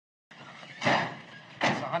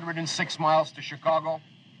106 miles to Chicago.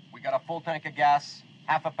 We got a full tank of gas,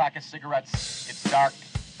 half a pack of cigarettes. It's dark,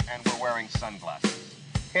 and we're wearing sunglasses.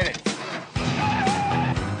 Hit it.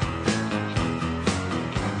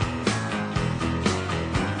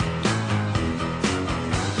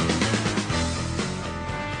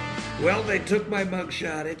 Well, they took my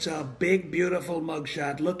mugshot. It's a big, beautiful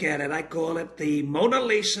mugshot. Look at it. I call it the Mona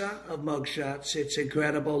Lisa of mugshots. It's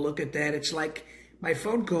incredible. Look at that. It's like my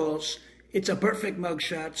phone calls. It's a perfect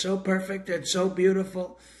mugshot. So perfect and so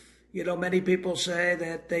beautiful. You know, many people say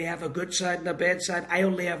that they have a good side and a bad side. I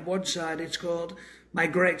only have one side. It's called my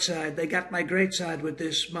great side. They got my great side with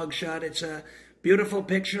this mugshot. It's a beautiful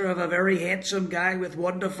picture of a very handsome guy with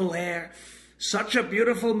wonderful hair. Such a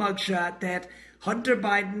beautiful mugshot that Hunter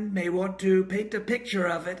Biden may want to paint a picture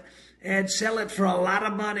of it and sell it for a lot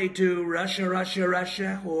of money to Russia,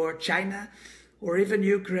 or China, or even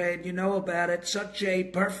Ukraine. You know about it. Such a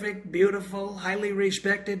perfect, beautiful, highly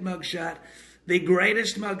respected mugshot. The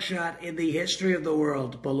greatest mugshot in the history of the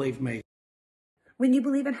world, believe me. When you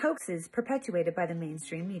believe in hoaxes perpetuated by the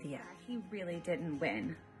mainstream media. He really didn't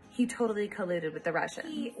win. He totally colluded with the Russians.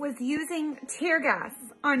 He was using tear gas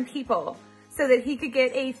on people so that he could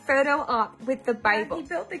get a photo op with the Bible. He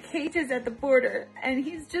built the cages at the border, and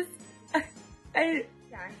he's just, yeah,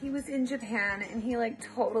 he was in Japan, and he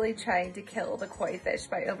totally tried to kill the koi fish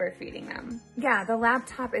by overfeeding them. Yeah, the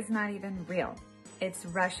laptop is not even real. It's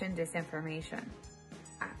Russian disinformation.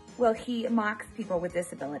 Well, he mocks people with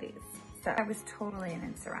disabilities, so that was totally an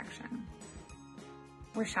insurrection.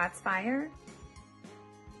 Were shots fired?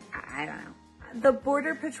 I don't know. The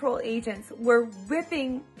Border Patrol agents were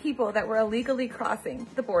whipping people that were illegally crossing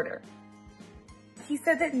the border. He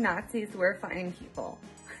said that Nazis were fine people.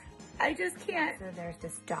 I just can't. So there's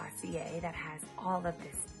this dossier that has all of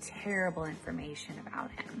this terrible information about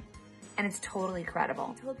him. And it's totally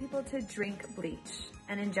credible. He told people to drink bleach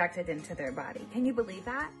and inject it into their body. Can you believe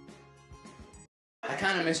that? I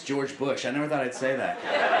kind of miss George Bush. I never thought I'd say that.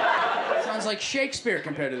 Sounds like Shakespeare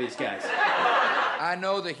compared to these guys. I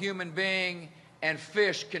know the human being and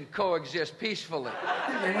fish can coexist peacefully.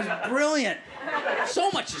 It was brilliant. So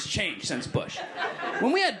much has changed since Bush.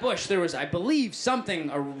 When we had Bush, there was, I believe,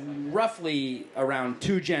 something roughly around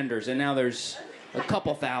 2 genders, and now there's a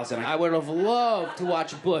couple thousand. I would have loved to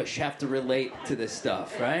watch Bush have to relate to this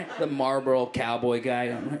stuff, right? The Marlboro cowboy guy,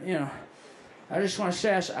 you know. I just want to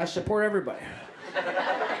say I support everybody.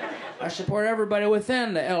 I support everybody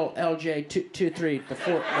within the LJ23, the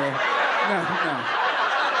 4. No.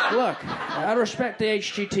 Look, I respect the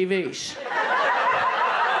HGTVs.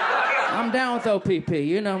 I'm down with OPP,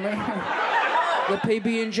 you know me. The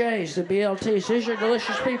PB&Js, the BLTs, these are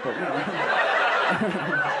delicious people.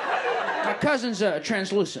 My cousin's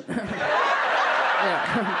translucent. Yeah.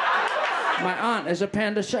 My aunt is a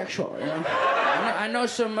pandasexual, you know. I know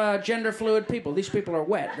some gender fluid people. These people are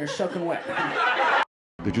wet. They're soaking wet.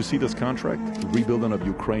 Did you see this contract? Rebuilding of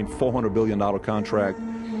Ukraine, $400 billion contract.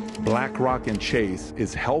 BlackRock and Chase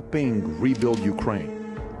is helping rebuild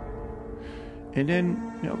Ukraine. And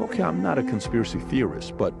then, you know, okay, I'm not a conspiracy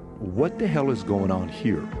theorist, but what the hell is going on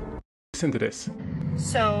here? Listen to this.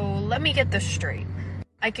 So let me get this straight.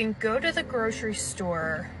 I can go to the grocery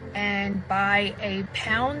store and buy a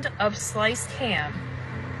pound of sliced ham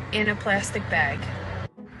in a plastic bag,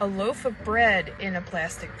 a loaf of bread in a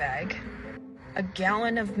plastic bag, a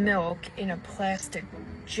gallon of milk in a plastic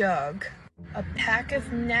jug, a pack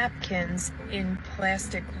of napkins in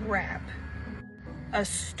plastic wrap, a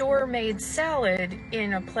store-made salad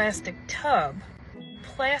in a plastic tub,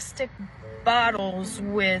 plastic bottles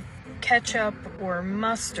with ketchup or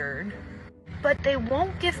mustard, but they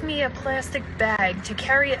won't give me a plastic bag to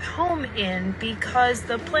carry it home in because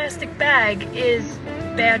the plastic bag is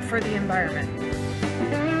bad for the environment.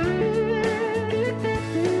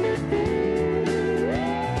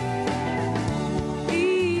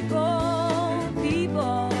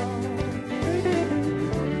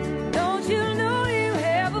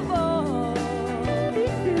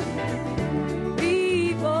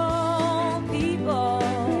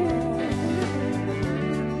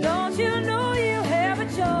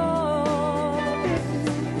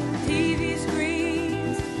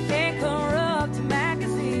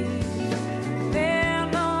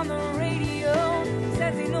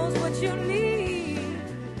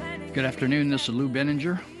 Good afternoon, this is Lou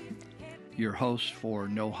Benninger, your host for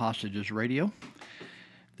No Hostages Radio.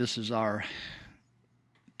 This is our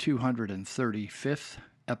 235th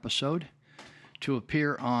episode to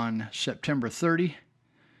appear on September 30,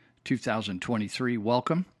 2023.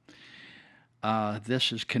 Welcome.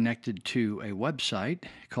 This is connected to a website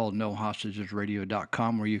called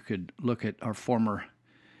NoHostagesRadio.com where you could look at our former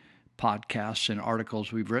podcasts and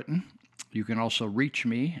articles we've written. You can also reach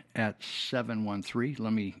me at 713,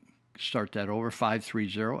 let me start that over,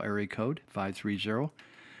 530, area code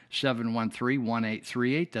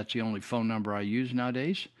 530-713-1838. That's the only phone number I use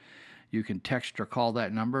nowadays. You can text or call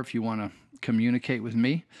that number if you want to communicate with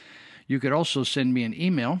me. You could also send me an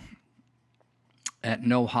email at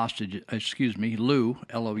Lou,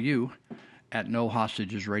 L-O-U, at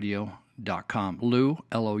nohostagesradio.com. Lou,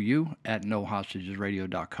 L-O-U, at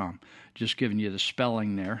nohostagesradio.com. Just giving you the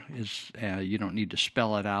spelling there. You don't need to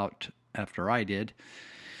spell it out after I did.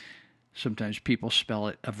 Sometimes people spell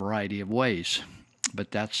it a variety of ways,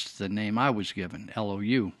 but that's the name I was given,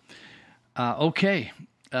 L-O-U. Okay.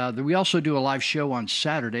 We also do a live show on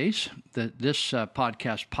Saturdays. This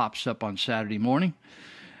podcast pops up on Saturday morning.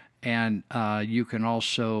 And you can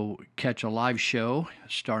also catch a live show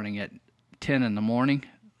starting at 10 in the morning,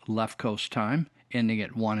 left coast time, ending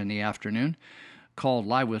at 1 in the afternoon, called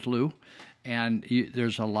Live with Lou. And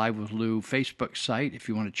there's a Live with Lou Facebook site if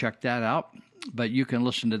you want to check that out. But you can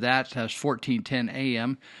listen to that. That's 1410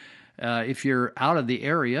 a.m. If you're out of the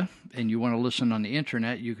area and you want to listen on the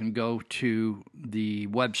internet, you can go to the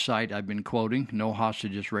website I've been quoting,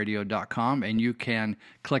 nohostagesradio.com, and you can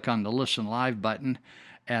click on the Listen Live button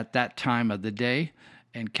at that time of the day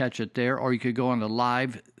and catch it there. Or you could go on to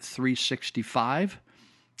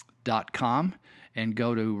live365.com and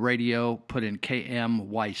go to radio, put in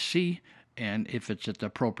KMYC, and if it's at the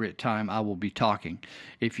appropriate time, I will be talking,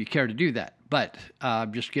 if you care to do that. But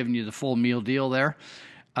I'm just giving you the full meal deal there.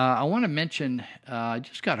 I want to mention, I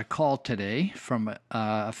just got a call today from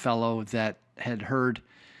a fellow that had heard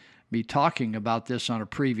me talking about this on a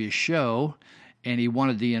previous show, and he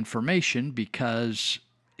wanted the information because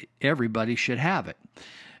everybody should have it.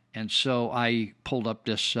 And so I pulled up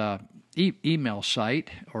this email site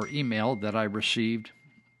or email that I received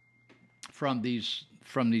from these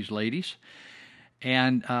ladies,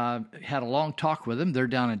 and had a long talk with them. They're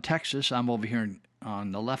down in Texas. I'm over here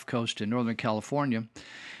on the left coast in Northern California,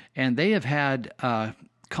 and they have had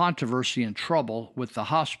controversy and trouble with the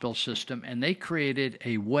hospital system, and they created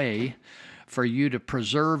a way for you to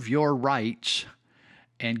preserve your rights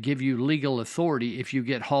and give you legal authority if you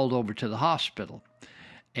get hauled over to the hospital.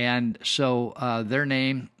 And so their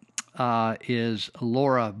name is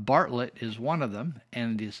Laura Bartlett is one of them,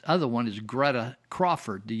 and this other one is Greta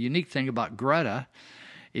Crawford. The unique thing about Greta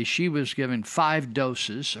is she was given 5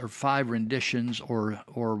 doses or 5 renditions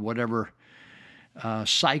or whatever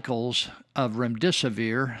cycles of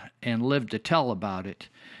remdesivir and lived to tell about it.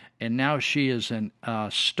 And now she is an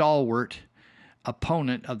stalwart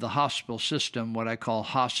opponent of the hospital system, what I call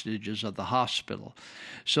hostages of the hospital.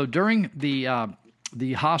 So during the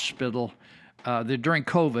hospital, during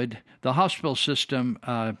COVID, the hospital system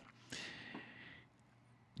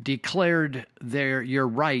declared your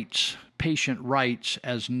rights, patient rights,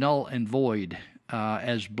 as null and void,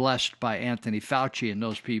 as blessed by Anthony Fauci and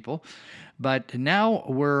those people. But now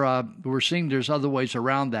we're seeing there's other ways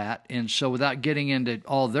around that. And so without getting into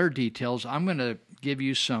all their details, I'm going to give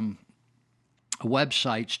you some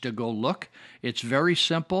websites to go look. It's very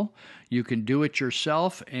simple. You can do it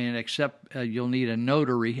yourself, and except you'll need a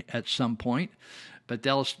notary at some point. But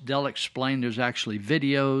they'll explain there's actually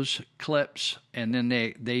videos, clips, and then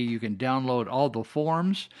you can download all the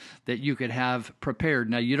forms that you could have prepared.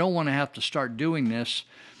 Now, you don't want to have to start doing this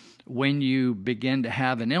when you begin to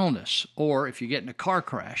have an illness, or if you get in a car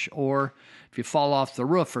crash, or if you fall off the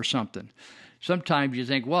roof or something. Sometimes you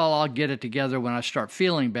think, well, I'll get it together when I start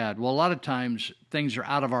feeling bad. Well, a lot of times things are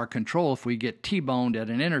out of our control if we get T-boned at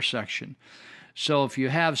an intersection. So if you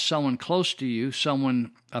have someone close to you,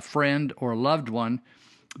 a friend or a loved one,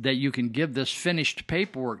 that you can give this finished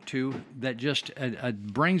paperwork to, that just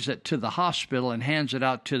brings it to the hospital and hands it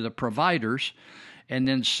out to the providers, and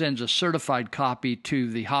then sends a certified copy to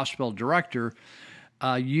the hospital director,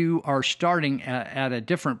 you are starting at a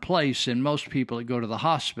different place than most people that go to the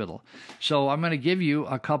hospital. So I'm going to give you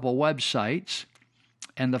a couple websites,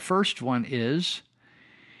 and the first one is,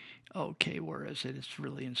 okay, where is it? It's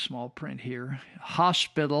really in small print here.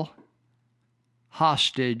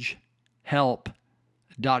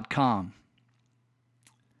 hospitalhostagehelp.com.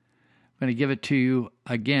 I'm going to give it to you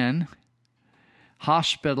again.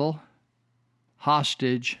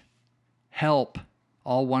 hospitalhostagehelp,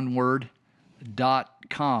 all one word,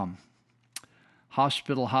 .com.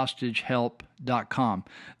 hospitalhostagehelp.com.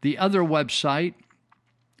 The other website,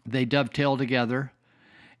 they dovetail together,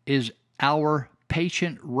 is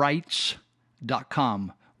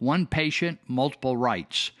ourpatientrights.com. One patient, multiple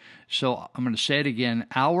rights. So I'm going to say it again.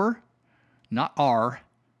 Our, not our,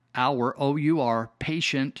 O-U-R,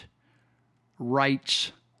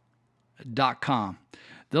 patientrights.com.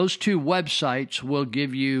 Those two websites will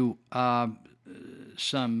give you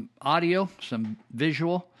some audio, some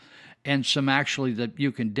visual, and some actually that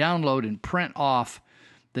you can download and print off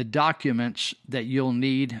the documents that you'll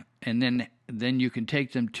need, and then you can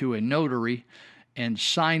take them to a notary and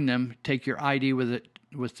sign them. Take your ID with it,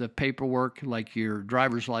 with the paperwork like your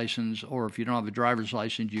driver's license, or if you don't have a driver's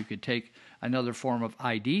license, you could take another form of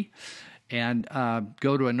ID and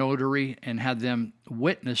go to a notary and have them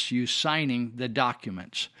witness you signing the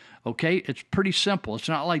documents. Okay? It's pretty simple. It's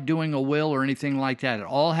not like doing a will or anything like that. It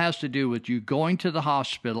all has to do with you going to the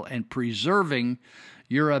hospital and preserving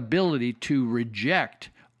your ability to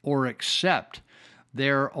reject or accept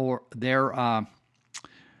their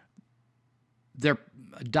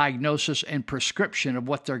diagnosis and prescription of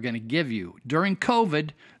what they're going to give you. During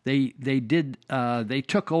COVID, they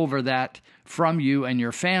took over that from you and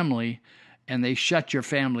your family, and they shut your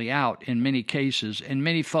family out in many cases. And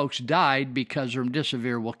many folks died because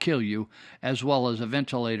remdesivir will kill you, as well as a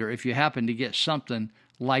ventilator if you happen to get something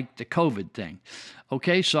like the COVID thing.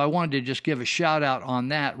 Okay, so I wanted to just give a shout out on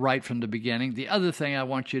that right from the beginning. The other thing I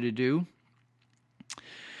want you to do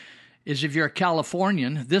is, if you're a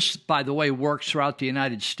Californian, this, by the way, works throughout the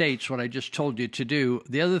United States, what I just told you to do.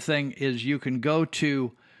 The other thing is you can go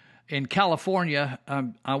to, in California,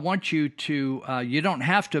 I want you to, you don't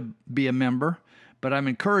have to be a member, but I'm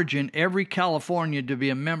encouraging every Californian to be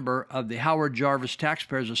a member of the Howard Jarvis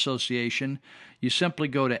Taxpayers Association. You simply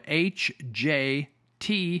go to hjta.org,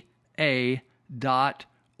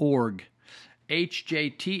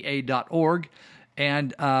 hjta.org,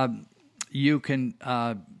 and you can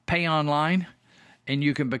pay online, and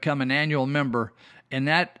you can become an annual member, and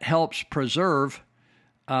that helps preserve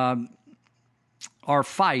our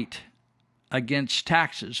fight against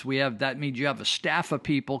taxes. That means you have a staff of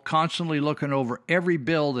people constantly looking over every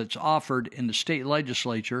bill that's offered in the state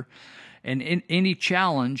legislature, and in any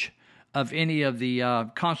challenge of any of the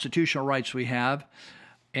constitutional rights we have,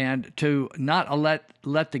 and to not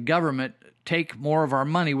let the government take more of our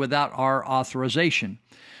money without our authorization.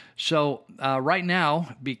 So right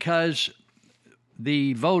now, because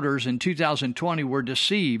the voters in 2020 were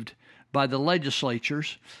deceived by the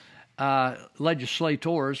legislators,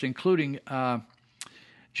 including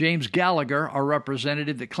James Gallagher, our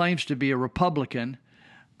representative that claims to be a Republican,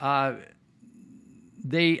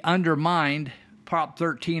 they undermined Prop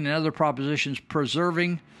 13 and other propositions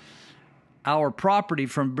preserving our property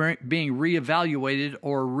from being reevaluated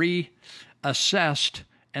or reassessed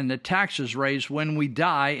and the taxes raised when we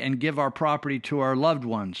die and give our property to our loved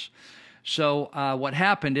ones. So what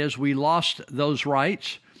happened is we lost those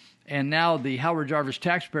rights, and now the Howard Jarvis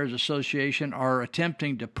Taxpayers Association are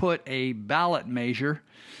attempting to put a ballot measure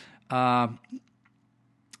up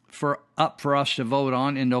for us to vote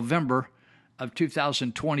on in November of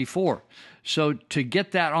 2024. So to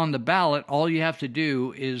get that on the ballot, all you have to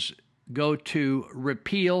do is go to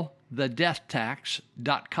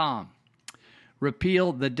repealthedeathtax.com.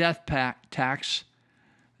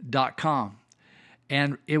 repealthedeathtax.com,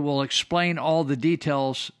 and it will explain all the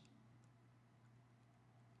details.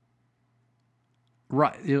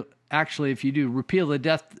 Right, actually, if you do repeal the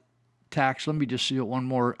death tax, let me just see it one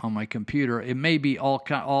more on my computer. It may be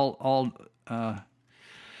the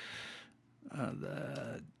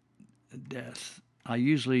death.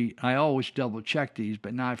 I always double check these,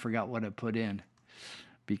 but now I forgot what I put in,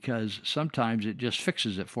 because sometimes it just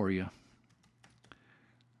fixes it for you.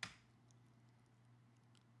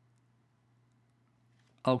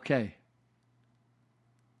 Okay.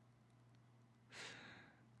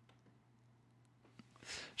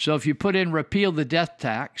 So if you put in repeal the death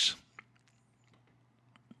tax,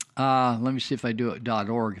 let me see if I do it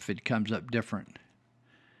 .org, if it comes up different.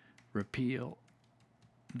 Repeal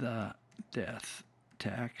the death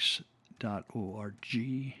tax.org.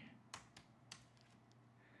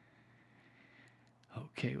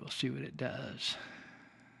 Okay, we'll see what it does.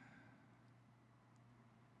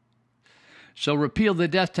 So repeal the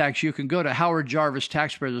death tax, you can go to Howard Jarvis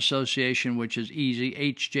Taxpayers Association, which is easy,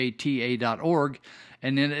 hjta.org,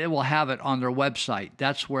 and then it will have it on their website.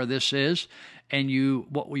 That's where this is. And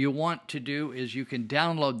what you want to do is you can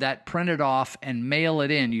download that, print it off, and mail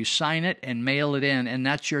it in. You sign it and mail it in, and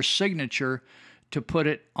that's your signature to put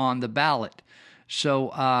it on the ballot.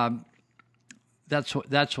 So that's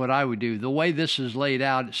what I would do. The way this is laid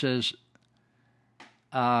out, it says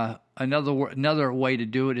another way to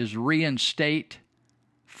do it is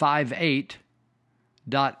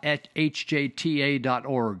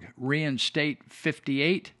reinstate58.hjta.org.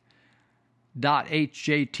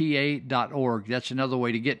 Reinstate58.hjta.org. That's another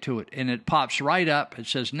way to get to it. And it pops right up. It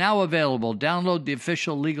says, now available. Download the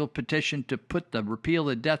official legal petition to put the Repeal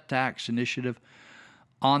the Death Tax initiative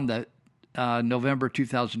on the November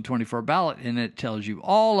 2024 ballot, and it tells you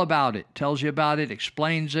all about it. Tells you about it,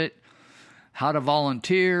 explains it, how to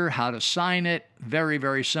volunteer, how to sign it. Very,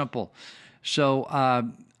 very simple.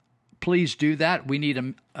 So please do that. We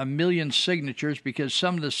need a million signatures, because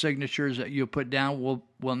some of the signatures that you put down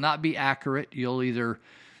will not be accurate. You'll either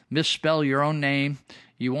misspell your own name,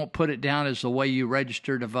 you won't put it down as the way you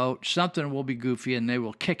register to vote. Something will be goofy, and they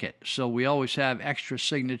will kick it. So we always have extra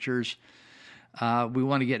signatures. We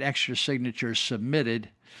want to get extra signatures submitted.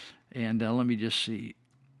 And let me just see.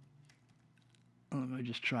 Let me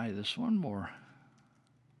just try this one more.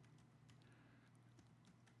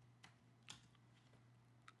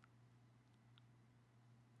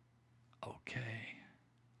 Okay.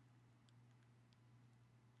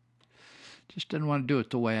 Just didn't want to do it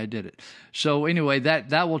the way I did it. So anyway,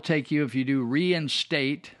 that will take you, if you do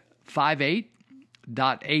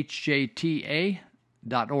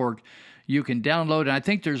reinstate58.hjta.org, you can download, and I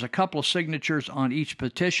think there's a couple of signatures on each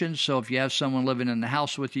petition. So if you have someone living in the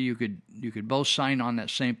house with you, you could both sign on that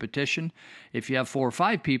same petition. If you have 4 or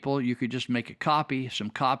 5 people, you could just make a copy, some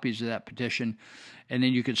copies of that petition, and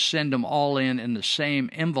then you could send them all in the same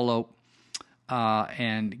envelope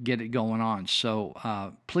and get it going on.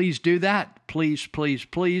 So please do that. Please, please,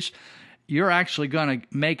 please. You're actually going to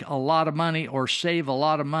make a lot of money or save a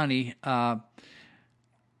lot of money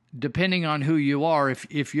depending on who you are.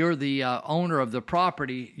 If you're the owner of the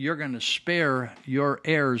property, you're going to spare your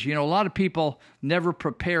heirs. You know, a lot of people never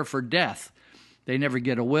prepare for death. They never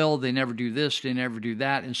get a will. They never do this. They never do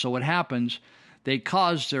that. And so what happens, they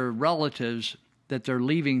cause their relatives that they're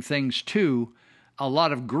leaving things to a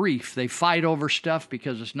lot of grief. They fight over stuff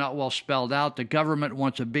because it's not well spelled out. The government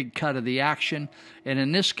wants a big cut of the action. And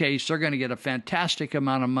in this case, they're going to get a fantastic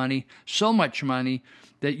amount of money, so much money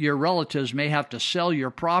that your relatives may have to sell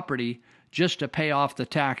your property just to pay off the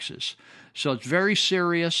taxes. So it's very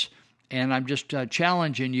serious, and I'm just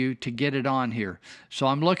challenging you to get it on here. So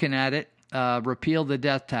I'm looking at it, repeal the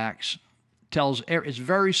death tax. It's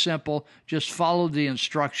very simple. Just follow the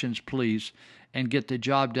instructions, please, and get the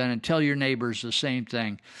job done, and tell your neighbors the same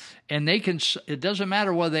thing. And it doesn't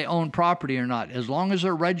matter whether they own property or not. As long as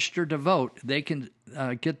they're registered to vote, they can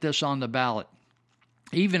get this on the ballot.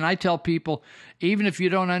 Even I tell people, even if you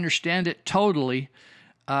don't understand it totally,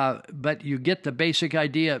 but you get the basic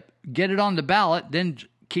idea, get it on the ballot, then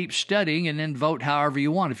keep studying, and then vote however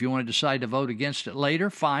you want. If you want to decide to vote against it later,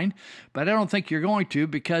 fine. But I don't think you're going to,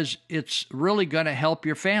 because it's really going to help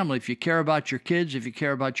your family. If you care about your kids, if you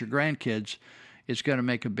care about your grandkids, it's going to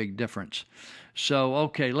make a big difference. So,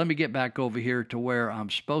 okay, let me get back over here to where I'm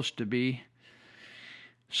supposed to be.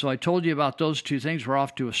 So I told you about those 2 things. We're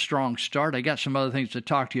off to a strong start. I got some other things to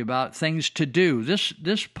talk to you about, things to do. This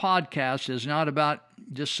podcast is not about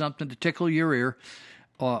just something to tickle your ear.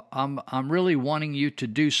 I'm really wanting you to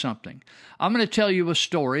do something. I'm going to tell you a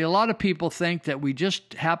story. A lot of people think that we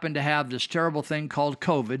just happen to have this terrible thing called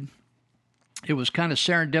COVID. It was kind of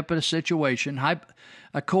serendipitous situation,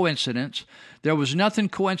 a coincidence. There was nothing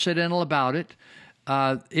coincidental about it.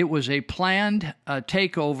 It was a planned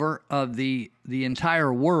takeover of the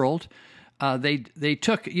entire world. They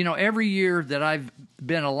took, every year that I've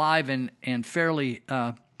been alive and fairly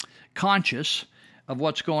conscious of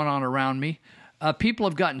what's going on around me, people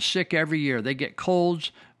have gotten sick every year. They get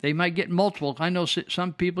colds. They might get multiple. I know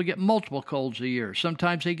some people get multiple colds a year.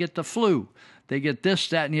 Sometimes they get the flu. They get this,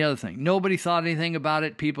 that, and the other thing. Nobody thought anything about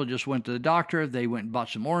it. People just went to the doctor. They went and bought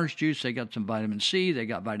some orange juice. They got some vitamin C. They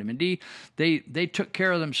got vitamin D. They took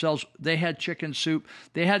care of themselves. They had chicken soup.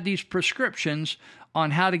 They had these prescriptions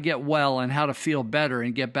on how to get well and how to feel better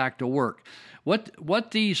and get back to work.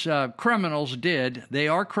 What these criminals did, they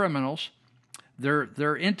are criminals.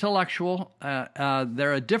 They're intellectual.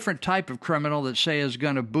 They're a different type of criminal that, say, is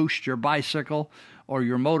going to boost your bicycle or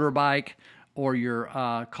your motorbike or your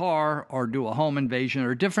car, or do a home invasion,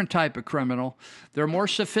 or a different type of criminal. They're more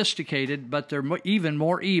sophisticated, but they're even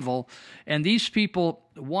more evil. And these people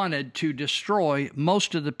wanted to destroy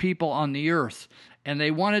most of the people on the earth. And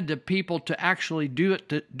they wanted the people to actually do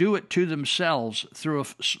it to themselves through a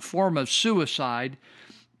form of suicide,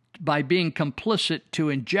 by being complicit to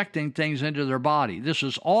injecting things into their body. This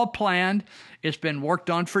is all planned. It's been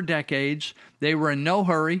worked on for decades. They were in no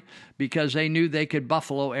hurry because they knew they could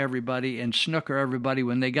buffalo everybody and snooker everybody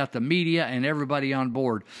when they got the media and everybody on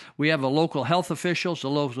board. We have the local health officials,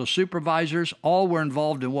 the local supervisors, all were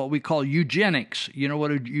involved in what we call eugenics. You know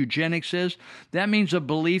what eugenics is? That means a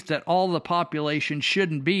belief that all the population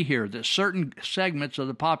shouldn't be here, that certain segments of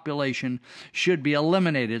the population should be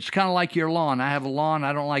eliminated. It's kind of like your lawn. I have a lawn.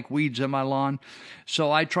 I don't like weeds in my lawn,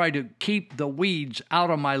 so I try to keep the weeds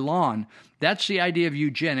out of my lawn. That's the idea of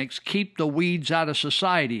eugenics, keep the weeds out of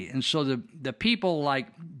society. And so the people like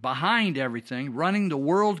behind everything, running the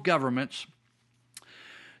world governments,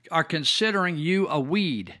 are considering you a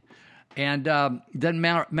weed. And doesn't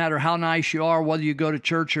matter how nice you are, whether you go to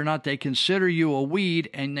church or not, they consider you a weed,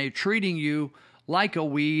 and they're treating you like a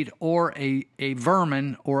weed or a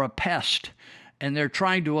vermin or a pest, and they're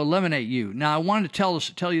trying to eliminate you. Now, I wanted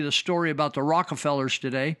to tell you the story about the Rockefellers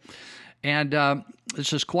today, and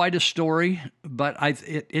this is quite a story, but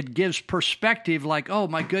it gives perspective like, oh,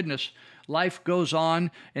 my goodness, life goes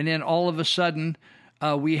on, and then all of a sudden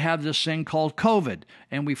we have this thing called COVID,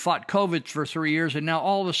 and we fought COVID for 3 years, and now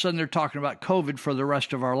all of a sudden they're talking about COVID for the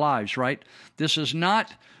rest of our lives, right? This is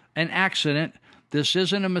not an accident. This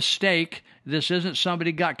isn't a mistake. This isn't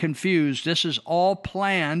somebody got confused. This is all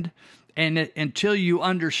planned, and until you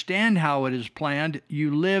understand how it is planned,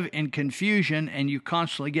 you live in confusion and you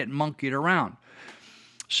constantly get monkeyed around.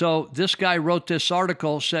 So this guy wrote this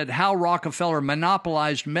article, said how Rockefeller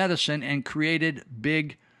monopolized medicine and created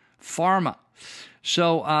big pharma.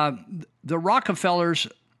 So the Rockefellers,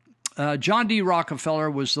 John D.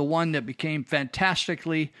 Rockefeller was the one that became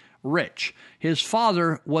fantastically rich. His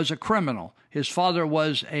father was a criminal. His father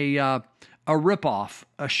was a ripoff,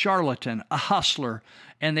 a charlatan, a hustler,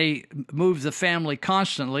 and they moved the family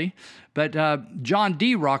constantly. But John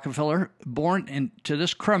D. Rockefeller, born into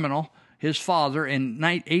this criminal, his father, in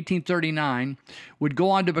 1839, would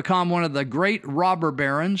go on to become one of the great robber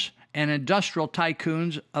barons and industrial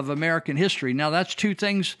tycoons of American history. Now, that's two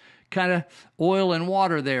things, kind of oil and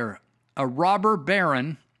water there. A robber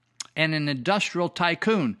baron and an industrial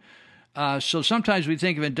tycoon. So sometimes we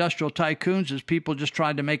think of industrial tycoons as people just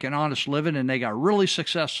trying to make an honest living, and they got really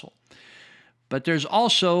successful. But there's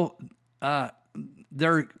also,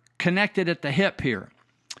 they're connected at the hip here.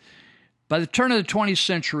 By the turn of the 20th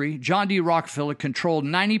century, John D. Rockefeller controlled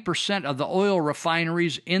 90% of the oil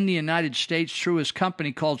refineries in the United States through his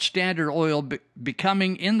company called Standard Oil,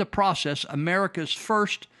 becoming in the process America's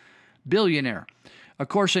first billionaire. Of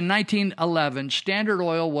course, in 1911, Standard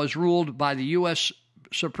Oil was ruled by the U.S.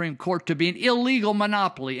 Supreme Court to be an illegal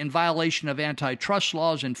monopoly in violation of antitrust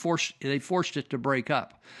laws, and they forced it to break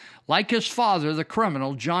up. Like his father, the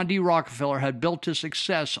criminal, John D. Rockefeller had built his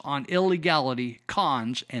success on illegality,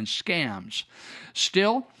 cons, and scams.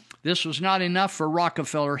 Still, this was not enough for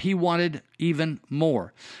Rockefeller. He wanted even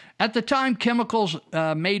more. At the time, chemicals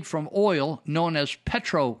made from oil, known as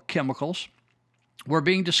petrochemicals, were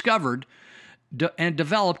being discovered and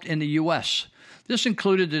developed in the U.S. This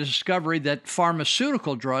included the discovery that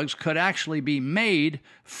pharmaceutical drugs could actually be made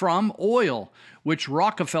from oil, which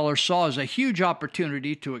Rockefeller saw as a huge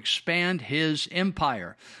opportunity to expand his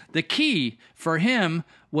empire. The key for him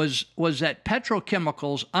was that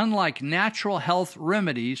petrochemicals, unlike natural health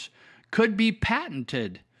remedies, could be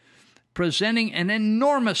patented, presenting an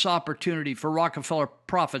enormous opportunity for Rockefeller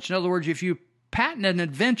profits. In other words, if you patent an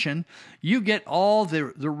invention, you get all the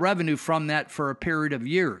revenue from that for a period of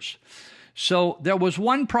years. So there was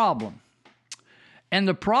one problem. And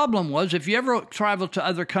the problem was, if you ever travel to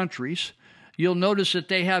other countries, you'll notice that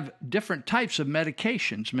they have different types of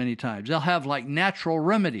medications many times. They'll have like natural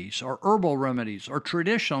remedies or herbal remedies or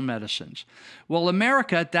traditional medicines. Well,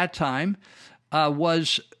 America at that time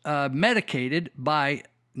was medicated by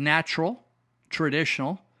natural,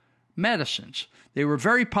 traditional medicines. They were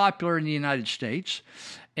very popular in the United States,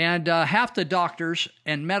 and half the doctors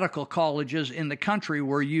and medical colleges in the country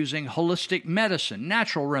were using holistic medicine,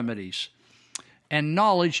 natural remedies, and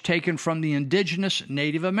knowledge taken from the indigenous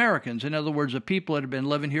Native Americans. In other words, the people that have been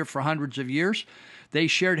living here for hundreds of years, they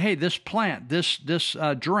shared, hey, this plant, this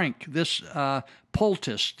drink, this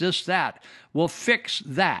poultice, this, that, will fix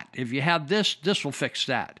that. If you have this, this will fix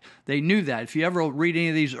that. They knew that. If you ever read any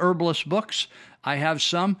of these herbalist books, I have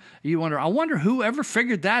some, I wonder who ever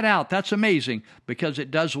figured that out. That's amazing, because it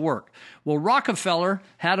does work. Well, Rockefeller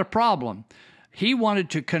had a problem. He wanted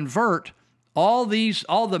to convert all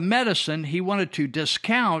the medicine, he wanted to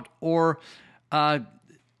discount or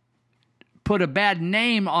put a bad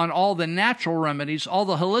name on all the natural remedies, all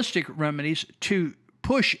the holistic remedies, to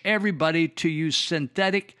push everybody to use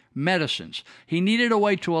synthetic medicines. He needed a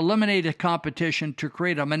way to eliminate a competition, to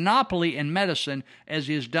create a monopoly in medicine, as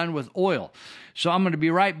he has done with oil. So I'm going to be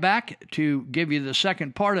right back to give you the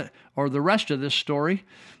second part or the rest of this story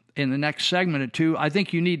in the next segment or two. I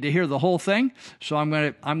think you need to hear the whole thing, so I'm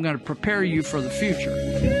going to prepare you for the future.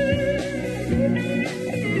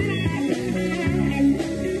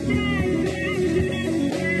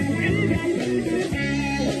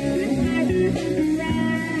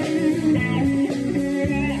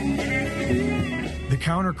 The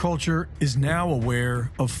counterculture is now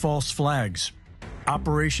aware of false flags.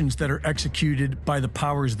 operations that are executed by the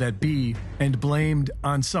powers that be and blamed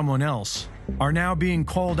on someone else, are now being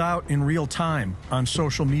called out in real time on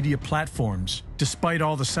social media platforms, despite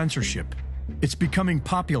all the censorship. It's becoming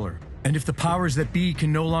popular, and if the powers that be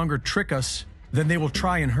can no longer trick us, then they will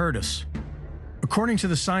try and hurt us. According to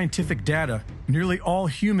the scientific data, nearly all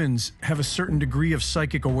humans have a certain degree of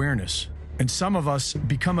psychic awareness, and some of us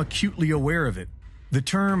become acutely aware of it. The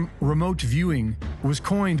term remote viewing was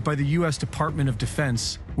coined by the U.S. Department of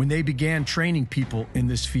Defense when they began training people in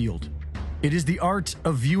this field. It is the art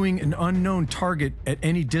of viewing an unknown target at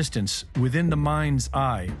any distance within the mind's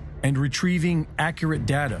eye and retrieving accurate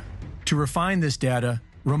data. To refine this data,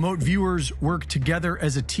 remote viewers work together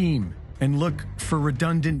as a team and look for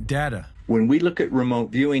redundant data. When we look at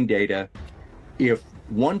remote viewing data, if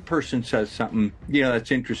one person says something,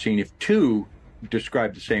 that's interesting. If two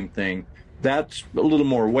describe the same thing, that's a little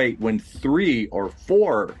more weight. When 3 or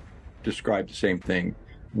 4 describe the same thing,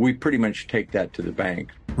 we pretty much take that to the bank.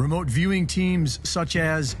 Remote viewing teams such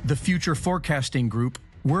as the Future Forecasting Group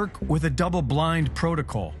work with a double-blind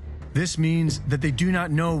protocol. This means that they do not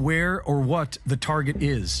know where or what the target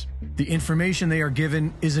is. The information they are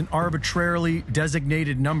given is an arbitrarily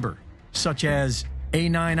designated number, such as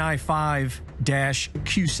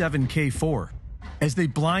A9I5-Q7K4. As they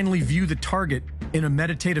blindly view the target in a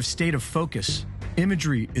meditative state of focus,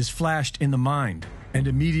 imagery is flashed in the mind and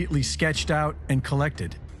immediately sketched out and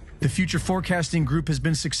collected. The Future Forecasting Group has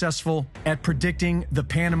been successful at predicting the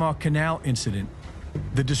Panama Canal incident,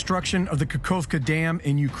 the destruction of the Kakhovka Dam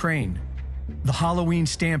in Ukraine, the Halloween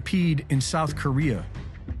stampede in South Korea,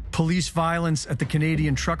 police violence at the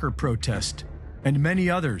Canadian trucker protest, and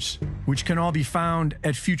many others, which can all be found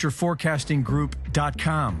at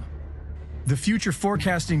futureforecastinggroup.com. The Future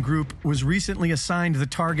Forecasting Group was recently assigned the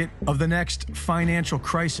target of the next financial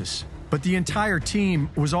crisis, but the entire team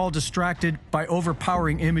was all distracted by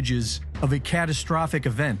overpowering images of a catastrophic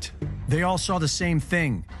event. They all saw the same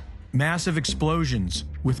thing: massive explosions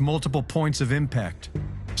with multiple points of impact,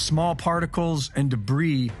 small particles and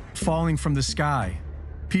debris falling from the sky,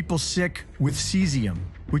 people sick with cesium,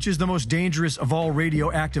 which is the most dangerous of all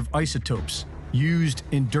radioactive isotopes used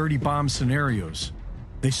in dirty bomb scenarios.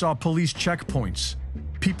 They saw police checkpoints,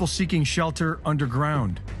 people seeking shelter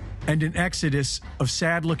underground, and an exodus of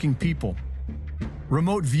sad-looking people.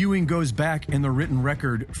 Remote viewing goes back in the written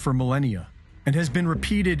record for millennia and has been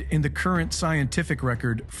repeated in the current scientific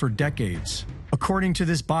record for decades. According to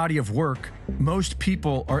this body of work, most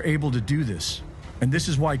people are able to do this, and this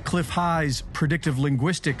is why Cliff High's predictive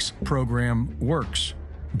linguistics program works.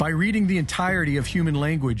 By reading the entirety of human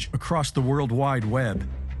language across the World Wide Web,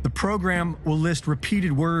 the program will list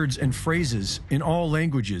repeated words and phrases in all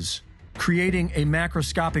languages, creating a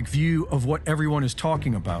macroscopic view of what everyone is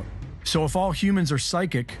talking about. So if all humans are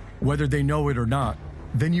psychic, whether they know it or not,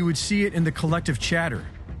 then you would see it in the collective chatter,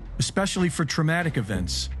 especially for traumatic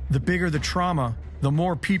events. The bigger the trauma, the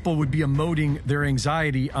more people would be emoting their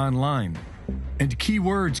anxiety online. And key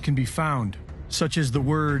words can be found, such as the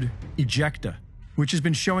word ejecta, which has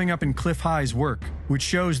been showing up in Cliff High's work, which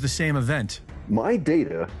shows the same event. My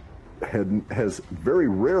data has very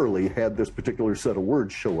rarely had this particular set of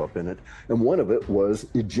words show up in it, and one of it was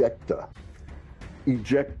ejecta.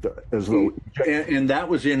 Ejecta, as though... And that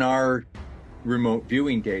was in our remote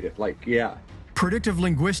viewing data, Predictive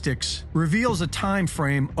linguistics reveals a time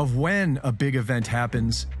frame of when a big event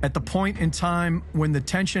happens at the point in time when the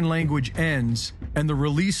tension language ends and the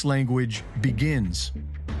release language begins.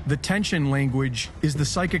 The tension language is the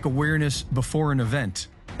psychic awareness before an event,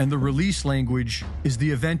 and the release language is the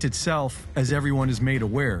event itself as everyone is made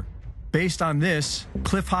aware. Based on this,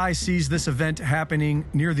 Cliff High sees this event happening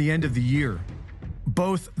near the end of the year.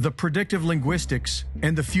 Both the Predictive Linguistics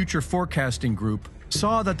and the Future Forecasting Group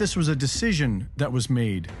saw that this was a decision that was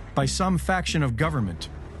made by some faction of government,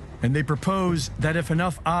 and they propose that if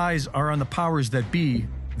enough eyes are on the powers that be,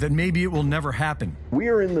 that maybe it will never happen. We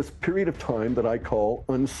are in this period of time that I call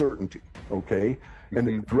uncertainty, okay?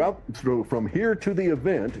 And from here to the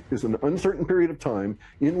event is an uncertain period of time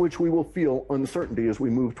in which we will feel uncertainty as we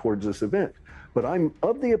move towards this event. But I'm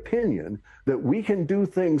of the opinion that we can do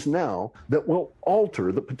things now that will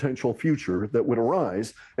alter the potential future that would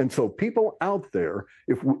arise. And so people out there,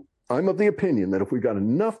 I'm of the opinion that if we got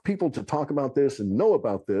enough people to talk about this and know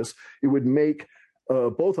about this, it would make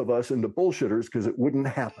both of us into bullshitters because it wouldn't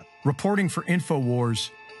happen. Reporting for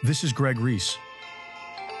InfoWars, this is Greg Reese.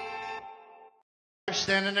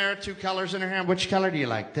 Standing there, 2 colors in her hand. Which color do you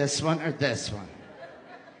like? This one or this one?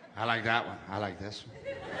 I like that one. I like this one.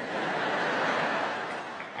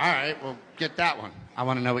 All right, well, get that one. I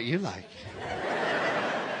want to know what you like.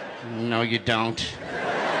 No, you don't.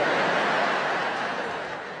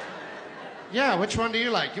 Yeah, which one do you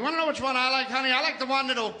like? You want to know which one I like, honey? I like the one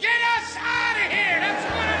that'll get us out of here. That's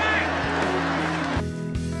the one I like.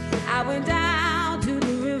 I went down to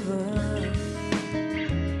the river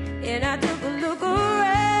and I took a look around.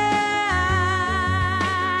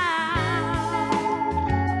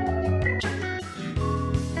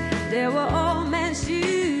 There were old men's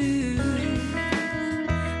shoes.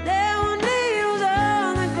 There were needles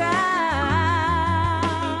on the ground.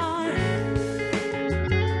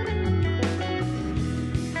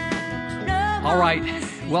 All right.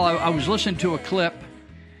 Well, I was listening to a clip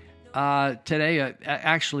today,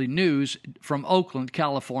 actually news from Oakland,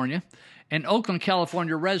 California. And Oakland,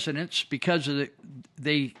 California residents, because of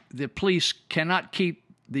the police cannot keep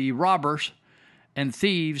the robbers and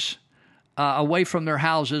thieves away from their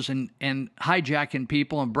houses and hijacking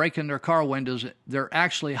people and breaking their car windows. They're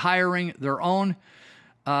actually hiring their own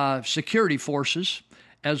security forces,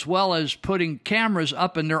 as well as putting cameras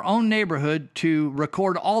up in their own neighborhood to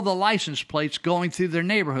record all the license plates going through their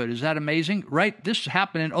neighborhood. Is that amazing? Right? This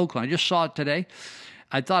happened in Oakland. I just saw it today.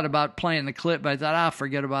 I thought about playing the clip, but I thought,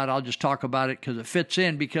 forget about it. I'll just talk about it because it fits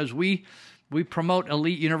in, because we promote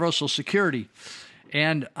elite universal security.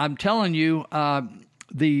 And I'm telling you,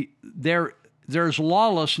 there's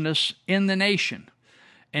lawlessness in the nation,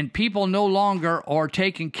 and people no longer are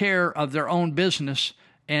taking care of their own business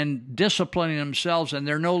and disciplining themselves, and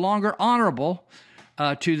they're no longer honorable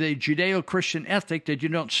to the Judeo-Christian ethic that you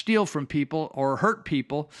don't steal from people or hurt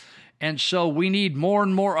people. And so we need more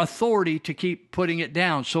and more authority to keep putting it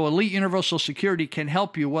down. So Elite Universal Security can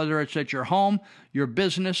help you, whether it's at your home, your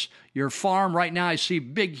business, your farm. Right now I see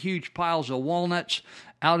big, huge piles of walnuts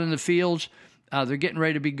out in the fields. They're getting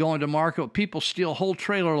ready to be going to market. People steal whole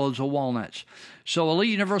trailer loads of walnuts. So Elite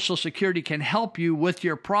Universal Security can help you with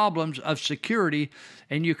your problems of security,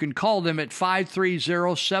 and you can call them at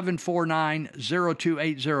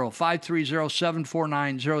 530-749-0280,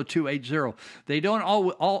 530-749-0280.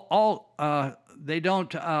 They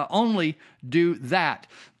don't only do that.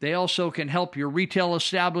 They also can help your retail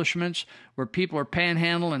establishments where people are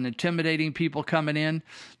panhandling and intimidating people coming in.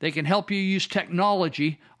 They can help you use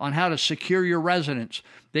technology on how to secure your residence.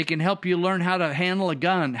 They can help you learn how to handle a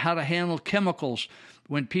gun, how to handle chemicals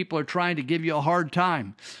when people are trying to give you a hard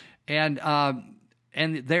time. And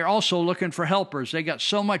they're also looking for helpers. They got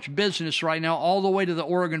so much business right now all the way to the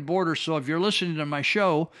Oregon border. So if you're listening to my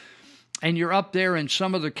show and you're up there in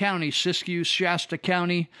some other counties, Siskiyou, Shasta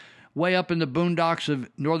County, way up in the boondocks of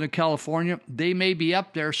Northern California, they may be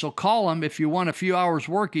up there. So call them if you want a few hours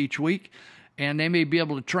work each week, and they may be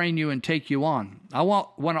able to train you and take you on. I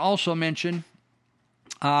want to also mention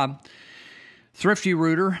Thrifty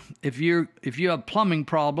Rooter. If you have plumbing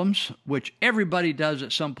problems, which everybody does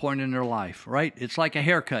at some point in their life, right? It's like a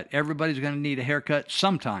haircut. Everybody's going to need a haircut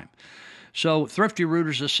sometime. So Thrifty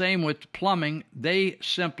Rooter's the same with plumbing. They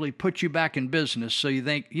simply put you back in business. So you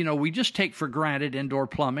think, we just take for granted indoor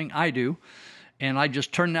plumbing. I do. And I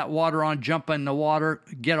just turn that water on, jump in the water,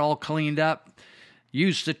 get all cleaned up,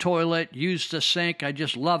 use the toilet, use the sink. I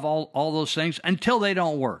just love all those things until they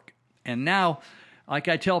don't work. And now, like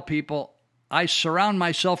I tell people, I surround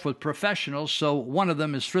myself with professionals. So one of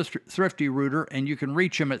them is Thrifty Rooter, and you can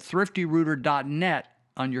reach them at thriftyRooter.net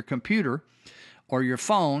on your computer or your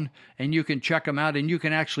phone, and you can check them out, and you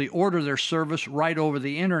can actually order their service right over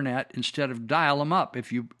the internet instead of dial them up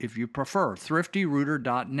if you prefer.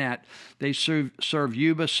 thriftyRooter.net. They serve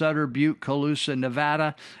Yuba, Sutter, Butte, Colusa,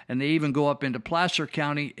 Nevada, and they even go up into Placer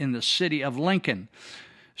County in the city of Lincoln.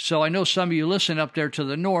 So I know some of you listen up there to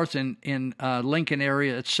the north in Lincoln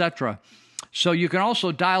area, etc. So you can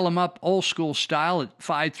also dial them up old school style at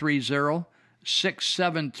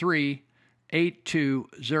 530-673-8201,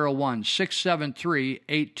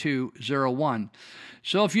 673-8201.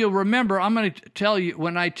 So if you'll remember, I'm going to tell you,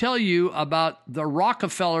 when I tell you about the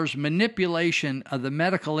Rockefellers' manipulation of the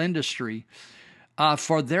medical industry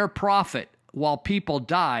for their profit while people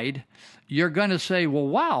died, you're going to say, well,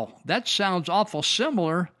 wow, that sounds awful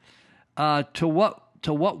similar to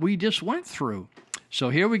what we just went through. So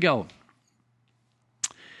here we go.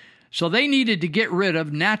 So they needed to get rid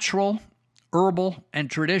of natural, herbal, and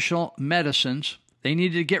traditional medicines. They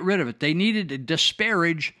needed to get rid of it. They needed to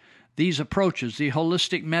disparage these approaches, the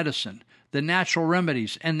holistic medicine, the natural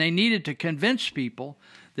remedies, and they needed to convince people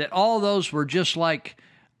that all those were just like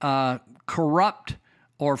corrupt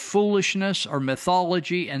or foolishness or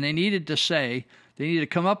mythology, and they needed to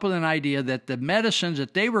come up with an idea that the medicines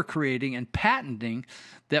that they were creating and patenting,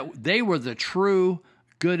 that they were the true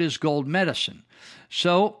good as gold medicine.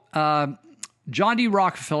 So John D.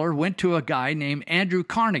 Rockefeller went to a guy named Andrew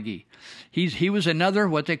Carnegie. He was another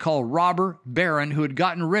what they call robber baron who had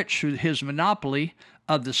gotten rich through his monopoly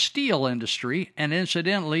of the steel industry, and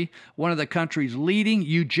incidentally, one of the country's leading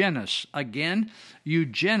eugenists. Again,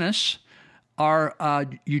 eugenicists are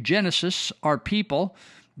people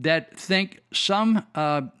that think some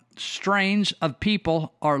strains of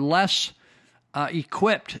people are less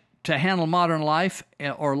equipped to handle modern life,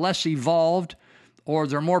 or less evolved, or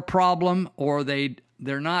they're more problem, or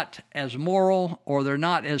they're not as moral, or they're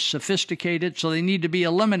not as sophisticated, so they need to be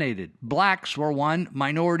eliminated. Blacks were one,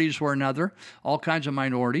 minorities were another, all kinds of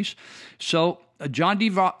minorities. So John D.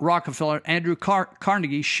 Rockefeller, Andrew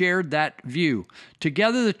Carnegie shared that view.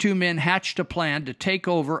 Together, the two men hatched a plan to take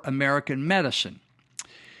over American medicine.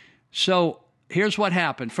 So here's what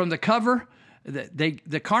happened. From the cover,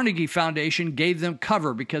 the Carnegie Foundation gave them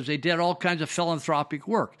cover because they did all kinds of philanthropic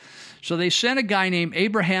work. So they sent a guy named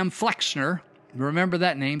Abraham Flexner, remember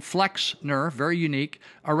that name, Flexner, very unique,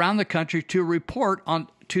 around the country to report on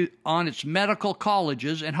its medical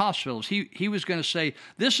colleges and hospitals. He was going to say,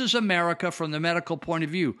 this is America from the medical point of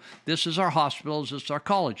view. This is our hospitals, it's our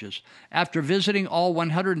colleges. After visiting all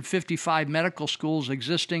 155 medical schools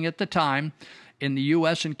existing at the time in the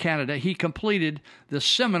U.S. and Canada, he completed the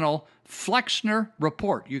seminal Flexner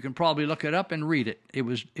Report. You can probably look it up and read it. It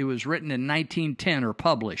was written in 1910 or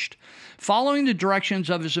published. Following the directions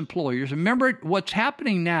of his employers, remember what's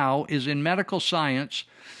happening now is in medical science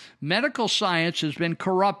has been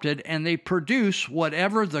corrupted, and they produce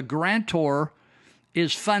whatever the grantor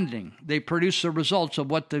is funding. They produce the results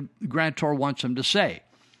of what the grantor wants them to say.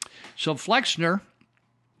 So Flexner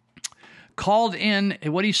called in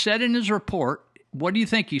what he said in his report. What do you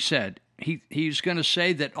think he said? He's going to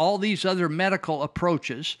say that all these other medical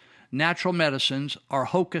approaches, natural medicines, are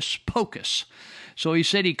hocus pocus. So he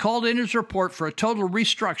said he called in his report for a total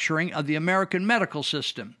restructuring of the American medical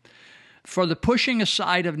system, for the pushing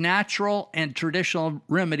aside of natural and traditional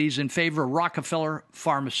remedies in favor of Rockefeller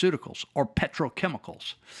pharmaceuticals or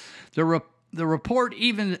petrochemicals. The report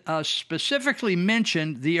even specifically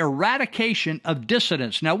mentioned the eradication of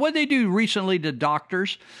dissidents. Now, what did they do recently to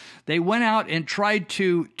doctors? They went out and tried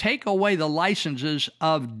to take away the licenses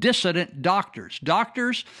of dissident doctors,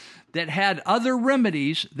 doctors that had other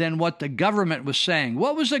remedies than what the government was saying.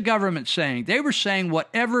 What was the government saying? They were saying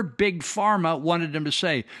whatever Big Pharma wanted them to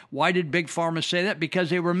say. Why did Big Pharma say that? Because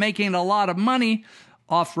they were making a lot of money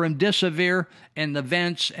off remdesivir and the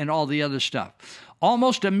vents and all the other stuff.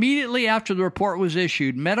 Almost immediately after the report was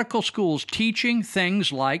issued, medical schools teaching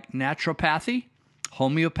things like naturopathy,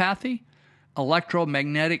 homeopathy,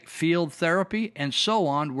 electromagnetic field therapy, and so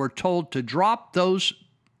on were told to drop those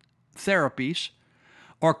therapies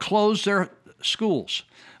or close their schools.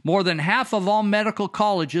 More than half of all medical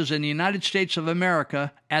colleges in the United States of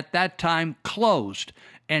America at that time closed,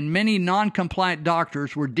 and many non-compliant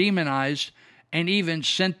doctors were demonized and even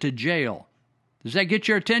sent to jail. Does that get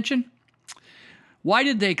your attention? Why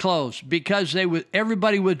did they close? Because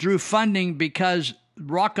everybody withdrew funding because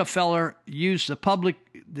Rockefeller used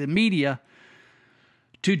the media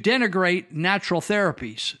to denigrate natural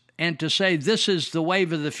therapies and to say this is the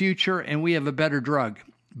wave of the future and we have a better drug.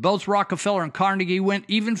 Both Rockefeller and Carnegie went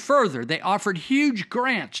even further. They offered huge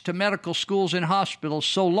grants to medical schools and hospitals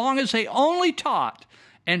so long as they only taught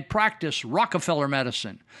and practiced Rockefeller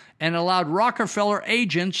medicine, and allowed Rockefeller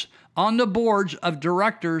agents on the boards of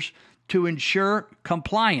directors to ensure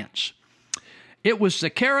compliance. It was the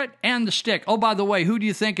carrot and the stick. Oh, by the way, who do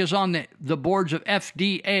you think is on the boards of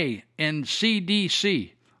FDA and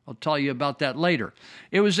CDC? I'll tell you about that later.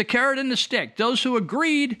 It was the carrot and the stick. Those who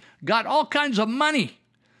agreed got all kinds of money.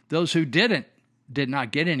 Those who didn't did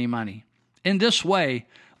not get any money. In this way,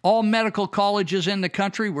 all medical colleges in the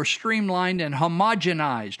country were streamlined and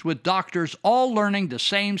homogenized, with doctors all learning the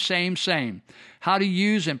same, how to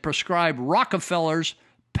use and prescribe Rockefeller's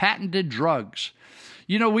patented drugs.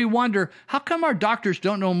 You know, we wonder, how come our doctors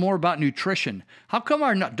don't know more about nutrition? How come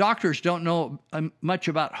our doctors don't know much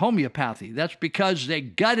about homeopathy? That's because they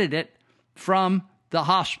gutted it from the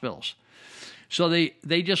hospitals. So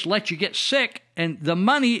they just let you get sick, and the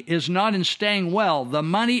money is not in staying well. The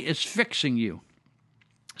money is fixing you.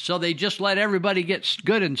 So they just let everybody get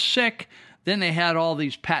good and sick. Then they had all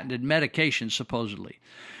these patented medications, supposedly.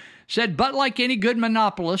 Said, but like any good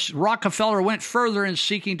monopolist, Rockefeller went further in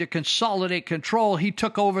seeking to consolidate control. He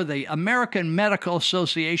took over the American Medical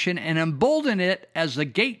Association and emboldened it as the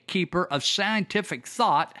gatekeeper of scientific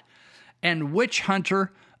thought and witch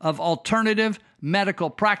hunter of alternative medical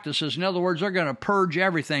practices. In other words, they're going to purge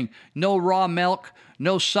everything. No raw milk,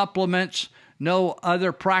 no supplements, no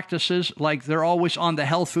other practices. Like they're always on the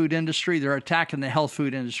health food industry. They're attacking the health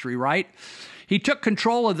food industry, right? He took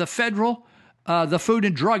control of the federal the Food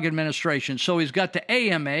and Drug Administration. So he's got the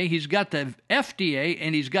AMA, he's got the FDA,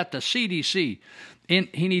 and he's got the CDC. And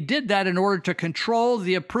he did that in order to control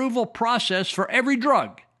the approval process for every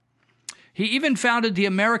drug. He even founded the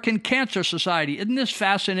American Cancer Society. Isn't this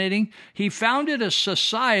fascinating? He founded a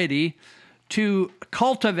society to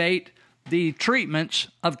cultivate the treatments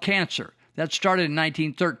of cancer. That started in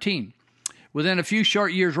 1913. Within a few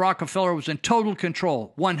short years, Rockefeller was in total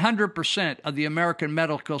control, 100% of the American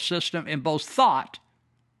medical system in both thought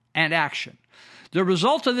and action. The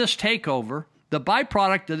result of this takeover, the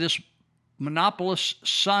byproduct of this monopolist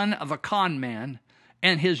son of a con man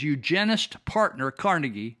and his eugenist partner,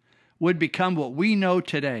 Carnegie, would become what we know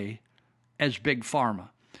today as Big Pharma.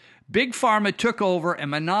 Big Pharma took over and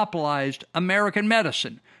monopolized American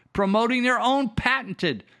medicine, promoting their own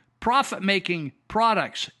patented profit-making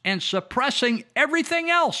products and suppressing everything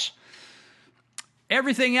else.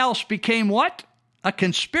 Everything else became what? A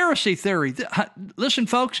conspiracy theory. Listen,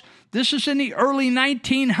 folks, this is in the early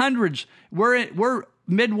 1900s. We're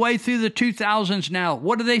midway through the 2000s now.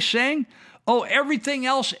 What are they saying? Oh, everything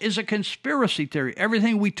else is a conspiracy theory.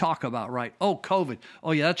 Everything we talk about, right? Oh, COVID.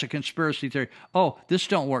 Oh, yeah, that's a conspiracy theory. Oh, this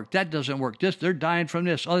don't work. That doesn't work. This, they're dying from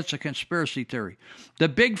this. Oh, it's a conspiracy theory. The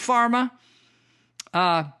Big Pharma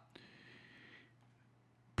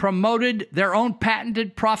promoted their own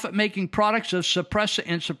patented profit-making products of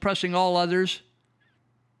suppressing all others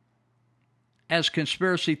as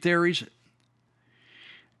conspiracy theories.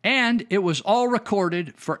 And it was all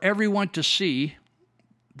recorded for everyone to see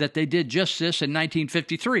that they did just this in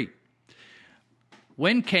 1953.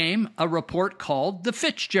 When came a report called the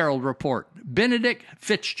Fitzgerald Report, Benedict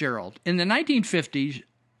Fitzgerald. In the 1950s,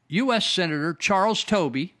 U.S. Senator Charles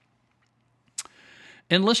Tobey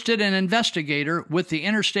enlisted an investigator with the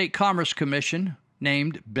Interstate Commerce Commission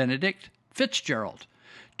named Benedict Fitzgerald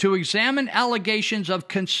to examine allegations of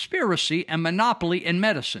conspiracy and monopoly in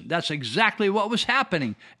medicine. That's exactly what was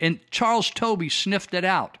happening, and Charles Tobey sniffed it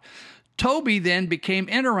out. Tobey then became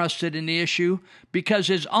interested in the issue because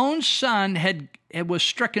his own son was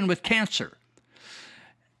stricken with cancer,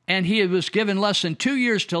 and he was given less than 2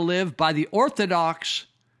 years to live by the orthodox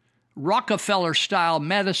Rockefeller-style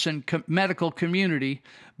medical community.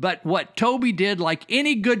 But what Tobey did, like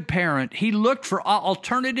any good parent, he looked for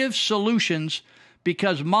alternative solutions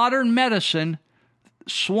because modern medicine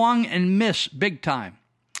swung and missed big time.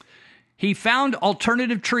 He found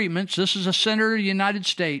alternative treatments. This is a senator of the United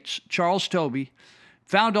States, Charles Tobey,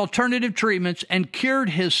 found alternative treatments and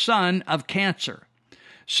cured his son of cancer.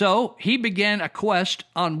 So he began a quest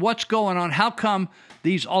on what's going on. How come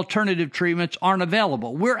these alternative treatments aren't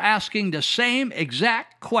available? We're asking the same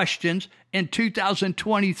exact questions in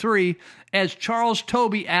 2023 as Charles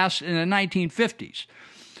Tobey asked in the 1950s.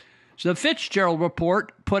 So the Fitzgerald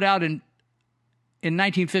Report, put out in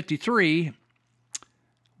 1953,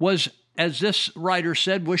 was, as this writer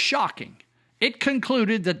said, was shocking. It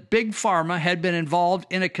concluded that Big Pharma had been involved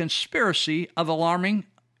in a conspiracy of alarming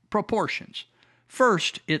proportions.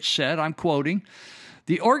 First, it said, I'm quoting,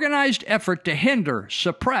 the organized effort to hinder,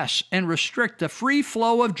 suppress, and restrict the free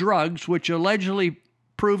flow of drugs, which allegedly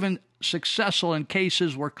proven successful in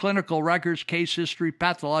cases where clinical records, case history,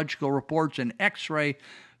 pathological reports, and X-ray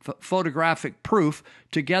photographic proof,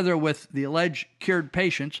 together with the alleged cured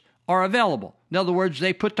patients, are available. In other words,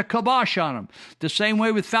 they put the kibosh on them. The same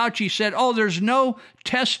way with Fauci said, oh, there's no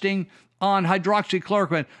testing on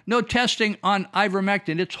hydroxychloroquine, no testing on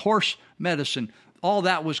ivermectin. It's horse medicine. All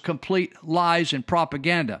that was complete lies and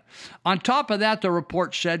propaganda. On top of that, the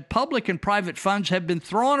report said public and private funds have been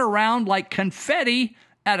thrown around like confetti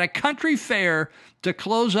at a country fair to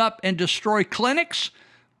close up and destroy clinics.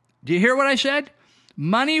 Do you hear what I said?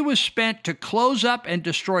 Money was spent to close up and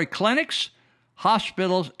destroy clinics,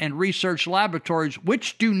 hospitals, and research laboratories,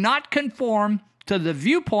 which do not conform to the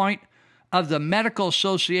viewpoint of the medical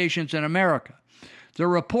associations in America. The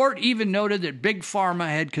report even noted that Big Pharma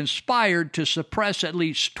had conspired to suppress at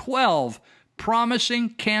least 12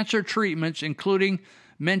 promising cancer treatments, including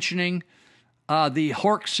mentioning the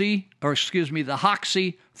Hoxsey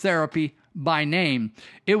therapy by name.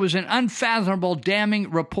 It was an unfathomable, damning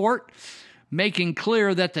report, making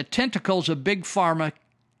clear that the tentacles of Big Pharma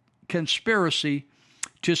conspiracy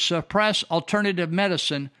to suppress alternative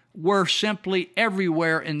medicine were simply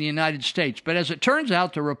everywhere in the United States. But as it turns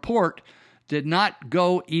out, the report did not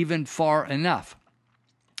go even far enough.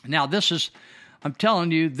 Now, I'm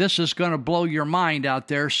telling you, this is going to blow your mind out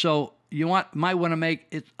there. So you might want to make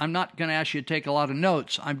it. I'm not going to ask you to take a lot of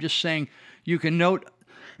notes. I'm just saying you can note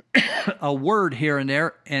a word here and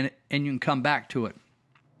there, and you can come back to it.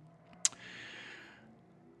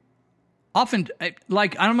 Often,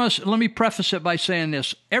 like, let me preface it by saying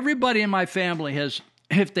this. Everybody in my family has,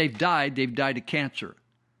 if they've died of cancer.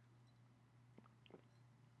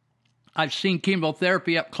 I've seen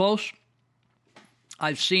chemotherapy up close.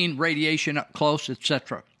 I've seen radiation up close,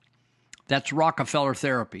 etc. That's Rockefeller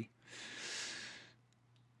therapy.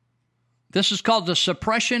 This is called the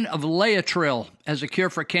suppression of Laetrile as a cure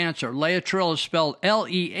for cancer. Laetrile is spelled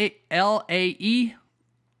Laetril,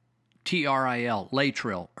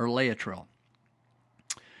 Laetrile or Laetrile.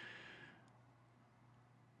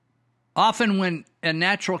 Often when a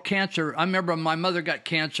natural cancer, I remember my mother got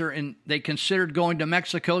cancer and they considered going to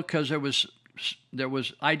Mexico because there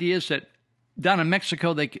was ideas that down in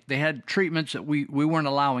Mexico they had treatments that we weren't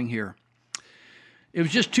allowing here. It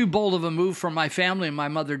was just too bold of a move for my family, and my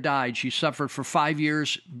mother died. She suffered for 5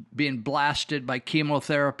 years being blasted by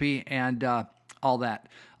chemotherapy and all that.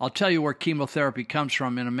 I'll tell you where chemotherapy comes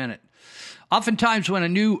from in a minute. Oftentimes when a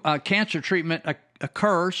new cancer treatment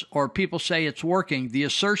occurs or people say it's working, the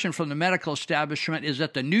assertion from the medical establishment is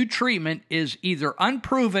that the new treatment is either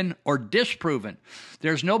unproven or disproven.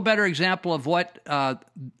 There's no better example of what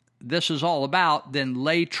this is all about than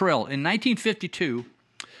Laetrile. In 1952,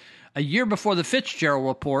 a year before the Fitzgerald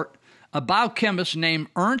Report, a biochemist named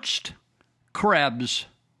Ernst Krebs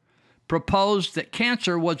proposed that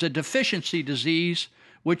cancer was a deficiency disease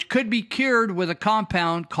which could be cured with a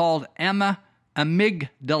compound called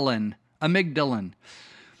amygdalin,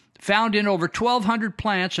 found in over 1,200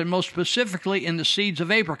 plants and most specifically in the seeds of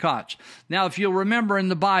apricots. Now, if you'll remember in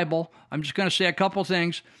the Bible, I'm just going to say a couple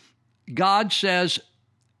things. God says,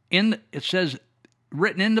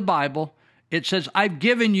 written in the Bible, it says, I've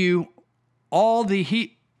given you all the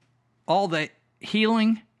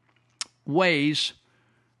healing ways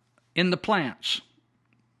in the plants.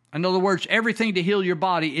 In other words, everything to heal your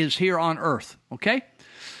body is here on earth, okay?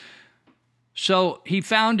 So he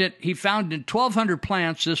found in 1,200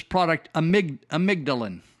 plants this product,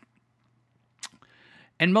 amygdalin,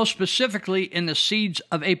 and most specifically in the seeds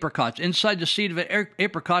of apricots. Inside the seed of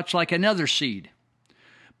apricots, like another seed.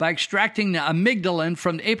 By extracting the amygdalin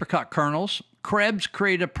from the apricot kernels, Krebs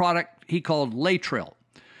created a product he called Laetrile.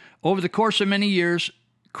 Over the course of many years,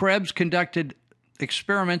 Krebs conducted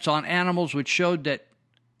experiments on animals which showed that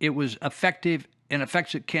it was effective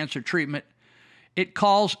cancer treatment. It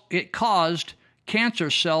caused cancer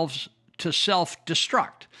cells to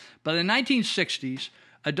self-destruct. By the 1960s,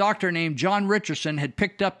 a doctor named John Richardson had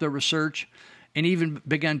picked up the research and even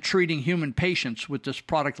begun treating human patients with this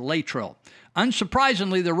product, Laetrile.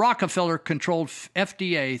 Unsurprisingly, the Rockefeller-controlled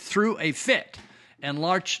FDA threw a fit and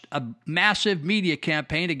launched a massive media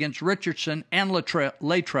campaign against Richardson and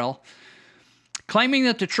Laetrile, claiming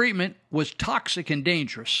that the treatment was toxic and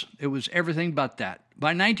dangerous. It was everything but that. By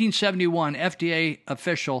 1971, FDA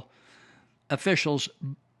officials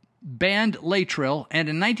banned Laetrile, and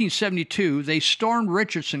in 1972, they stormed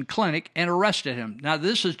Richardson Clinic and arrested him. Now,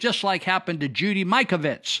 this is just like happened to Judy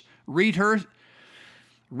Mikovits. Read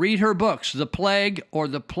her books, The Plague, or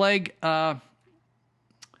The Plague, can't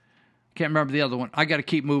remember the other one. I got to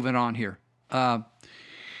keep moving on here.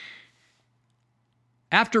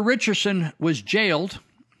 After Richardson was jailed,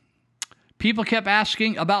 people kept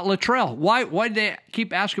asking about Laetrile. Why did they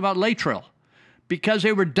keep asking about Laetrile? Because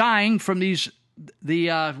they were dying from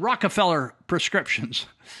the Rockefeller prescriptions.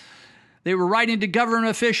 They were writing to government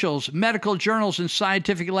officials, medical journals, and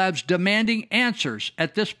scientific labs demanding answers.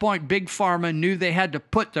 At this point, Big Pharma knew they had to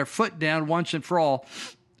put their foot down once and for all.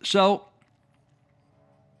 So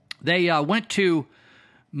they went to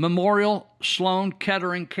Memorial Sloan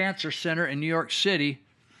Kettering Cancer Center in New York City.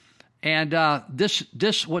 And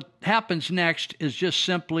this what happens next is just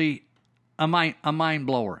simply a mind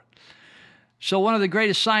blower. So one of the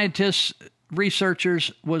greatest scientists,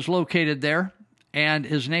 researchers, was located there, and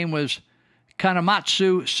his name was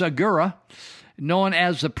Kanematsu Segura, known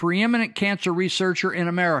as the preeminent cancer researcher in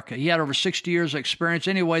America. He had over 60 years of experience.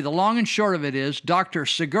 Anyway, the long and short of it is Dr.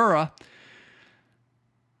 Segura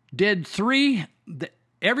did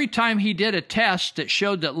every time he did a test that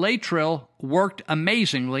showed that Laetrile worked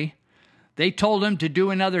amazingly, they told him to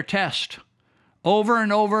do another test over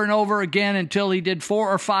and over and over again until he did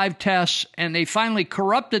 4 or 5 tests, and they finally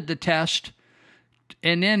corrupted the test.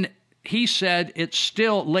 And then he said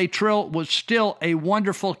Laetrile was still a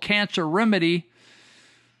wonderful cancer remedy,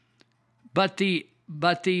 but the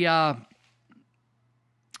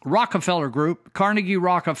Rockefeller Group, Carnegie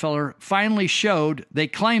Rockefeller, finally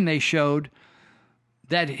claim they showed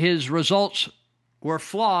that his results were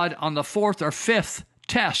flawed on the 4th or 5th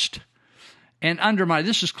test and undermined.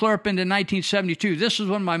 This is clear up into 1972. This is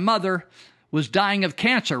when my mother was dying of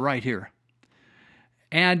cancer right here.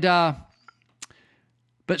 And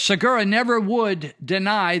But Segura never would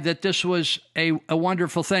deny that this was a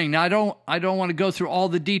wonderful thing. Now, I don't want to go through all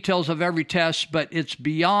the details of every test, but it's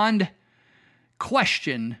beyond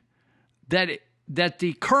question that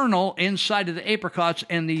the kernel inside of the apricots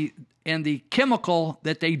and the chemical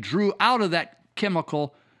that they drew out of that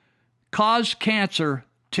chemical caused cancer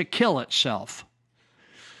to kill itself.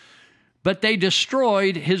 But they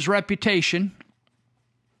destroyed his reputation.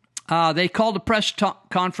 They called a press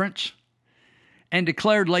conference and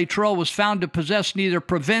declared Latrobe was found to possess neither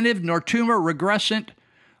preventive nor tumor regressant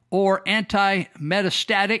or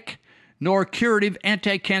anti-metastatic nor curative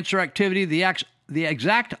anti-cancer activity, the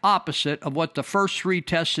exact opposite of what the first 3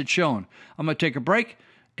 tests had shown. I'm going to take a break,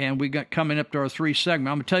 and we got coming up to our 3 segment.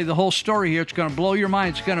 I'm going to tell you the whole story here. It's going to blow your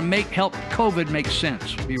mind. It's going to help COVID make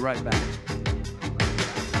sense. Be right back.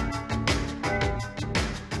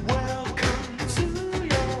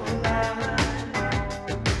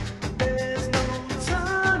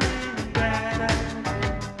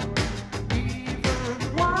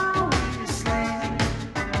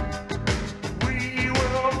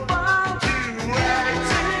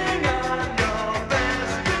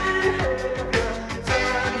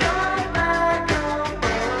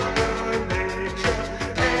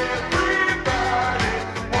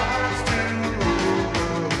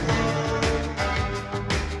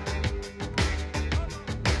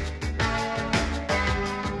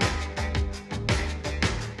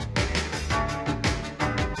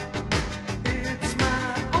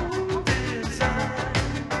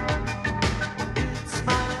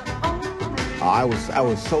 I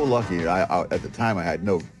was so lucky. At the time, I had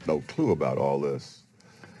no clue about all this.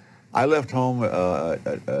 I left home in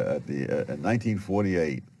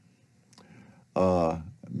 1948.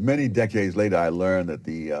 Many decades later, I learned that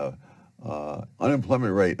the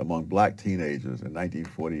unemployment rate among black teenagers in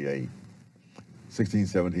 1948, 16,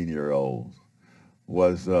 17-year-olds,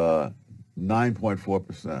 was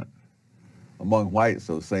 9.4%. Among whites,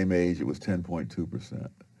 so same age, it was 10.2%.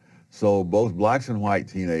 So both blacks and white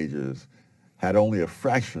teenagers had only a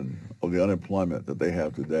fraction of the unemployment that they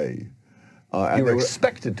have today. You were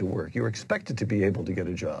expected to work. You were expected to be able to get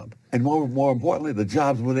a job. And more importantly, the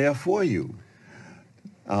jobs were there for you.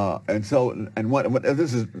 This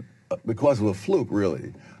is because of a fluke,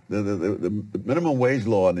 really. The minimum wage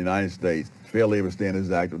law in the United States, Fair Labor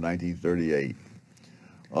Standards Act of 1938,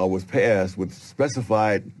 was passed with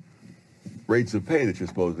specified rates of pay that you're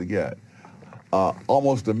supposed to get.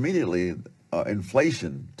 Almost immediately,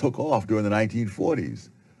 inflation took off during the 1940s.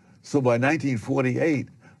 So by 1948,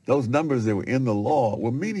 those numbers that were in the law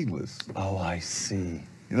were meaningless. Oh, I see.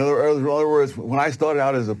 In other words, when I started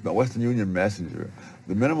out as a Western Union messenger,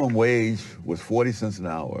 the minimum wage was 40 cents an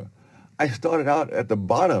hour. I started out at the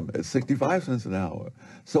bottom at 65 cents an hour.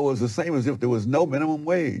 So it was the same as if there was no minimum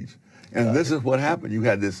wage. And this is what happened. You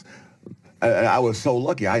had this, and I was so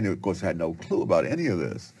lucky. I, of course, had no clue about any of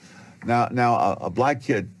this. Now, a black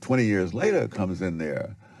kid 20 years later comes in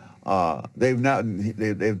there.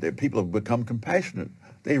 People have become compassionate.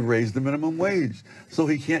 They've raised the minimum wage, so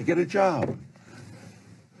he can't get a job.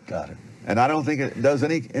 Got it. And I don't think it does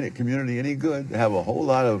any community any good to have a whole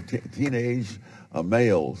lot of teenage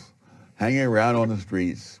males hanging around on the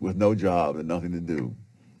streets with no job and nothing to do.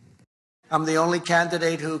 I'm the only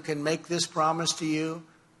candidate who can make this promise to you.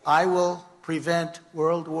 I will prevent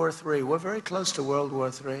World War III. We're very close to World War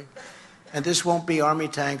III. And this won't be army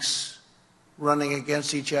tanks running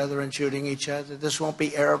against each other and shooting each other. This won't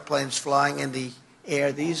be airplanes flying in the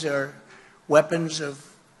air. These are weapons of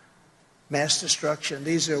mass destruction.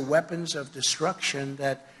 These are weapons of destruction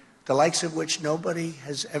that the likes of which nobody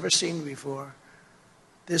has ever seen before.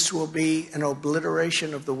 This will be an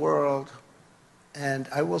obliteration of the world, and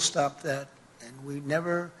I will stop that. And we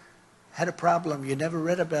never had a problem. You never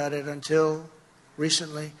read about it until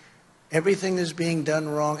recently. Everything is being done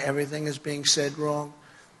wrong. Everything is being said wrong.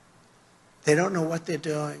 They don't know what they're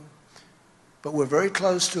doing. But we're very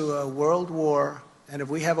close to a world war, and if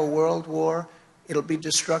we have a world war, it'll be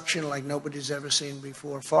destruction like nobody's ever seen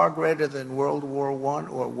before, far greater than World War I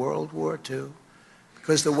or World War II,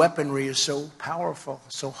 because the weaponry is so powerful,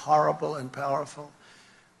 so horrible and powerful.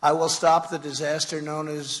 I will stop the disaster known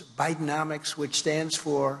as Bidenomics, which stands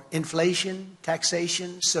for inflation,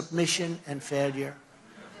 taxation, submission, and failure.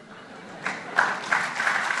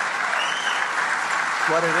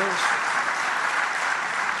 What it is.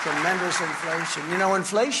 Tremendous inflation. You know,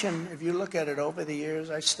 inflation, if you look at it over the years,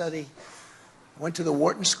 I went to the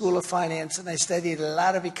Wharton School of Finance, and I studied a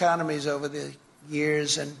lot of economies over the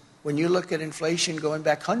years. And when you look at inflation going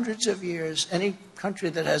back hundreds of years, any country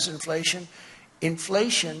that has inflation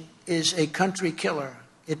is a country killer.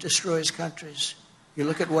 It destroys countries. You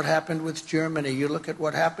look at what happened with Germany. You look at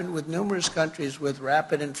what happened with numerous countries with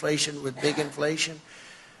rapid inflation, with big inflation.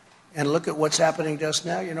 And look at what's happening to us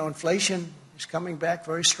now. You know, inflation is coming back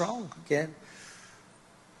very strong again.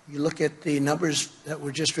 You look at the numbers that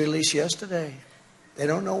were just released yesterday. They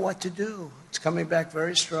don't know what to do. It's coming back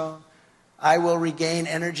very strong. I will regain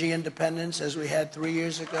energy independence as we had 3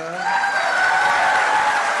 years ago.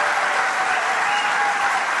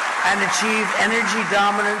 And achieve energy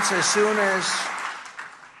dominance as soon as...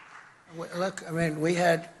 Look, I mean, we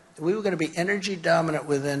were going to be energy dominant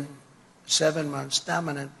within 7 months.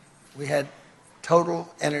 Dominant. We had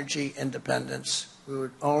total energy independence. We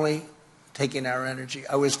were only taking our energy.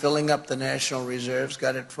 I was filling up the national reserves,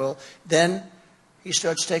 got it full. Then he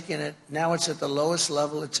starts taking it. Now it's at the lowest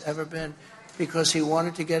level it's ever been because he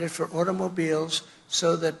wanted to get it for automobiles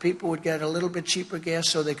so that people would get a little bit cheaper gas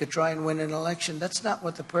so they could try and win an election. That's not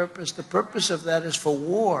what the purpose. The purpose of that is for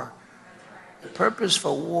war. The purpose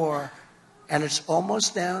for war. And it's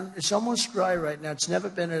almost down. It's almost dry right now. It's never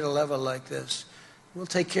been at a level like this. We'll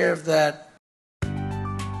take care of that.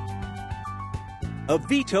 A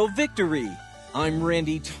veto victory. I'm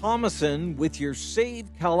Randy Thomason with your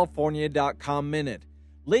SaveCalifornia.com Minute.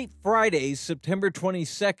 Late Friday, September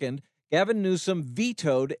 22nd, Gavin Newsom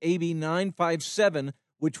vetoed AB 957,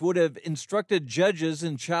 which would have instructed judges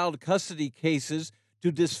in child custody cases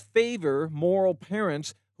to disfavor moral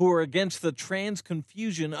parents who are against the trans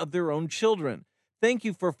confusion of their own children. Thank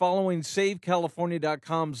you for following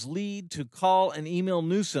SaveCalifornia.com's lead to call and email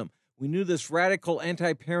Newsom. We knew this radical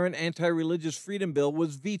anti-parent, anti-religious freedom bill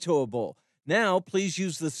was vetoable. Now, please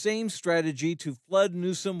use the same strategy to flood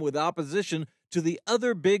Newsom with opposition to the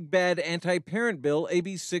other big bad anti-parent bill,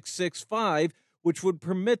 AB 665, which would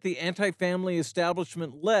permit the anti-family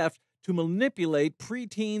establishment left to manipulate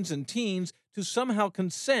preteens and teens to somehow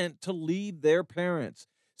consent to leave their parents.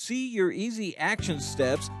 See your easy action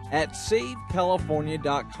steps at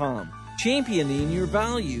SaveCalifornia.com, championing your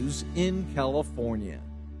values in California.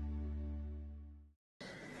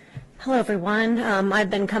 Hello, everyone. I've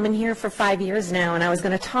been coming here for 5 years now, and I was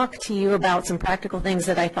going to talk to you about some practical things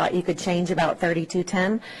that I thought you could change about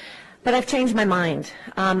 3210, but I've changed my mind.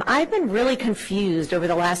 I've been really confused over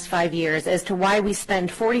the last 5 years as to why we spend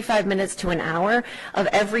 45 minutes to an hour of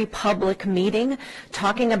every public meeting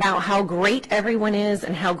talking about how great everyone is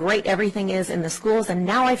and how great everything is in the schools, and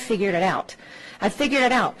now I've figured it out. I figured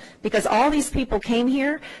it out because all these people came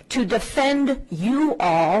here to defend you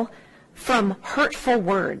all from hurtful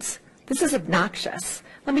words. This is obnoxious.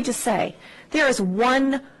 Let me just say, there is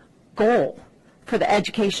one goal for the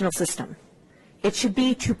educational system. It should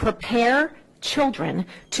be to prepare children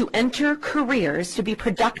to enter careers to be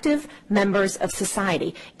productive members of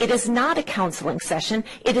society. It is not a counseling session.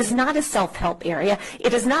 It is not a self-help area.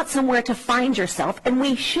 It is not somewhere to find yourself, and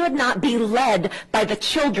we should not be led by the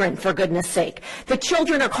children, for goodness sake. The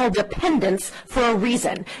children are called dependents for a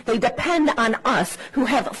reason. They depend on us who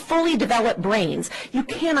have fully developed brains. You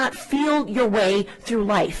cannot feel your way through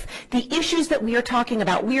life. The issues that we are talking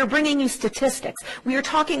about, we are bringing you statistics. We are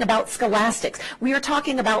talking about scholastics. We are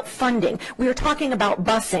talking about funding. We are talking about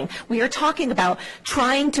busing. We are talking about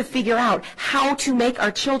trying to figure out how to make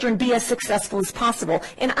our children be as successful as possible.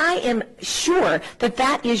 And I am sure that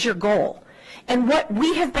that is your goal. And what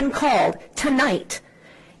we have been called tonight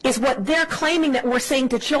is what they're claiming that we're saying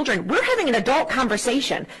to children. We're having an adult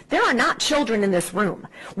conversation. There are not children in this room.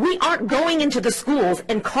 We aren't going into the schools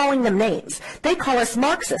and calling them names. They call us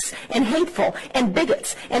Marxists and hateful and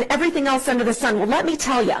bigots and everything else under the sun. Well, let me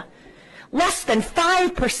tell you, less than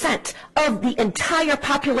 5% of the entire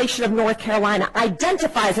population of North Carolina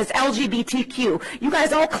identifies as LGBTQ. You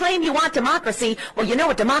guys all claim you want democracy. Well, you know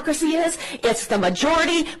what democracy is? It's the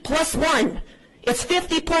majority plus one. It's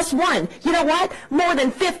 50 plus 1. You know what? More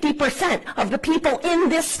than 50% of the people in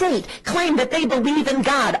this state claim that they believe in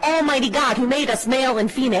God, Almighty God, who made us male and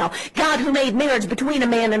female, God who made marriage between a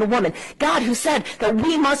man and a woman, God who said that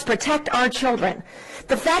we must protect our children.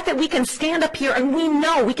 The fact that we can stand up here and we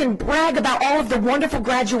know, we can brag about all of the wonderful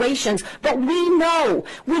graduations, but we know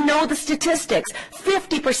the statistics.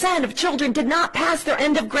 50% of children did not pass their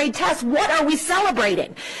end of grade tests. What are we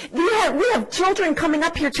celebrating? We have children coming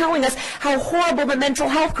up here telling us how horrible the mental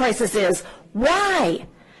health crisis is. Why?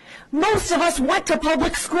 Most of us went to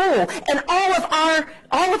public school, and all of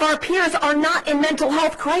our peers are not in mental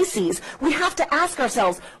health crises. We have to ask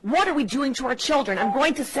ourselves, what are we doing to our children? I'm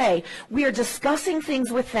going to say we are discussing things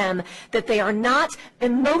with them that they are not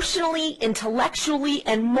emotionally, intellectually,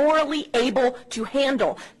 and morally able to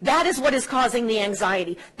handle. That is what is causing the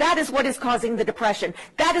anxiety. That is what is causing the depression.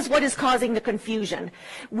 That is what is causing the confusion.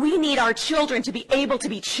 We need our children to be able to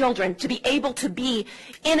be children, to be able to be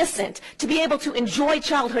innocent, to be able to enjoy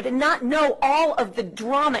childhood and not know all of the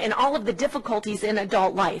drama and all of the difficulties in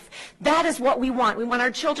adult life. That is what we want. We want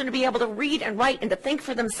our children to be able to read and write and to think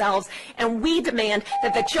for themselves, and we demand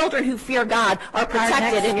that the children who fear God are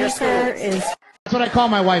protected in your schools. That's what I call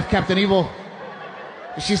my wife, Captain Evil.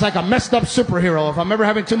 She's like a messed up superhero. If I'm ever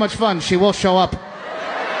having too much fun, she will show up.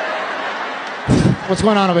 What's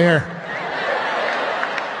going on over here?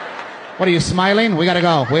 What are you, smiling? We gotta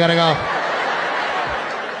go. We gotta go.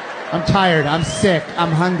 I'm tired. I'm sick.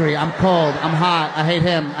 I'm hungry. I'm cold. I'm hot. I hate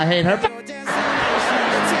him. I hate her.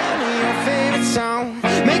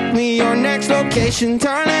 Make me your next location,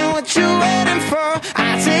 darling, what you waiting for?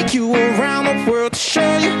 I'll take you around the world to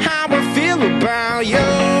show you how I feel about you.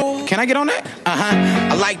 Can I get on that?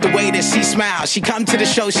 I like the way that she smiles. She come to the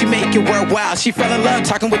show, she make it worthwhile. She fell in love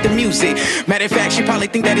talking with the music. Matter of fact, she probably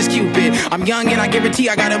think that is Cupid. I'm young and I guarantee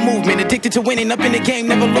I got a movement. Addicted to winning, up in the game,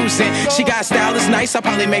 never losing. She got style, it's nice, I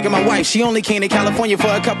probably make her my wife. She only came to California for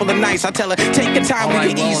a couple of nights. I tell her, take your time, we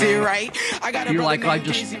can ease it right. You're like, I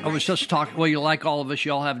was just talking, well, you like all of us,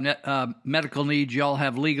 you all have medical needs, you all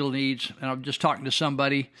have legal needs. And I'm just talking to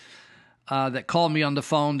somebody that called me on the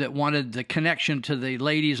phone that wanted the connection to the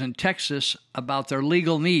ladies in Texas about their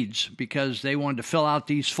legal needs because they wanted to fill out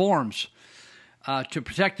these forms to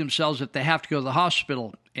protect themselves if they have to go to the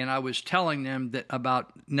hospital. And I was telling them that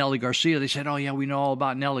about Nellie Garcia. They said, oh, yeah, we know all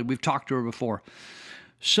about Nellie. We've talked to her before.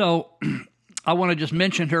 So I want to just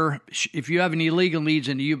mention her. If you have any legal needs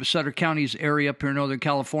in the Yuba Sutter County's area up here in Northern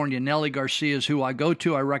California, Nellie Garcia is who I go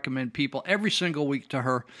to. I recommend people every single week to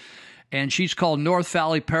her. And she's called North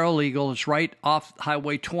Valley Paralegal. It's right off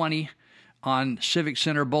Highway 20 on Civic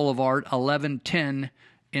Center Boulevard, 1110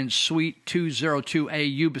 in Suite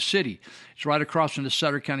 202A, Yuba City. It's right across from the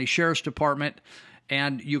Sutter County Sheriff's Department.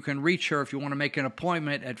 And you can reach her if you want to make an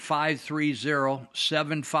appointment at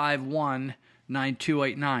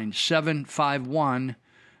 530-751-9289,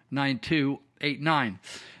 751-9289.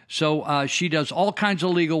 So she does all kinds of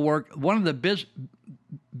legal work. One of the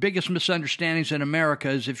biggest misunderstandings in America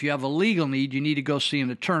is if you have a legal need, you need to go see an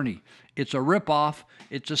attorney. It's a ripoff,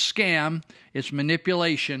 it's a scam, it's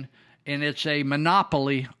manipulation, and it's a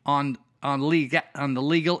monopoly on the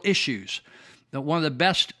legal issues. One of the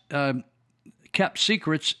best kept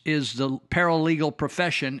secrets is the paralegal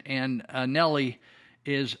profession, and Nellie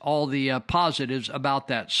is all the positives about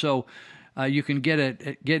that. So you can get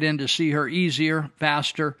in to see her easier,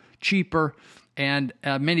 faster, cheaper. And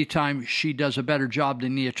many times she does a better job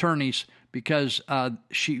than the attorneys because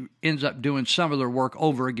she ends up doing some of their work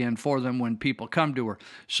over again for them when people come to her.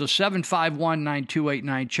 So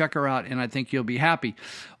 751-9289, check her out, and I think you'll be happy.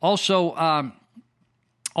 Also,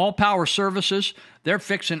 All Power Services, they're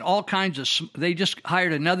fixing all kinds of – they just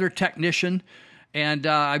hired another technician, and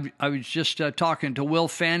I was just talking to Will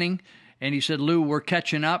Fanning, and he said, Lou, we're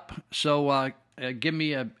catching up, so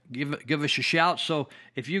give us a shout. So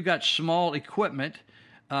if you got small equipment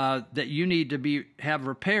that you need to have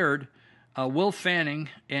repaired, Will Fanning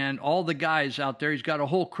and all the guys out there, he's got a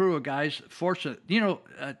whole crew of guys. Fortunate,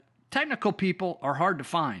 technical people are hard to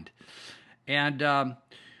find, and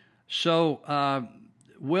so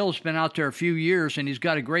Will's been out there a few years and he's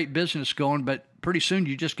got a great business going. But pretty soon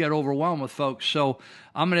you just get overwhelmed with folks. So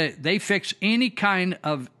they fix any kind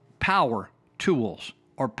of power tools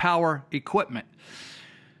or power equipment.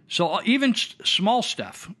 So even small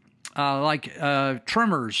stuff like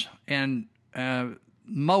trimmers and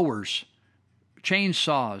mowers,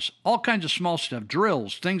 chainsaws, all kinds of small stuff,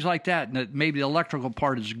 drills, things like that, and that maybe the electrical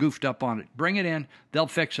part is goofed up on it. Bring it in, they'll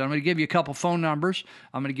fix it. I'm going to give you a couple phone numbers.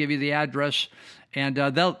 I'm going to give you the address, and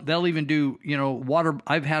they'll even do water.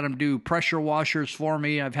 I've had them do pressure washers for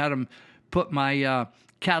me. I've had them put my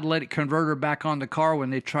catalytic converter back on the car when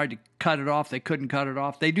they tried to cut it off. They couldn't cut it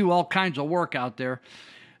off. They do all kinds of work out there.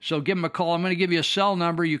 So give them a call. I'm going to give you a cell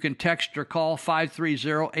number. You can text or call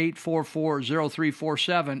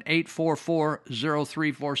 530-844-0347,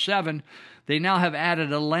 844-0347. They now have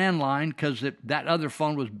added a landline because that other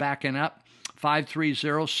phone was backing up,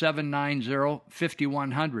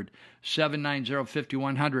 530-790-5100,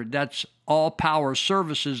 790-5100. That's All Power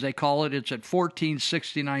Services, they call it. It's at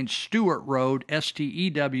 1469 Stewart Road,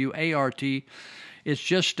 Stewart. It's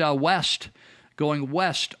just west. going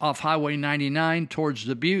west off Highway 99 towards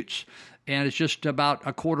the Buttes, and it's just about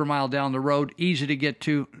a quarter mile down the road, easy to get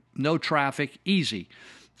to, no traffic, easy.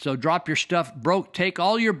 So drop your stuff, take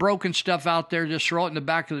all your broken stuff out there, just throw it in the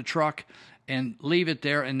back of the truck and leave it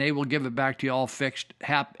there, and they will give it back to you all fixed,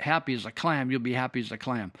 happy as a clam. You'll be happy as a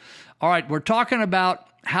clam. All right, we're talking about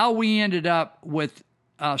how we ended up with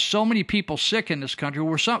so many people sick in this country.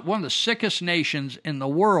 We're one of the sickest nations in the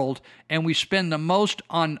world, and we spend the most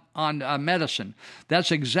on medicine.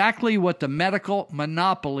 That's exactly what the medical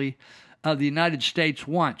monopoly of the United States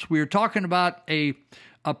wants. We were talking about a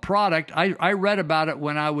product. I read about it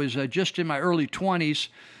when I was just in my early 20s.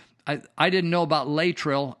 I didn't know about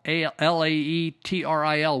Laetril,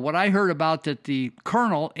 Laetril. What I heard about that the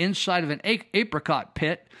kernel inside of an apricot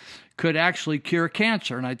pit could actually cure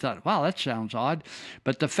cancer. And I thought, wow, that sounds odd.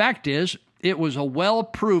 But the fact is, it was a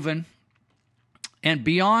well-proven and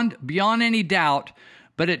beyond any doubt,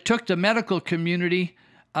 but it took the medical community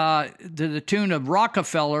to the tune of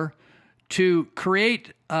Rockefeller to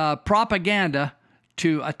create propaganda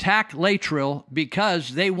to attack Laetril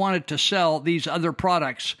because they wanted to sell these other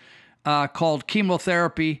products called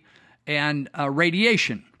chemotherapy and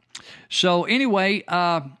radiation. So anyway,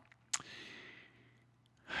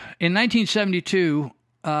 in 1972,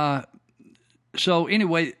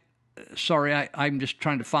 sorry, I'm just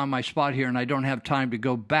trying to find my spot here, and I don't have time to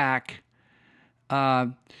go back.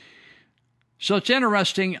 So it's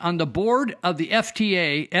interesting, on the board of the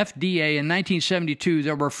FDA in 1972,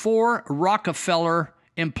 there were 4 Rockefeller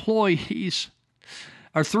employees,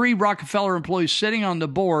 or 3 Rockefeller employees sitting on the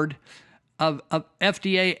board of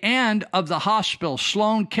FDA and of the hospital,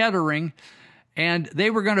 Sloan Kettering, and they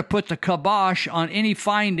were going to put the kibosh on any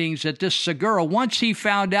findings that this Segura, once he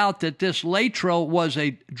found out that this Laetril was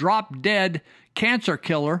a drop-dead cancer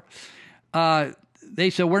killer, they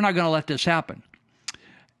said, we're not going to let this happen.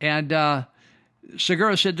 And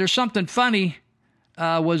Segura said, there's something funny,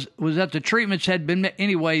 was that the treatments had been,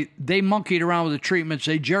 anyway, they monkeyed around with the treatments.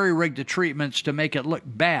 They jerry-rigged the treatments to make it look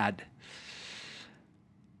bad.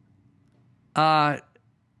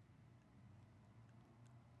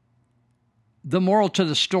 The moral to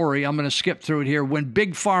the story, I'm going to skip through it here. When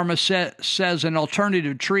Big Pharma says an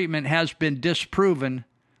alternative treatment has been disproven,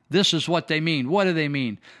 this is what they mean. What do they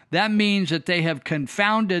mean? That means that they have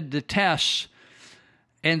confounded the tests,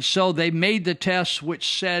 and so they made the tests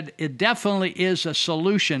which said it definitely is a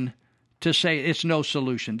solution to say it's no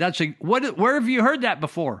solution. Where have you heard that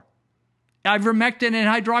before? Ivermectin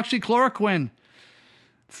and hydroxychloroquine,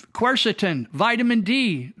 quercetin, vitamin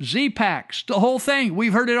D, Z-Paks, the whole thing.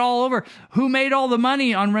 We've heard it all over. Who made all the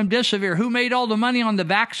money on remdesivir? Who made all the money on the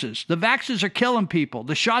vaxes? The vaxes are killing people.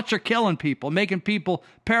 The shots are killing people, making people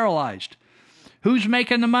paralyzed. Who's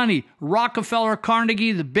making the money? Rockefeller,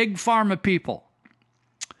 Carnegie, the big pharma people.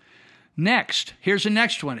 Next, here's the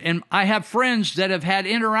next one. And I have friends that have had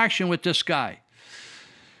interaction with this guy.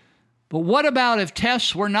 But what about if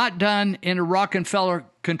tests were not done in a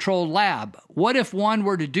Rockefeller-controlled lab? What if one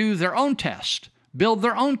were to do their own test, build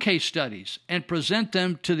their own case studies, and present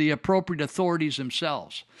them to the appropriate authorities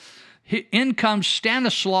themselves? In comes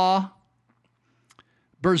Stanislaw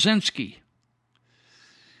Burzynski.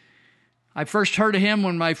 I first heard of him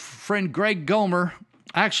when my friend Greg Gomer,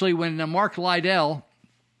 actually when Mark Lydell,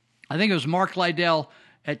 I think it was Mark Lydell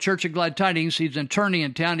at Church of Glad Tidings, he's an attorney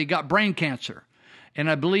in town, he got brain cancer. And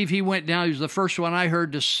I believe he went down, he was the first one I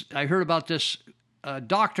heard about this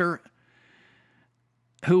doctor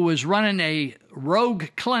who was running a rogue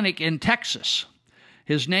clinic in Texas.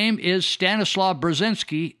 His name is Stanislaw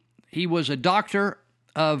Burzynski. He was a doctor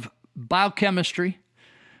of biochemistry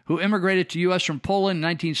who immigrated to U.S. from Poland in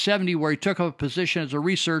 1970, where he took up a position as a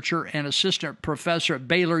researcher and assistant professor at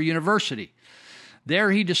Baylor University.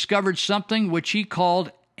 There he discovered something which he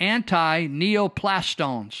called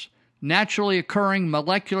anti-neoplastones, naturally occurring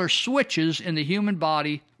molecular switches in the human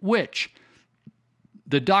body, which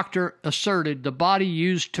the doctor asserted the body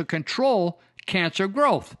used to control cancer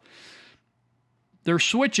growth. They're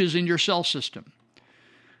switches in your cell system.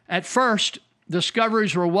 At first,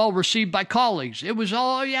 discoveries were well received by colleagues. It was,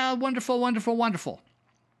 oh yeah, wonderful, wonderful, wonderful.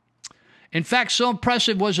 In fact, so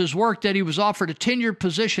impressive was his work that he was offered a tenured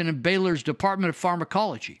position in Baylor's Department of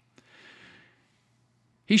Pharmacology.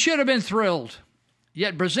 He should have been thrilled.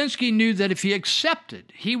 Yet Burzynski knew that if he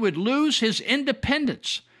accepted, he would lose his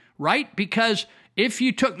independence, right? Because if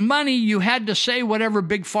you took money, you had to say whatever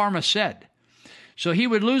Big Pharma said. So he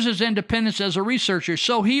would lose his independence as a researcher.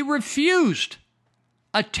 So he refused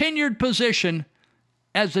a tenured position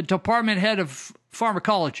as the department head of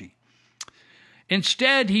pharmacology.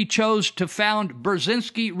 Instead, he chose to found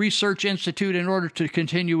Burzynski Research Institute in order to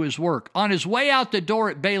continue his work. On his way out the door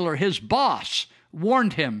at Baylor, his boss,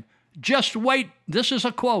 warned him, "Just wait." This is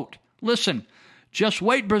a quote. Listen, "Just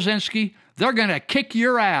wait, Brzezinski. They're going to kick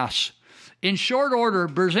your ass." In short order,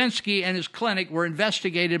 Brzezinski and his clinic were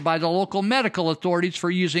investigated by the local medical authorities for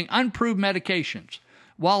using unproved medications.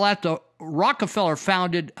 While at the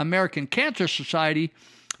Rockefeller-founded American Cancer Society,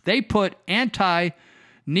 they put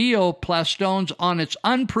anti-neoplastones on its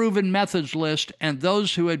unproven methods list, and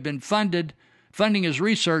those who had been funding his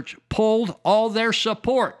research pulled all their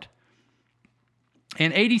support.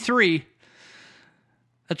 In 1983,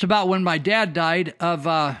 that's about when my dad died of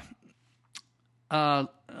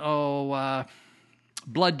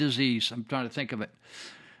blood disease. I'm trying to think of it.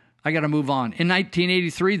 I got to move on. In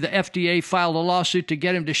 1983, the FDA filed a lawsuit to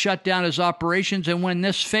get him to shut down his operations, and when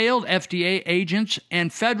this failed, FDA agents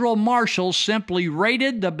and federal marshals simply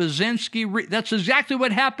raided the Brzezinski. That's exactly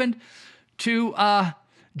what happened to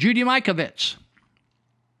Judy Mikovits.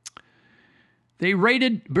 They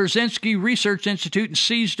raided Brzezinski Research Institute and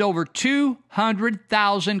seized over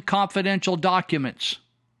 200,000 confidential documents.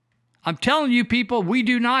 I'm telling you, people, we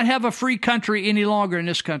do not have a free country any longer in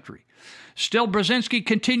this country. Still, Brzezinski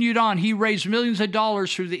continued on. He raised millions of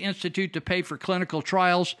dollars through the Institute to pay for clinical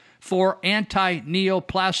trials for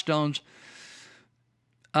anti-neoplastones.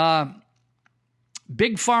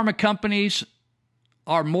 Big pharma companies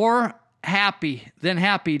are more happy than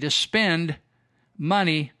happy to spend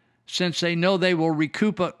money since they know they will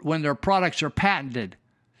recoup it when their products are patented.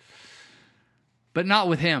 But not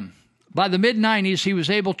with him. By the mid-90s, he was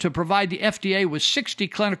able to provide the FDA with 60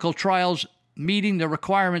 clinical trials meeting the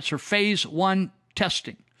requirements for phase 1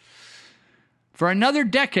 testing. For another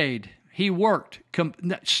decade, he worked.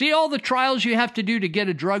 See all the trials you have to do to get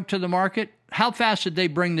a drug to the market? How fast did they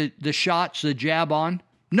bring the shots, the jab on?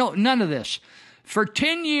 No, none of this. For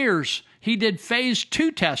 10 years, he did phase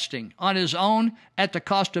 2 testing on his own at the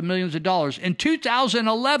cost of millions of dollars. In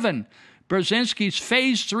 2011, Brzezinski's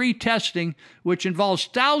phase 3 testing, which involves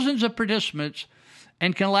thousands of participants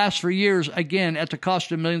and can last for years, again, at the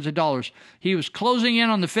cost of millions of dollars. He was closing in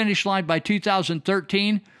on the finish line by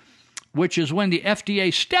 2013, which is when the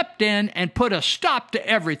FDA stepped in and put a stop to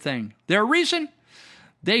everything. Their reason?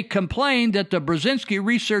 They complained that the Brzezinski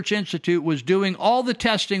Research Institute was doing all the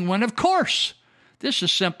testing when, of course, this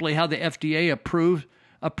is simply how the FDA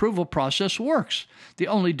approval process works. The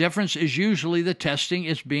only difference is usually the testing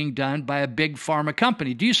is being done by a big pharma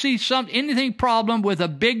company. Do you see anything problem with a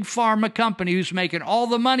big pharma company who's making all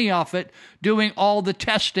the money off it, doing all the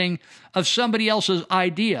testing of somebody else's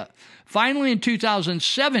idea? Finally, in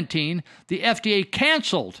 2017, the FDA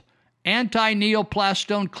canceled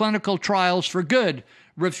anti-neoplastone clinical trials for good,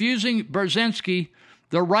 refusing Brzezinski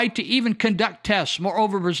the right to even conduct tests.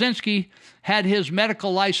 Moreover, Brzezinski had his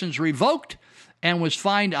medical license revoked and was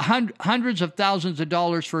fined hundreds of thousands of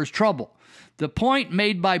dollars for his trouble. The point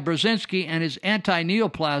made by Brzezinski and his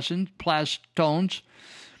anti-neoplastones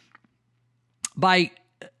by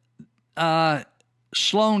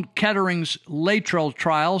Sloan Kettering's Latrell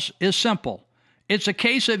trials is simple. It's a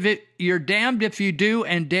case of you're damned if you do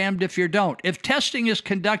and damned if you don't. If testing is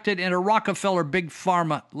conducted in a Rockefeller big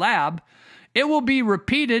pharma lab, it will be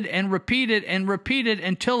repeated and repeated and repeated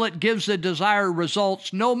until it gives the desired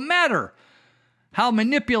results, no matter how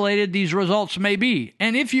manipulated these results may be.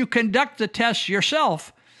 And if you conduct the tests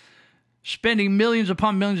yourself, spending millions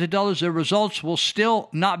upon millions of dollars, the results will still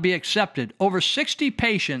not be accepted. Over 60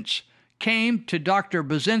 patients came to Dr.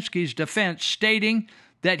 Brzezinski's defense, stating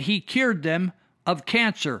that he cured them of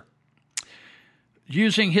cancer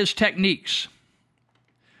using his techniques.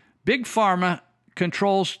 Big Pharma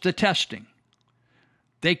controls the testing.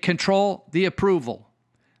 They control the approval.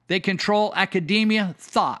 They control academia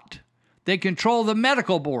thought. They control the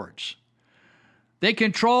medical boards. They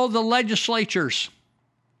control the legislatures.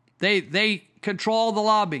 They control the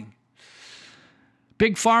lobbying.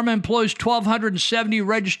 Big Pharma employs 1,270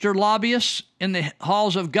 registered lobbyists in the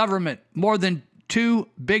halls of government, more than 2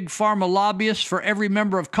 Big Pharma lobbyists for every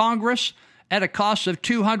member of Congress at a cost of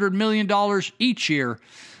 $200 million each year.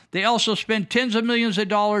 They also spend tens of millions of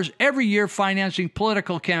dollars every year financing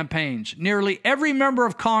political campaigns. Nearly every member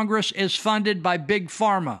of Congress is funded by Big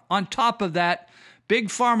Pharma. On top of that, Big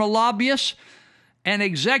Pharma lobbyists and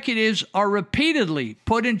executives are repeatedly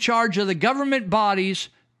put in charge of the government bodies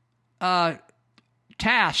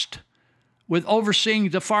tasked with overseeing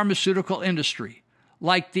the pharmaceutical industry,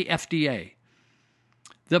 like the FDA.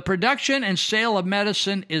 The production and sale of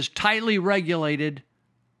medicine is tightly regulated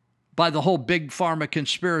by the whole Big Pharma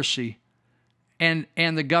conspiracy and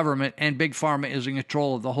the government, and Big Pharma is in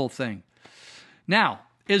control of the whole thing. Now,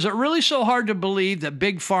 is it really so hard to believe that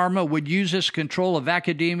Big Pharma would use this control of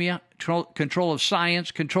academia control of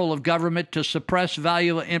science, control of government to suppress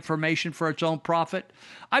valuable information for its own profit.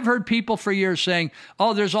 I've heard people for years saying,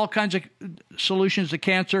 oh, there's all kinds of solutions to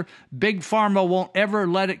cancer. Big Pharma won't ever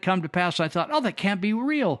let it come to pass. I thought, oh, that can't be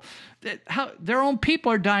real. Their own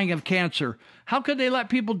people are dying of cancer. How could they let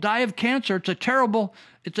people die of cancer? It's a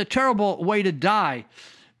terrible way to die.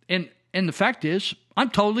 And the fact is, I'm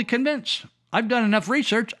totally convinced. I've done enough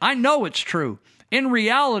research. I know it's true. In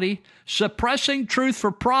reality, suppressing truth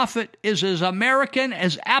for profit is as American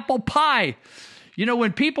as apple pie. You know,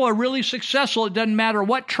 when people are really successful, it doesn't matter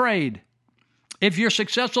what trade. If you're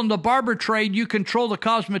successful in the barber trade, you control the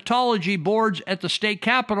cosmetology boards at the state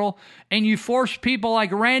capitol, and you force people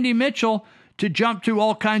like Randy Mitchell to jump through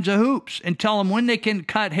all kinds of hoops and tell them when they can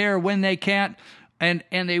cut hair, when they can't, and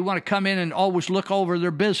they want to come in and always look over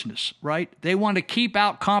their business, right? They want to keep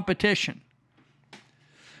out competition.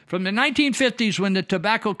 From the 1950s, when the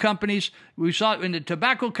tobacco companies, we saw it in the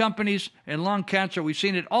tobacco companies and lung cancer, we've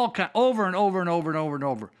seen it all over and over and over and over and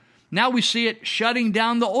over. Now we see it shutting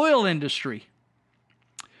down the oil industry.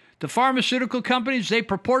 The pharmaceutical companies, they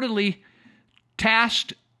purportedly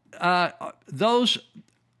tasked those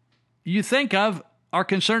you think of are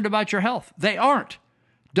concerned about your health. They aren't.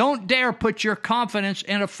 Don't dare put your confidence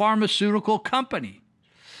in a pharmaceutical company.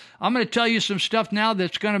 I'm going to tell you some stuff now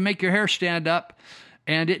that's going to make your hair stand up.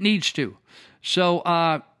 And it needs to. So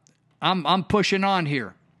I'm pushing on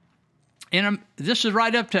here. And this is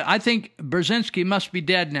right up to, I think Brzezinski must be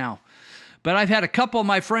dead now. But I've had a couple of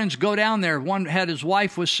my friends go down there. One had his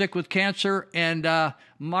wife was sick with cancer, and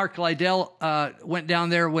Mark Lydell went down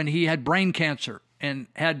there when he had brain cancer and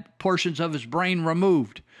had portions of his brain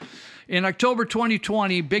removed. In October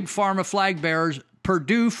 2020, Big Pharma flag bearers,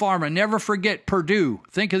 Purdue Pharma, never forget Purdue.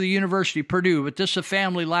 Think of the University Purdue, but this is a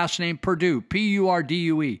family last name Purdue,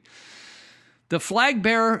 Purdue. The flag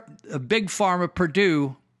bearer of Big Pharma,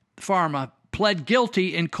 Purdue Pharma, pled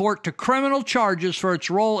guilty in court to criminal charges for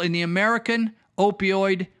its role in the American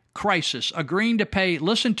opioid crisis, agreeing to pay,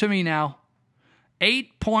 listen to me now,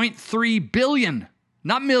 $8.3 billion,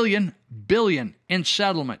 not million, billion in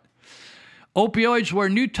settlement. Opioids were a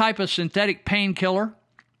new type of synthetic painkiller,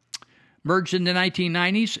 merged in the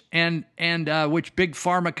 1990s, and which big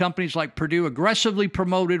pharma companies like Purdue aggressively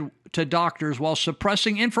promoted to doctors while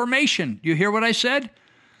suppressing information. You hear what I said?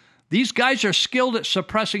 These guys are skilled at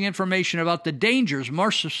suppressing information about the dangers,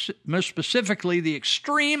 more specifically the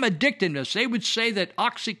extreme addictiveness. They would say that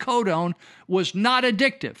oxycodone was not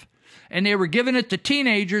addictive, and they were giving it to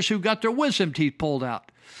teenagers who got their wisdom teeth pulled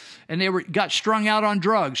out. And they got strung out on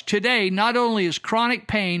drugs. Today, not only is chronic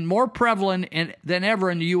pain more prevalent than ever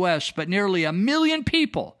in the U.S., but nearly 1 million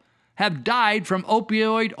people have died from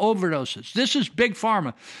opioid overdoses. This is Big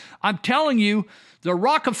Pharma. I'm telling you, the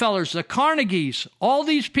Rockefellers, the Carnegies, all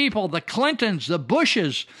these people, the Clintons, the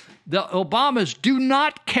Bushes, the Obamas do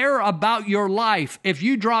not care about your life. If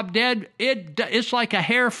you drop dead, it's like a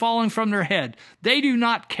hair falling from their head. They do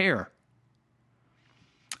not care.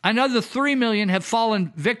 Another 3 million have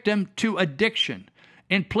fallen victim to addiction.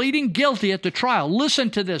 In pleading guilty at the trial, listen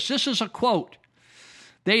to this. This is a quote.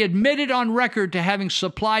 They admitted on record to having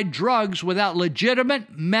supplied drugs without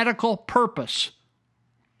legitimate medical purpose.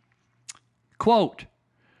 Quote.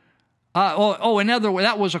 In other words,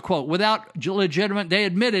 that was a quote. Without legitimate, they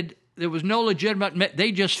admitted there was no legitimate.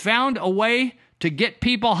 They just found a way to get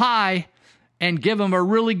people high and give them a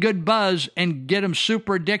really good buzz and get them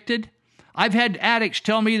super addicted. I've had addicts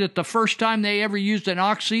tell me that the first time they ever used an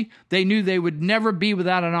oxy, they knew they would never be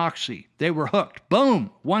without an oxy. They were hooked.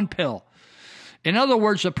 Boom, one pill. In other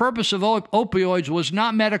words, the purpose of opioids was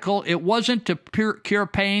not medical. It wasn't to cure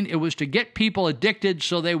pain. It was to get people addicted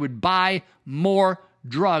so they would buy more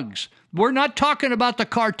drugs. We're not talking about the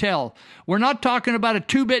cartel. We're not talking about a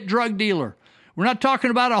two-bit drug dealer. We're not talking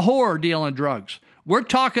about a whore dealing drugs. We're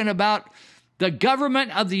talking about the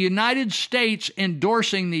government of the United States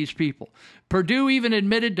endorsing these people. Purdue even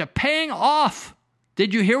admitted to paying off,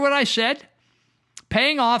 did you hear what I said?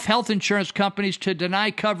 Paying off health insurance companies to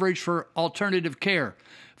deny coverage for alternative care,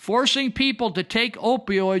 forcing people to take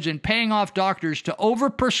opioids and paying off doctors to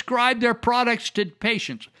overprescribe their products to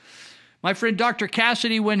patients. My friend Dr.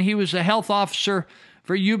 Cassidy, when he was a health officer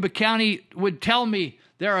for Yuba County, would tell me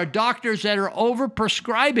there are doctors that are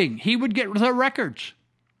overprescribing. He would get the records.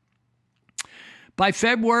 By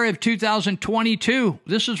February of 2022,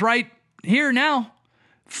 this is right here now,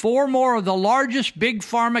 4 more of the largest big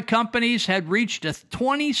pharma companies had reached a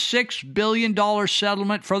 $26 billion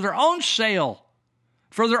settlement for their own sale,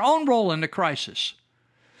 for their own role in the crisis.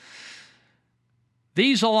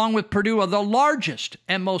 These, along with Purdue, are the largest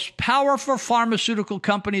and most powerful pharmaceutical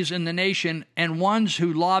companies in the nation and ones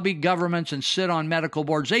who lobby governments and sit on medical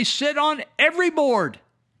boards. They sit on every board.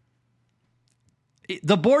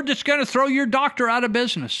 The board that's going to throw your doctor out of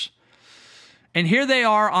business. And here they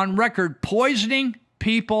are on record poisoning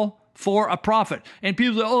people for a profit. And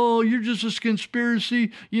people say, oh, you're just a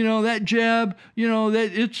conspiracy, that jab, that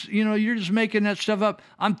it's, you're just making that stuff up.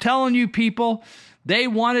 I'm telling you, people, they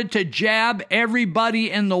wanted to jab everybody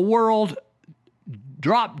in the world,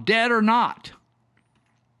 drop dead or not.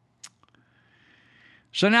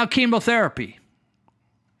 So now chemotherapy.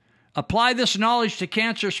 Apply this knowledge to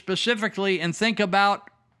cancer specifically and think about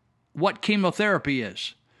what chemotherapy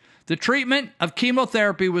is. The treatment of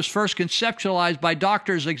chemotherapy was first conceptualized by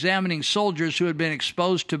doctors examining soldiers who had been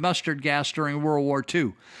exposed to mustard gas during World War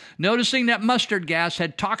II. Noticing that mustard gas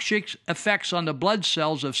had toxic effects on the blood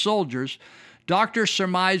cells of soldiers, doctors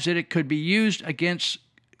surmised that it could be used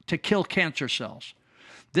to kill cancer cells.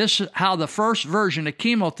 This is how the first version of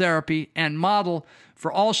chemotherapy and model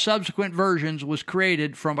for all subsequent versions was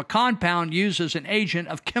created from a compound used as an agent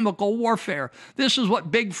of chemical warfare. This is what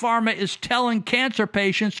Big Pharma is telling cancer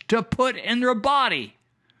patients to put in their body.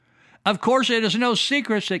 Of course, it is no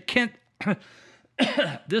secret that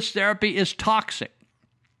this therapy is toxic.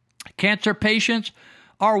 Cancer patients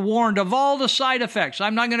are warned of all the side effects.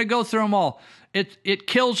 I'm not going to go through them all. It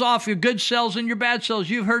kills off your good cells and your bad cells.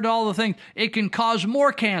 You've heard all the things. It can cause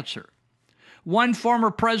more cancer. One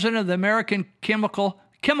former president of the American Chemical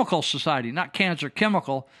Society, not cancer,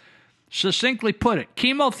 chemical, succinctly put it,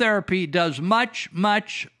 chemotherapy does much,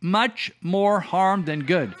 much, much more harm than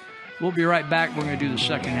good. We'll be right back. We're going to do the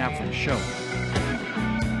second half of the show.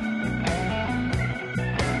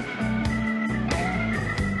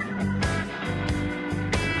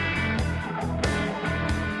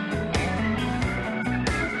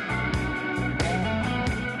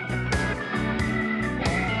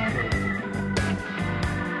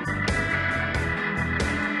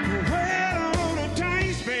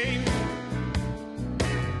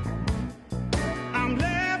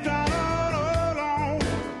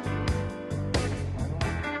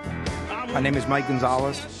 My name is Mike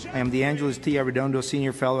Gonzalez. I am the Angeles T. Arredondo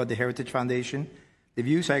Senior Fellow at the Heritage Foundation. The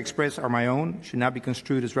views I express are my own, should not be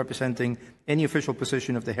construed as representing any official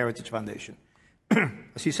position of the Heritage Foundation.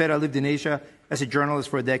 As you said, I lived in Asia as a journalist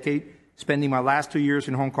for a decade, spending my last 2 years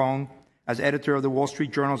in Hong Kong as editor of the Wall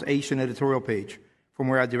Street Journal's Asian editorial page, from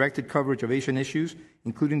where I directed coverage of Asian issues,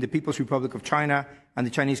 including the People's Republic of China and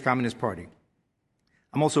the Chinese Communist Party.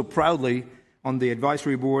 I'm also proudly on the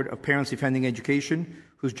advisory board of Parents Defending Education,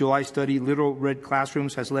 whose July study, Little Red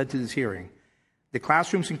Classrooms, has led to this hearing. The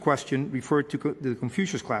classrooms in question refer to the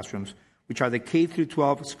Confucius classrooms, which are the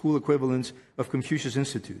K-12 school equivalents of Confucius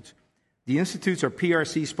Institutes. The institutes are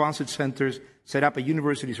PRC-sponsored centers set up at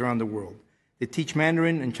universities around the world. They teach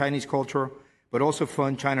Mandarin and Chinese culture, but also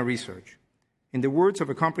fund China research. In the words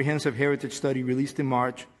of a comprehensive heritage study released in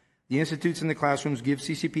March, the institutes in the classrooms give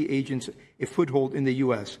CCP agents a foothold in the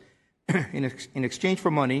U.S. In exchange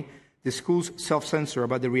for money, the schools self-censor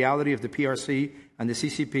about the reality of the PRC and the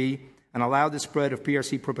CCP and allow the spread of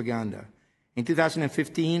PRC propaganda. In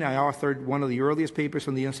 2015, I authored one of the earliest papers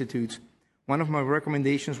on the institutes. One of my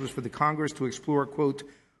recommendations was for the Congress to explore, quote,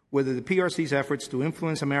 whether the PRC's efforts to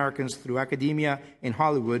influence Americans through academia and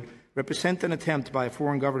Hollywood represent an attempt by a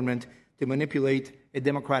foreign government to manipulate a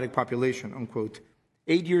democratic population, unquote.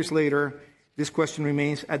 8 years later, this question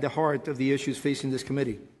remains at the heart of the issues facing this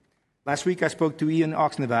committee. Last week, I spoke to Ian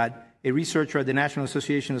Oxnevad, a researcher at the National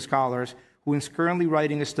Association of Scholars, who is currently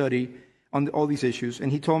writing a study on all these issues,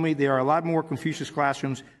 and he told me there are a lot more Confucius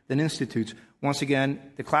classrooms than institutes. Once again,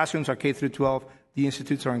 the classrooms are K-12, the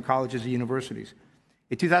institutes are in colleges and universities.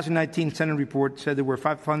 A 2019 Senate report said there were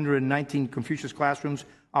 519 Confucius classrooms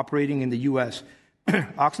operating in the U.S.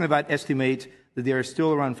 Oxnevad estimates that there are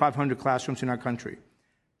still around 500 classrooms in our country.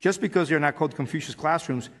 Just because they're not called Confucius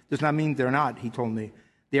classrooms does not mean they're not, he told me.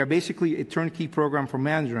 They are basically a turnkey program for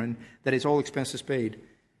Mandarin that is all expenses paid.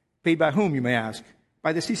 Paid by whom, you may ask?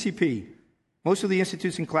 By the CCP. Most of the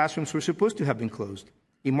institutes and classrooms were supposed to have been closed.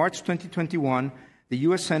 In March 2021, the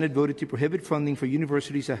U.S. Senate voted to prohibit funding for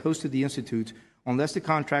universities that hosted the institutes unless the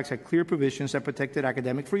contracts had clear provisions that protected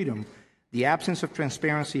academic freedom. The absence of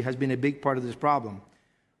transparency has been a big part of this problem.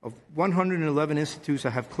 Of 111 institutes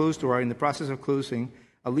that have closed or are in the process of closing,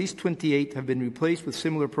 at least 28 have been replaced with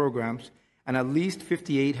similar programs, and at least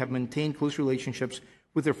 58 have maintained close relationships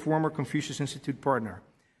with their former Confucius Institute partner.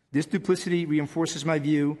 This duplicity reinforces my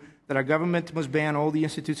view that our government must ban all the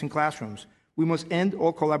institutes and classrooms. We must end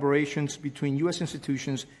all collaborations between U.S.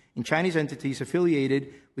 institutions and Chinese entities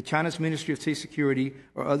affiliated with China's Ministry of State Security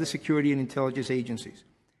or other security and intelligence agencies.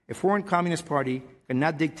 A foreign communist party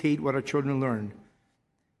cannot dictate what our children learn.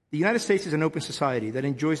 The United States is an open society that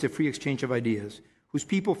enjoys the free exchange of ideas, whose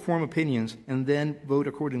people form opinions and then vote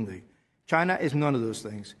accordingly. China is none of those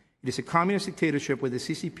things. It is a communist dictatorship where the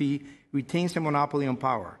CCP retains a monopoly on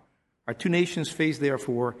power. Our two nations face,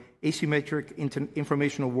 therefore, asymmetric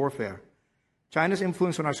informational warfare. China's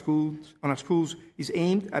influence on our schools is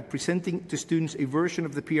aimed at presenting to students a version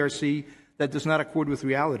of the PRC that does not accord with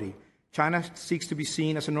reality. China seeks to be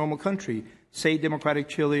seen as a normal country, say democratic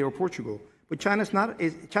Chile or Portugal. But China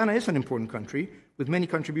is an important country with many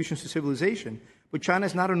contributions to civilization, but China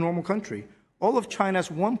is not a normal country. All of China's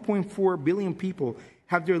 1.4 billion people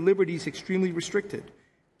have their liberties extremely restricted.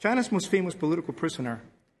 China's most famous political prisoner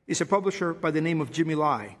is a publisher by the name of Jimmy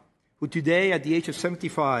Lai, who today, at the age of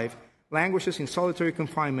 75, languishes in solitary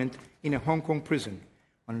confinement in a Hong Kong prison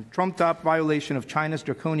on a trumped-up violation of China's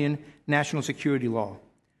draconian national security law.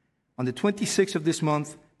 On the 26th of this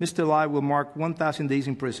month, Mr. Lai will mark 1,000 days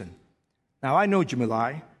in prison. Now, I know Jimmy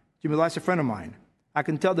Lai. Jimmy Lai is a friend of mine. I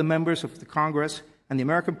can tell the members of the Congress and the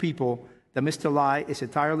American people that Mr. Lai is a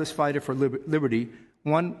tireless fighter for liberty,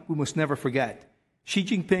 one we must never forget. Xi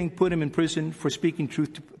Jinping put him in prison for speaking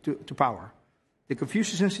truth to power. The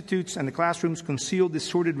Confucius Institutes and the classrooms concealed this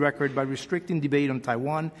sordid record by restricting debate on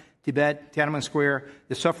Taiwan, Tibet, Tiananmen Square,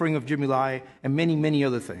 the suffering of Jimmy Lai, and many, many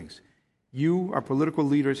other things. You, our political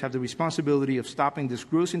leaders, have the responsibility of stopping this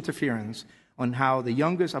gross interference on how the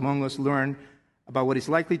youngest among us learn about what is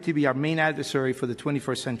likely to be our main adversary for the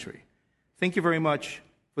 21st century. Thank you very much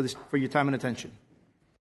for your time and attention.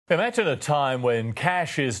 Imagine a time when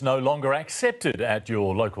cash is no longer accepted at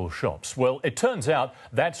your local shops. Well, it turns out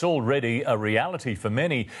that's already a reality for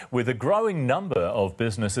many, with a growing number of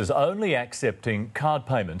businesses only accepting card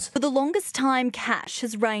payments. For the longest time, cash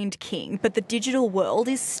has reigned king, but the digital world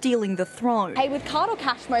is stealing the throne. Hey, with card or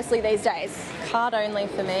cash mostly these days? Card only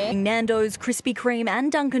for me. Nando's, Krispy Kreme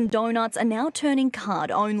and Dunkin' Donuts are now turning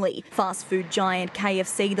card only. Fast food giant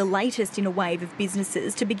KFC, the latest in a wave of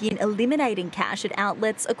businesses to begin eliminating cash at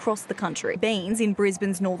outlets across the country. Beans in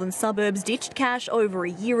Brisbane's northern suburbs ditched cash over a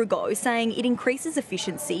year ago, saying it increases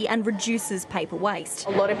efficiency and reduces paper waste. A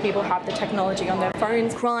lot of people have the technology on their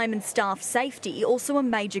phones. Crime and staff safety also a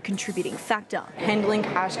major contributing factor. Handling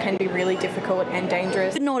cash can be really difficult and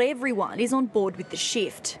dangerous. But not everyone is on board with the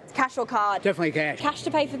shift. Cash or card? Definitely cash. Cash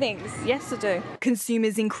to pay for things? Yes, I do.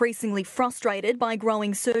 Consumers increasingly frustrated by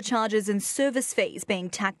growing surcharges and service fees being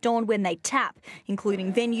tacked on when they tap,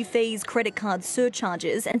 including venue fees, credit card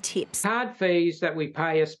surcharges and tips. Card fees that we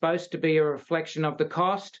pay are supposed to be a reflection of the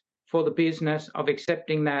cost for the business of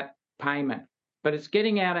accepting that payment. But it's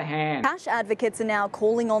getting out of hand. Cash advocates are now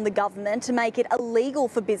calling on the government to make it illegal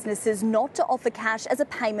for businesses not to offer cash as a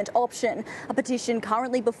payment option. A petition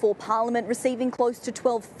currently before Parliament receiving close to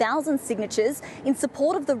 12,000 signatures in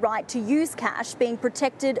support of the right to use cash being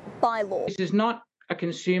protected by law. This is not a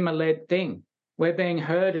consumer-led thing. We're being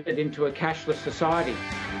herded into a cashless society.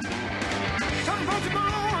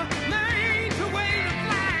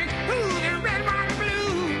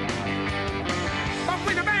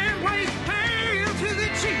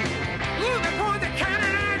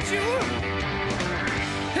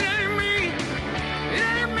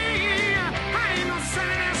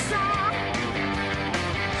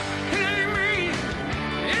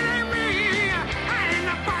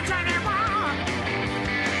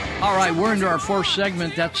 All right, we're into our fourth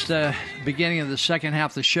segment. That's the beginning of the second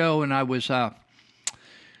half of the show, and I was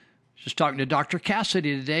just talking to Dr.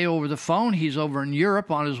 Cassidy today over the phone. He's over in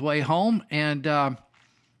Europe on his way home, and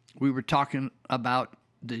we were talking about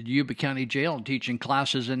the Yuba County Jail and teaching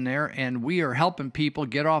classes in there, and we are helping people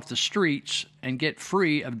get off the streets and get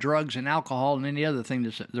free of drugs and alcohol and any other thing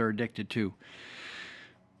that they're addicted to.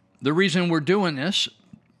 The reason we're doing this,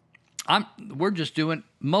 we're just doing,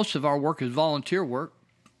 most of our work is volunteer work.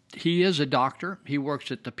 He is a doctor. He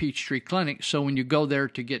works at the Peachtree Clinic. So when you go there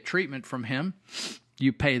to get treatment from him,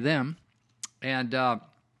 you pay them. And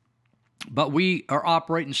but we are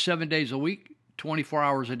operating 7 days a week, 24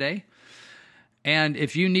 hours a day. And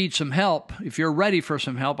if you need some help, if you're ready for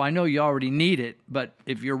some help, I know you already need it, but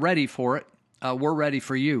if you're ready for it, we're ready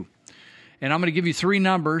for you. And I'm going to give you 3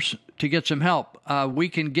 numbers to get some help. We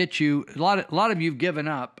can get you, a lot of you've given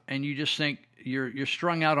up, and you just think, you're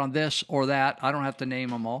strung out on this or that. I don't have to name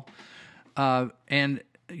them all. And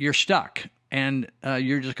you're stuck, and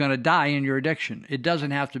you're just going to die in your addiction. It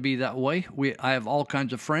doesn't have to be that way. I have all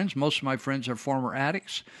kinds of friends. Most of my friends are former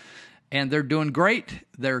addicts, and they're doing great.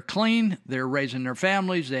 They're clean. They're raising their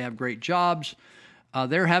families. They have great jobs.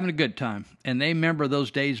 They're having a good time, and they remember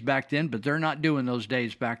those days back then, but they're not doing those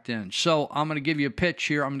days back then. So I'm going to give you a pitch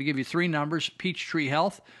here. I'm going to give you 3 numbers. Peachtree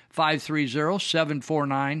Health,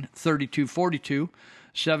 530-749-3242,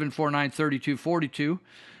 749-3242.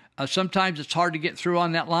 Sometimes it's hard to get through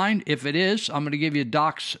on that line. If it is, I'm going to give you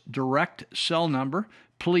Doc's direct cell number.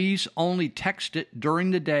 Please only text it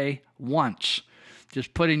during the day once.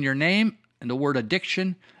 Just put in your name and the word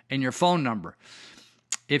addiction and your phone number.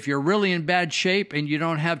 If you're really in bad shape and you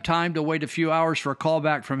don't have time to wait a few hours for a call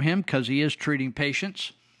back from him because he is treating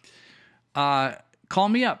patients, call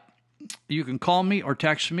me up. You can call me or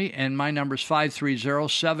text me, and my number is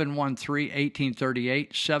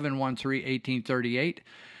 530-713-1838, 713-1838.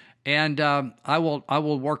 And I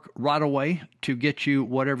will work right away to get you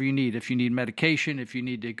whatever you need. If you need medication, if you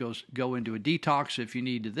need to go into a detox, if you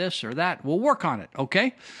need this or that, we'll work on it,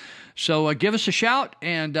 okay? So give us a shout,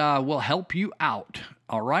 and we'll help you out,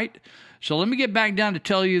 all right? So let me get back down to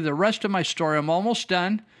tell you the rest of my story. I'm almost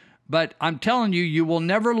done, but I'm telling you, you will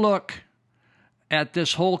never look at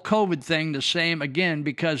this whole COVID thing the same again,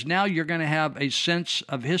 because now you're going to have a sense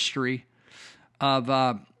of history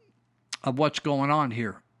of what's going on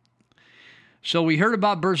here. So we heard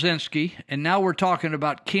about Brzezinski, and now we're talking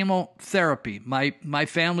about chemotherapy. My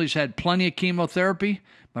family's had plenty of chemotherapy.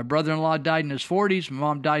 My brother-in-law died in his 40s. My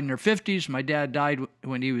mom died in her 50s. My dad died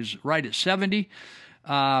when he was right at 70.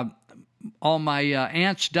 All my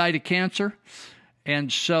aunts died of cancer.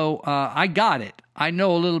 And so I got it. I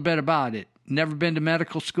know a little bit about it. Never been to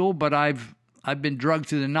medical school, but I've been drugged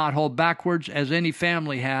through the knothole backwards, as any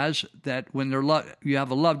family has, that when you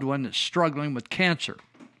have a loved one that's struggling with cancer.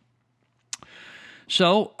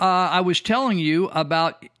 So I was telling you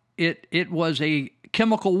about it. It was a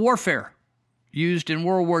chemical warfare used in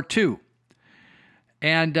World War II.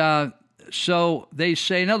 And so they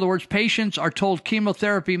say, in other words, patients are told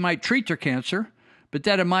chemotherapy might treat their cancer, but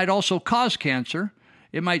that it might also cause cancer.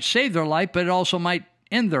 It might save their life, but it also might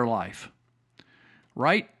end their life.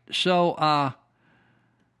 Right? So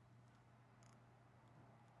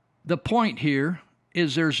the point here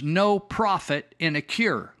is there's no profit in a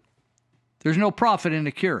cure. There's no profit in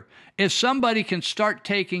a cure. If somebody can start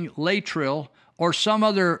taking Latril or some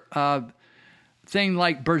other thing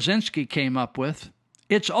like Brzezinski came up with,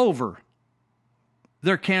 it's over.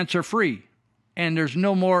 They're cancer-free. And there's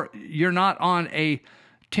no more, you're not on a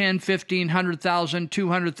 $10,000, $15,000, $100,000,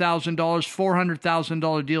 $200,000,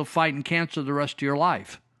 $400,000 deal fighting cancer the rest of your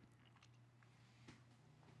life.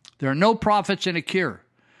 There are no profits in a cure.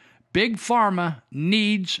 Big Pharma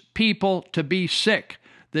needs people to be sick.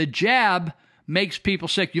 The jab makes people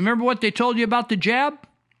sick. You remember what they told you about the jab?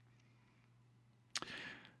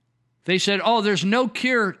 They said, oh, there's no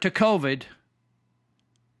cure to COVID.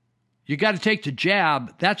 You got to take the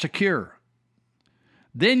jab. That's a cure.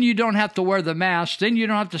 Then you don't have to wear the mask. Then you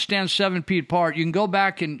don't have to stand 7 feet apart. You can go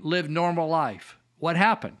back and live normal life. What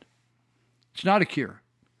happened? It's not a cure.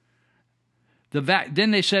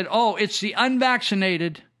 Then they said, oh, it's the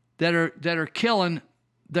unvaccinated that are killing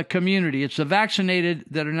the community. It's the vaccinated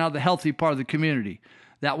that are now the healthy part of the community.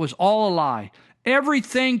 That was all a lie.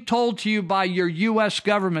 Everything told to you by your U.S.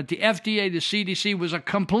 government, the FDA, the CDC, was a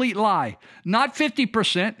complete lie. Not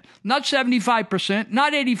 50%, not 75%,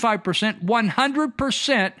 not 85%,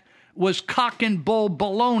 100% was cock and bull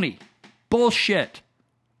baloney. Bullshit.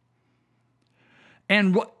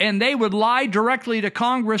 And they would lie directly to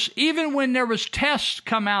Congress, even when there was tests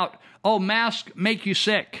come out, oh, masks make you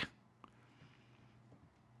sick.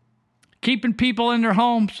 Keeping people in their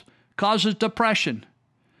homes causes depression.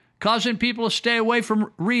 Causing people to stay away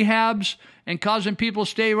from rehabs and causing people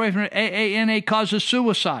to stay away from AANA causes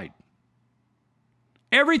suicide.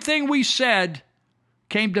 Everything we said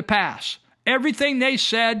came to pass. Everything they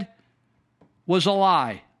said was a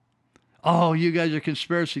lie. Oh, you guys are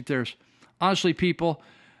conspiracy theorists. Honestly, people,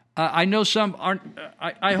 I know some aren't.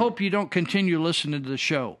 I hope you don't continue listening to the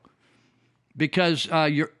show because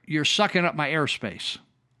you're sucking up my airspace.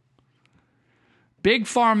 Big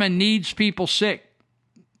Pharma needs people sick.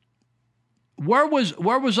 Where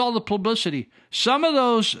was all the publicity? Some of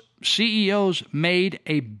those CEOs made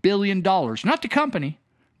 $1 billion. Not the company.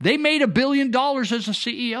 They made $1 billion as a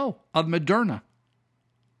CEO of Moderna.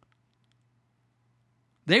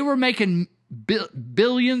 They were making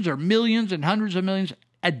billions or millions and hundreds of millions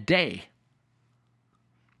a day.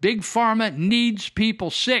 Big Pharma needs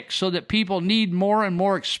people sick so that people need more and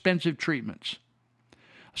more expensive treatments.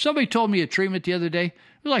 Somebody told me a treatment the other day, it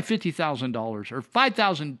was like $50,000 or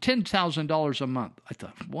 $5,000, $10,000 a month. I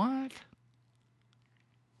thought, what?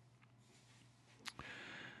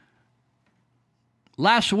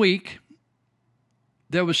 Last week,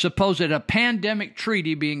 there was supposed a pandemic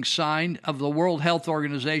treaty being signed of the World Health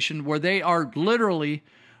Organization where they are literally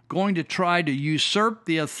going to try to usurp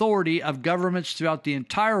the authority of governments throughout the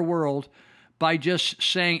entire world by just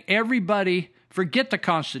saying, everybody, forget the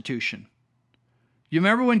Constitution. You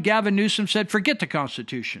remember when Gavin Newsom said, forget the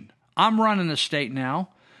Constitution. I'm running the state now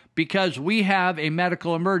because we have a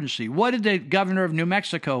medical emergency. What did the governor of New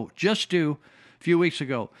Mexico just do a few weeks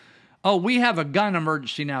ago? Oh, we have a gun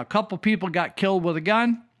emergency now. A couple people got killed with a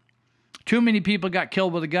gun. Too many people got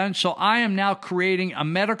killed with a gun. So I am now creating a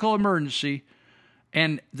medical emergency,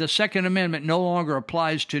 and the Second Amendment no longer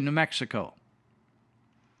applies to New Mexico.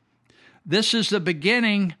 This is the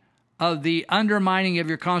beginning of the undermining of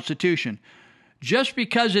your Constitution. Just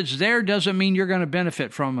because it's there doesn't mean you're going to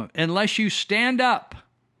benefit from it. Unless you stand up,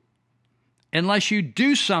 unless you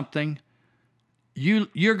do something,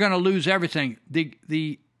 you're going to lose everything.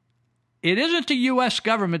 It isn't the U.S.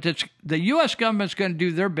 government. The U.S. government's going to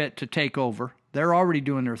do their bit to take over. They're already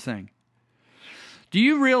doing their thing. Do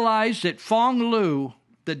you realize that Fong Lu,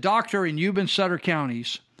 the doctor in Yuba and Sutter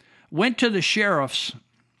counties, went to the sheriffs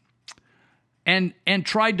and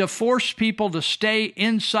tried to force people to stay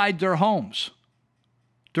inside their homes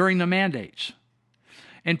during the mandates?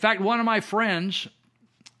 In fact, one of my friends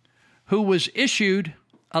who was issued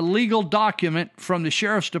a legal document from the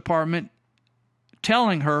sheriff's department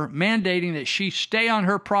telling her, mandating that she stay on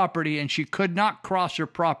her property and she could not cross her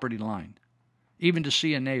property line, even to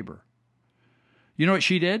see a neighbor. You know what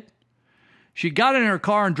she did? She got in her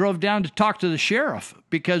car and drove down to talk to the sheriff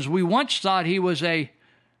because we once thought he was a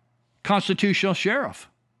constitutional sheriff.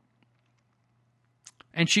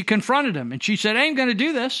 And she confronted him and she said, I ain't going to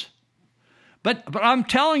do this. But I'm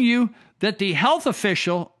telling you that the health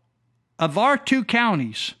official of our 2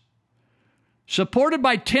 counties, supported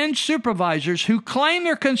by 10 supervisors who claim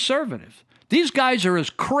they're conservative. These guys are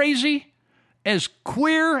as crazy, as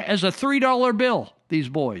queer as a $3 bill, these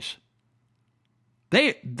boys.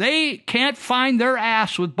 They can't find their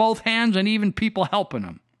ass with both hands and even people helping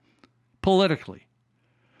them politically.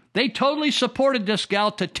 They totally supported this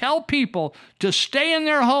gal to tell people to stay in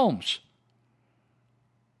their homes.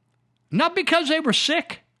 Not because they were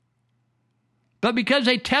sick, but because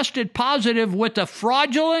they tested positive with a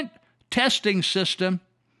fraudulent testing system,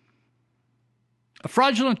 a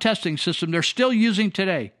fraudulent testing system they're still using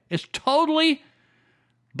today. It's totally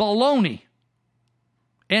baloney.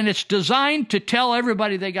 And it's designed to tell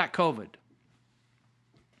everybody they got COVID.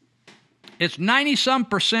 It's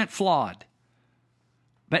 90-some% flawed.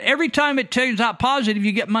 But every time it turns out positive,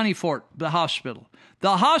 you get money for it, the hospital.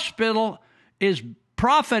 The hospital is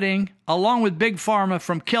profiting, along with Big Pharma,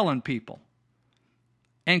 from killing people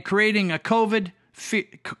and creating a COVID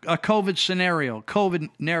scenario, COVID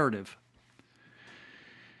narrative.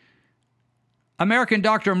 American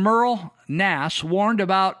Dr. Merle Nass warned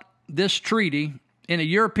about this treaty in a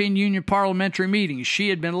European Union parliamentary meeting. She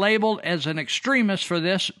had been labeled as an extremist for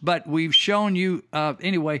this, but we've shown you,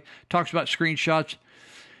 anyway, talks about screenshots.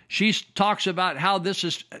 She talks about how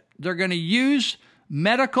they're going to use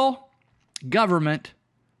medical government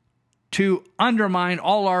to undermine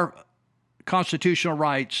all our constitutional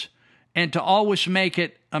rights and to always make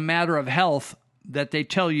it a matter of health that they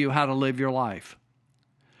tell you how to live your life.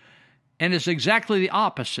 And it's exactly the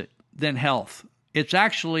opposite than health. It's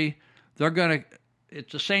actually,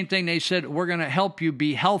 it's the same thing they said, we're going to help you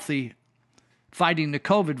be healthy fighting the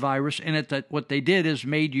COVID virus, and what they did is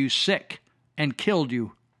made you sick and killed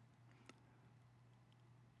you.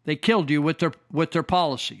 They killed you with their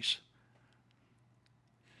policies.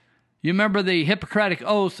 You remember the Hippocratic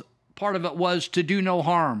Oath, part of it was to do no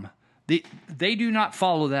harm. They do not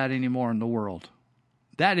follow that anymore in the world.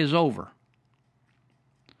 That is over.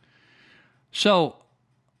 So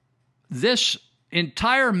this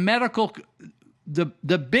entire medical, the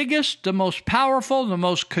biggest, the most powerful, the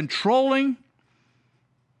most controlling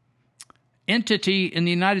entity in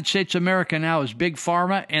the United States of America now is Big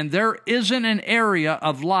Pharma, and there isn't an area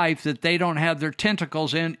of life that they don't have their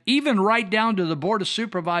tentacles in, even right down to the Board of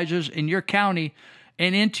Supervisors in your county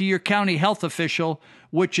and into your county health official,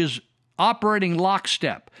 which is operating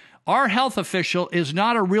lockstep. Our health official is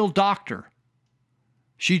not a real doctor.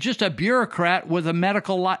 She's just a bureaucrat with a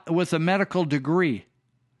medical degree.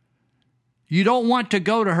 You don't want to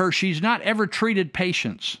go to her. She's not ever treated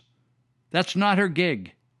patients. That's not her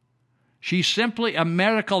gig. She's simply a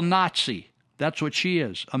medical Nazi. That's what she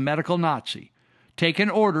is, a medical Nazi.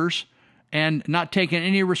 Taking orders and not taking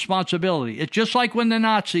any responsibility. It's just like when the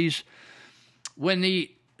Nazis, when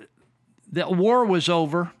the war was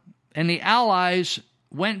over and the Allies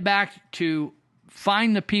went back to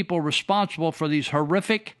find the people responsible for these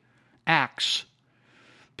horrific acts.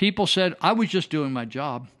 People said, I was just doing my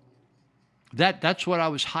job. That's what I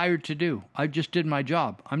was hired to do. I just did my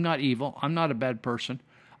job. I'm not evil. I'm not a bad person.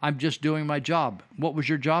 I'm just doing my job. What was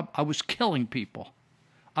your job? I was killing people.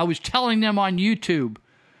 I was telling them on YouTube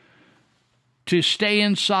to stay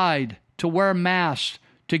inside, to wear masks,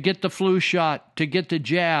 to get the flu shot, to get the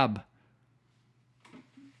jab.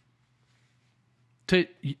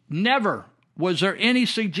 Never was there any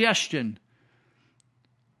suggestion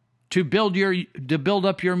to build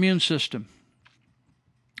up your immune system.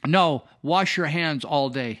 No, wash your hands all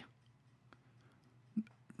day.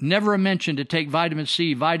 Never a mention to take vitamin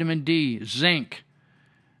C, vitamin D, zinc.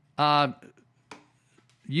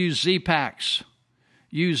 Use Z-Packs.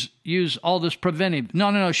 Use all this preventive.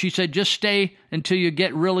 No. She said just stay until you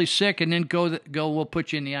get really sick and then go. We'll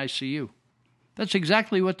put you in the ICU. That's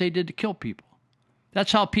exactly what they did to kill people.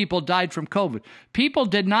 That's how people died from COVID. People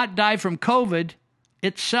did not die from COVID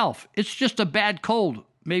itself. It's just a bad cold,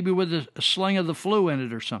 maybe with a sling of the flu in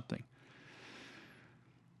it or something.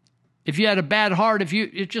 If you had a bad heart,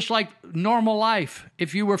 it's just like normal life.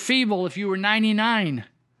 If you were feeble, if you were 99,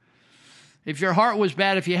 if your heart was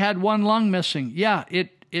bad, if you had one lung missing,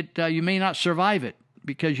 you may not survive it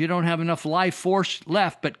because you don't have enough life force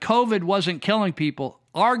left. But COVID wasn't killing people.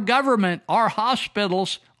 Our government, our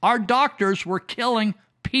hospitals, our doctors were killing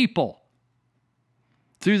people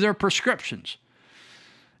through their prescriptions.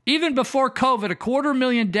 Even before COVID,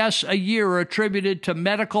 250,000 deaths a year are attributed to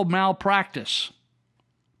medical malpractice,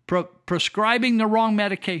 prescribing the wrong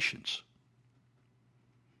medications.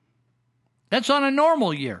 That's on a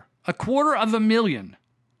normal year, 250,000.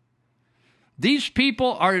 These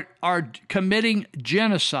people are committing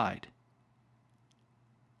genocide.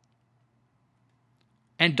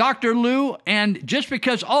 And Dr. Liu, and just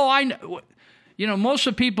because, most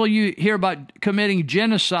of the people you hear about committing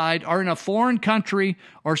genocide are in a foreign country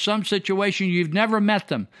or some situation you've never met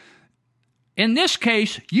them. In this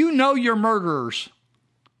case, you know your murderers.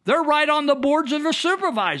 They're right on the boards of the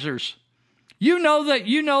supervisors. You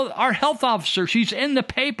know our health officer. She's in the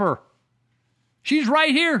paper. She's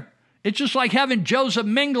right here. It's just like having Joseph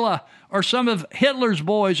Mengele or some of Hitler's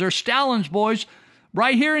boys or Stalin's boys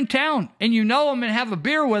right here in town. And you know them and have a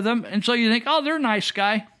beer with them. And so you think, oh, they're a nice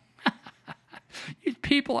guy. These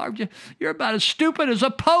people you're about as stupid as a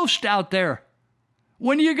post out there.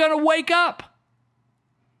 When are you going to wake up?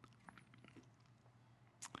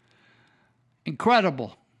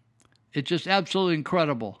 Incredible. It's just absolutely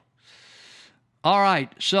incredible. All right,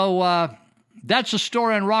 so that's the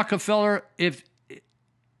story on Rockefeller. If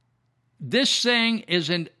this thing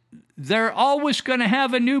they're always going to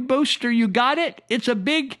have a new booster. You got it? It's a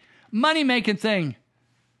big money-making thing.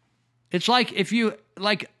 It's like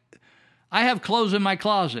I have clothes in my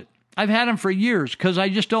closet. I've had them for years because I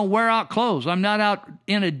just don't wear out clothes. I'm not out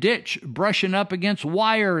in a ditch brushing up against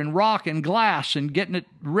wire and rock and glass and getting it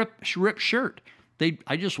ripped shirt.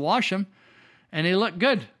 I just wash them, and they look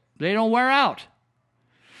good. They don't wear out.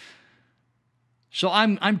 So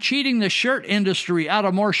I'm cheating the shirt industry out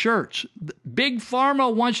of more shirts. Big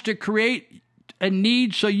Pharma wants to create a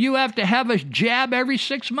need, so you have to have a jab every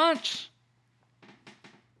 6 months.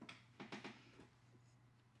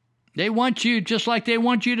 They want you, just like they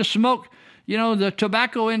want you to smoke, the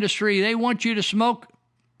tobacco industry, they want you to smoke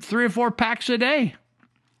 3 or 4 packs a day.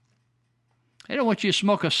 They don't want you to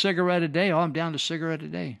smoke a cigarette a day. Oh, I'm down to a cigarette a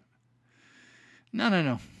day.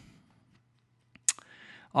 No.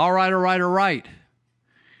 All right.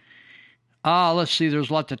 Let's see. There's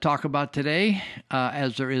a lot to talk about today,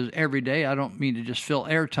 as there is every day. I don't mean to just fill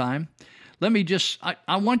airtime. Let me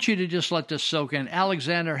I want you to just let this soak in.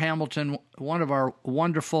 Alexander Hamilton, one of our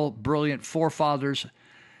wonderful, brilliant forefathers,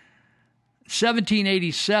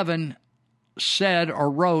 1787 said or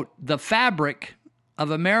wrote, the fabric of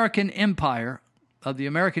the American Empire. You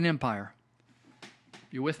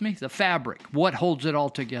with me? The fabric, what holds it all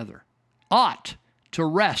together, ought to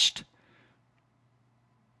rest.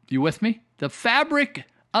 You with me? The fabric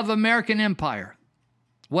of American empire,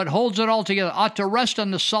 what holds it all together, ought to rest on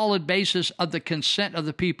the solid basis of the consent of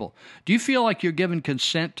the people. Do you feel like you're giving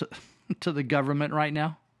consent to the government right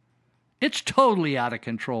now? It's totally out of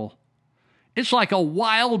control. It's like a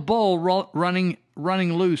wild bull running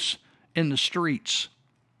loose in the streets.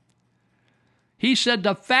 He said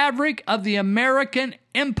the fabric of the American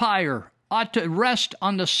empire ought to rest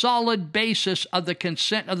on the solid basis of the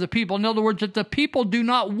consent of the people. In other words, if the people do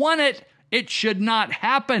not want it, it should not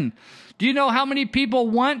happen. Do you know how many people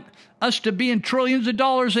want us to be in trillions of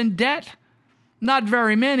dollars in debt? Not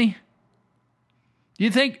very many. Do you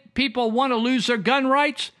think people want to lose their gun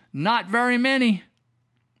rights? Not very many.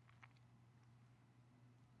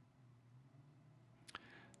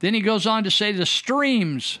 Then he goes on to say the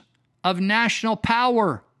streams of national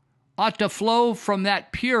power ought to flow from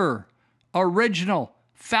that pure, original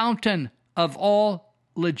fountain of all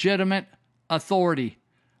legitimate authority.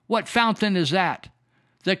 What fountain is that?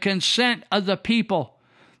 The consent of the people.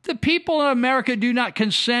 The people in America do not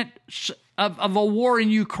consent of a war in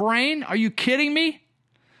Ukraine. Are you kidding me?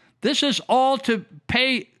 This is all to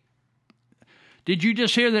pay. Did you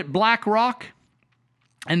just hear that BlackRock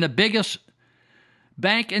and the biggest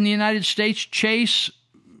bank in the United States, Chase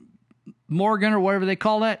Morgan or whatever they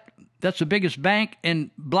call that, that's the biggest bank, and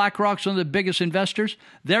BlackRock's one of the biggest investors.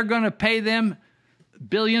 They're going to pay them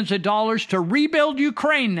billions of dollars to rebuild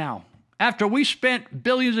Ukraine now. After we spent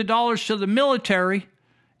billions of dollars to the military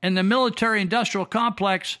and the military-industrial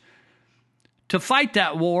complex to fight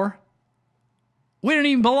that war, we don't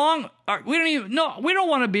even belong. We don't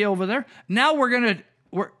want to be over there. Now we're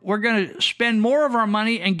going to spend more of our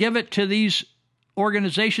money and give it to these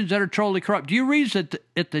organizations that are totally corrupt. Do you read that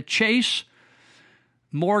at the Chase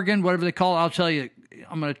Morgan, whatever they call it? I'll tell you,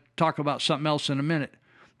 I'm going to talk about something else in a minute.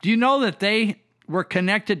 Do you know that they were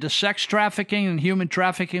connected to sex trafficking and human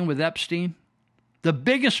trafficking with Epstein? The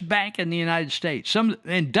biggest bank in the United States,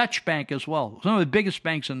 and Dutch Bank as well, some of the biggest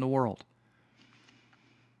banks in the world.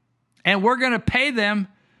 And we're going to pay them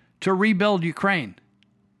to rebuild Ukraine.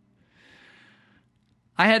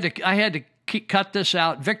 I had to cut this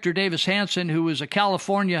out. Victor Davis Hanson, who was a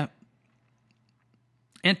California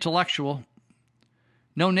intellectual,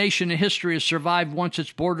 no nation in history has survived once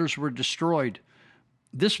its borders were destroyed.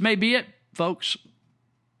 This may be it, folks.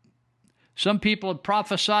 Some people have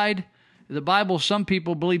prophesied. The Bible, some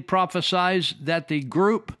people believe, prophesies that the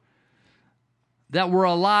group that were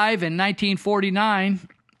alive in 1949,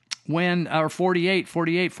 or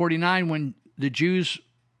 49, when the Jews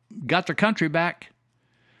got their country back,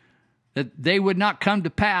 that they would not come to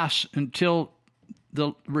pass until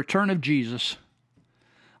the return of Jesus.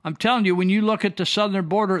 I'm telling you, when you look at the southern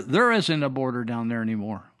border, there isn't a border down there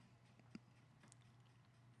anymore.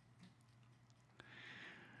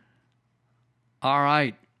 All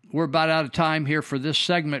right. We're about out of time here for this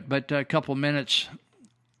segment, but a couple minutes.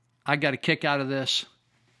 I got a kick out of this.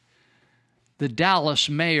 The Dallas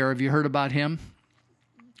mayor, have you heard about him?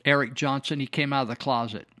 Eric Johnson, he came out of the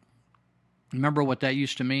closet. Remember what that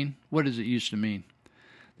used to mean? What does it used to mean?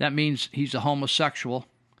 That means he's a homosexual,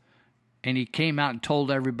 and he came out and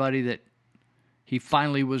told everybody that he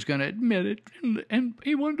finally was going to admit it, and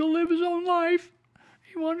he wanted to live his own life.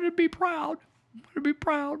 He wanted to be proud.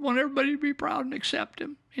 Want everybody to be proud and accept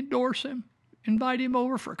him, endorse him, invite him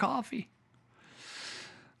over for coffee.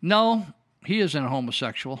 No, he isn't a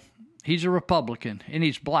homosexual. He's a Republican, and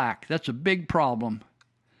he's black. That's a big problem.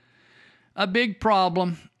 A big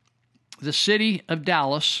problem. The city of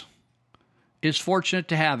Dallas is fortunate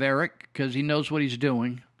to have Eric because he knows what he's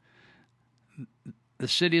doing. The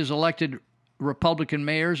city has elected Republican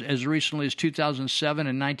mayors as recently as 2007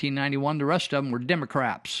 and 1991. The rest of them were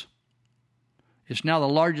Democrats. It's now the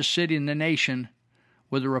largest city in the nation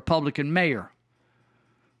with a Republican mayor.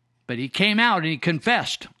 But he came out and he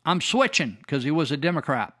confessed, I'm switching, because he was a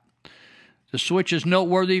Democrat. The switch is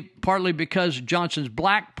noteworthy partly because Johnson's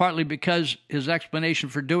black, partly because his explanation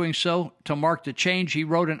for doing so, to mark the change, he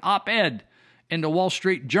wrote an op-ed in the Wall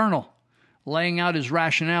Street Journal laying out his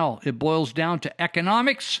rationale. It boils down to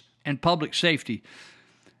economics and public safety.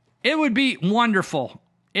 It would be wonderful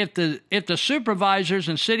if the supervisors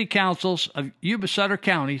and city councils of Yuba Sutter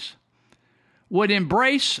counties would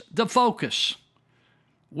embrace the focus.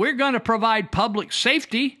 We're going to provide public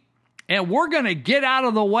safety, and we're going to get out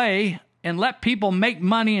of the way and let people make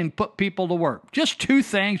money and put people to work. Just two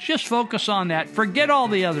things. Just focus on that. Forget all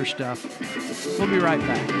the other stuff. We'll be right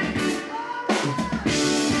back.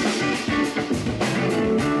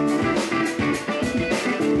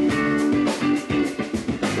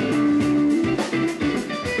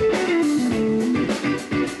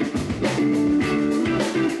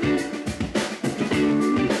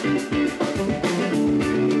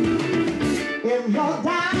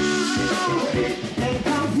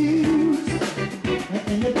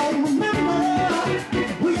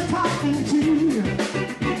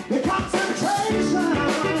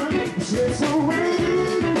 Concentration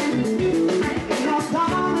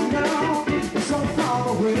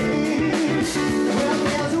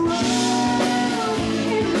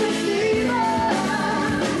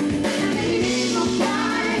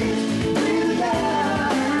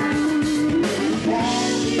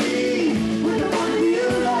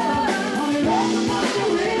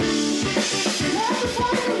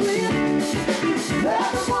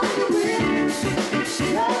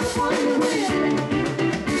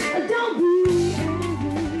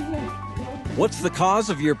What's the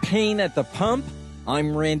cause of your pain at the pump?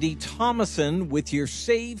 I'm Randy Thomason with your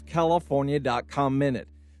SaveCalifornia.com Minute.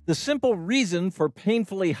 The simple reason for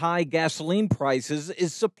painfully high gasoline prices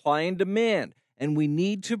is supply and demand, and we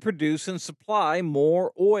need to produce and supply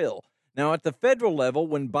more oil. Now, at the federal level,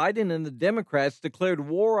 when Biden and the Democrats declared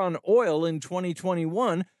war on oil in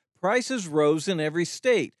 2021, prices rose in every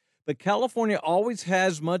state. But California always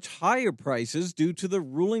has much higher prices due to the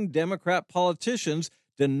ruling Democrat politicians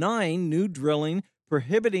denying new drilling,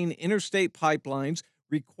 prohibiting interstate pipelines,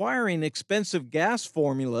 requiring expensive gas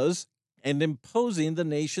formulas, and imposing the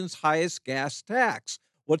nation's highest gas tax.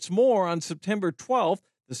 What's more, on September 12th,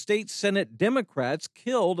 the state Senate Democrats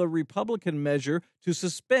killed a Republican measure to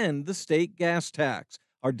suspend the state gas tax.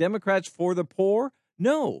 Are Democrats for the poor?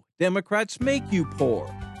 No, Democrats make you poor.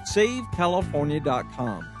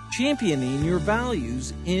 SaveCalifornia.com, championing your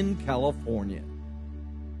values in California.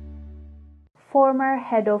 Former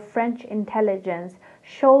head of French intelligence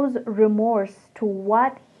shows remorse to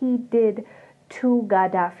what he did to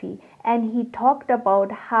Gaddafi, and he talked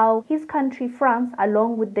about how his country, France,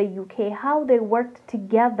 along with the UK, how they worked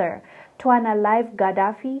together to unalive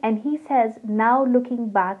Gaddafi, and he says now looking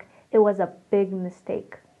back, it was a big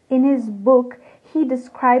mistake. In his book, he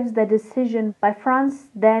describes the decision by France's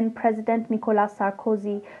then President Nicolas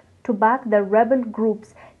Sarkozy to back the rebel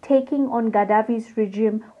groups taking on Gaddafi's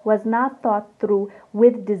regime was not thought through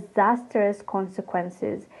with disastrous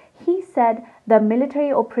consequences. He said the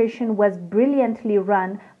military operation was brilliantly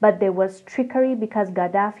run, but there was trickery because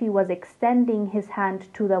Gaddafi was extending his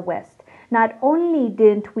hand to the West. Not only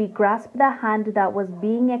didn't we grasp the hand that was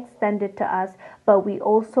being extended to us, but we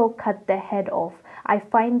also cut the head off. I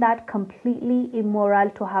find that completely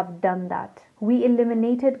immoral to have done that. We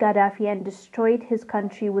eliminated Gaddafi and destroyed his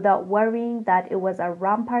country without worrying that it was a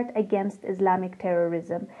rampart against Islamic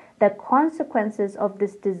terrorism. The consequences of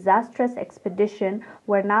this disastrous expedition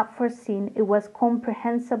were not foreseen. It was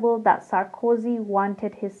comprehensible that Sarkozy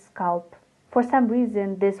wanted his scalp. For some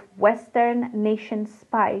reason, these Western nation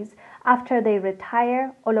spies, after they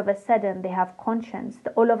retire, all of a sudden they have conscience.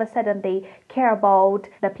 All of a sudden they care about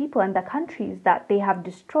the people and the countries that they have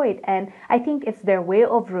destroyed. And I think it's their way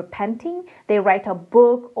of repenting. They write a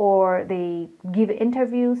book or they give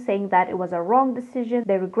interviews saying that it was a wrong decision.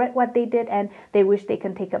 They regret what they did and they wish they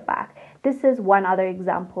can take it back. This is one other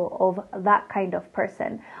example of that kind of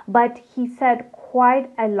person. But he said quite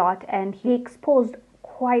a lot and he exposed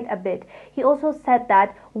quite a bit. He also said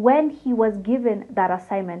that when he was given that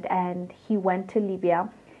assignment and he went to Libya,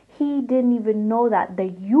 he didn't even know that the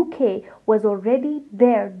UK was already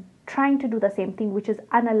there trying to do the same thing, which is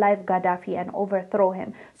unalive Gaddafi and overthrow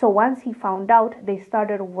him. So once he found out, they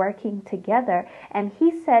started working together. And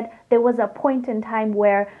he said there was a point in time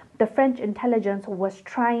where the French intelligence was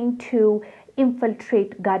trying to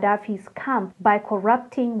infiltrate Gaddafi's camp by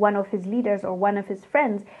corrupting one of his leaders or one of his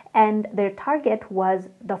friends, and their target was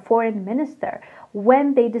the foreign minister.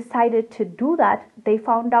 When they decided to do that, they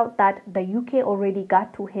found out that the UK already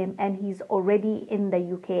got to him and he's already in the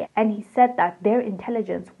UK. And he said that their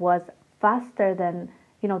intelligence was faster than,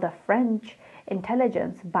 the French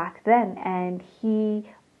intelligence back then, and he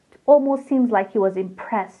almost seems like he was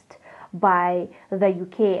impressed by the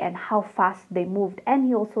UK and how fast they moved. And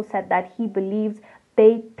he also said that he believes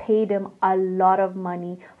they paid him a lot of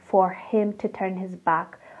money for him to turn his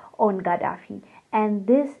back on Gaddafi. And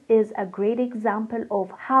this is a great example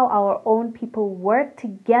of how our own people work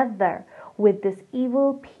together with these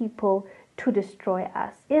evil people to destroy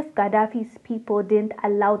us. If Gaddafi's people didn't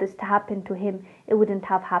allow this to happen to him, it wouldn't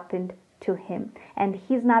have happened to him. And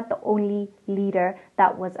he's not the only leader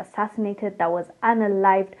that was assassinated, that was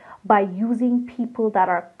unalived by using people that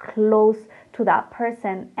are close to that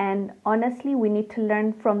person. And honestly, we need to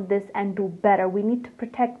learn from this and do better. We need to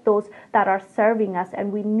protect those that are serving us,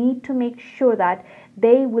 and we need to make sure that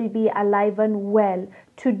they will be alive and well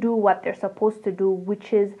to do what they're supposed to do,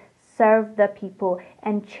 which is serve the people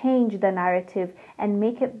and change the narrative and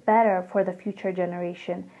make it better for the future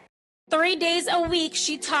generation. 3 days a week,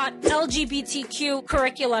 she taught LGBTQ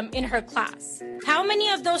curriculum in her class. How many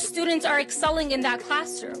of those students are excelling in that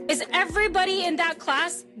classroom? Is everybody in that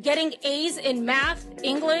class getting A's in math,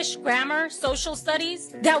 English, grammar, social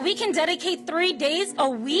studies? That we can dedicate 3 days a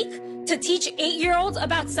week to teach 8-year-olds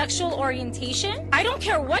about sexual orientation? I don't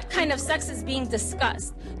care what kind of sex is being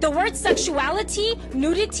discussed. The word sexuality,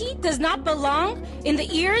 nudity, does not belong in the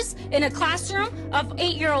ears in a classroom of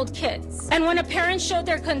 8-year-old kids. And when a parent showed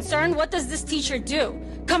their concern, what does this teacher do?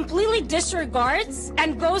 completely disregards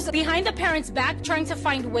and goes behind the parents' back trying to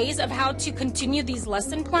find ways of how to continue these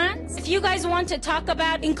lesson plans. If you guys want to talk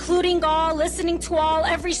about including all, listening to all,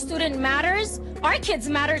 every student matters, our kids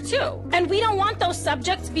matter too. And we don't want those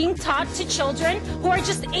subjects being taught to children who are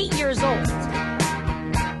just 8 years old.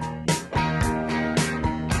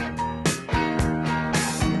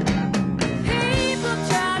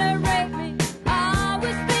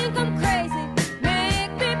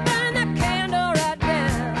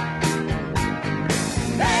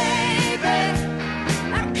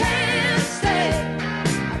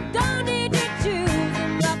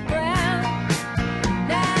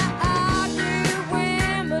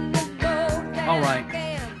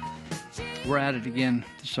 We're at it again.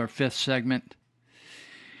 This is our 5th segment.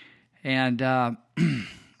 And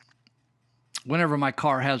whenever my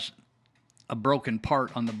car has a broken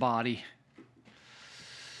part on the body,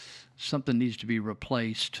 something needs to be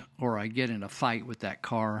replaced, or I get in a fight with that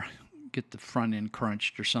car, get the front end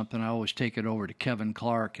crunched or something, I always take it over to Kevin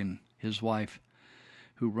Clark and his wife,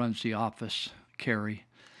 who runs the office, Carrie.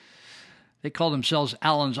 They call themselves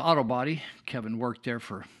Allen's Auto Body. Kevin worked there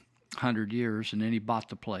for 100 years, and then he bought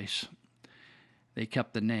the place. They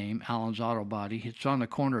kept the name, Allen's Auto Body. It's on the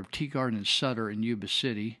corner of Teagarden and Sutter in Yuba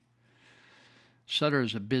City. Sutter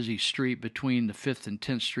is a busy street between the 5th and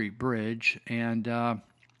 10th Street Bridge, and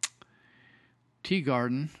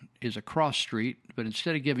Teagarden is a cross street, but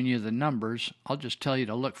instead of giving you the numbers, I'll just tell you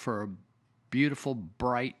to look for a beautiful,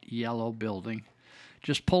 bright yellow building.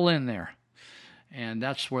 Just pull in there, and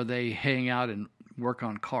that's where they hang out and work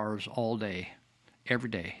on cars all day, every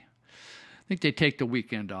day. I think they take the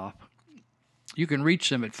weekend off. You can reach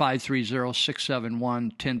them at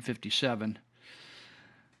 530-671-1057.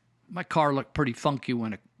 My car looked pretty funky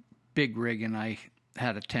when a big rig and I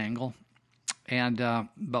had a tangle. And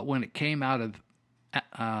but when it came out of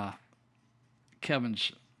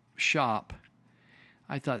Kevin's shop,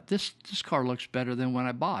 I thought, this car looks better than when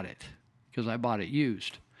I bought it, because I bought it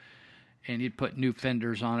used. And he'd put new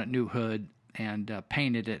fenders on it, new hood, and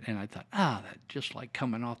painted it. And I thought, that's just like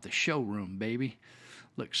coming off the showroom, baby.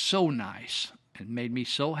 Looks so nice. It made me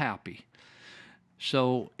so happy.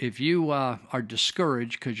 So if you are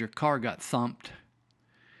discouraged because your car got thumped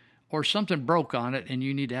or something broke on it and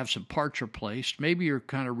you need to have some parts replaced, maybe you're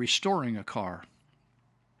kind of restoring a car,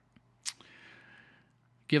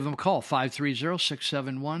 give them a call,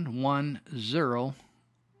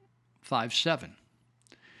 530-671-1057.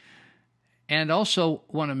 And also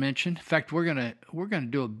want to mention, in fact, we're gonna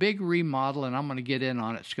do a big remodel, and I'm going to get in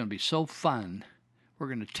on it. It's going to be so fun. We're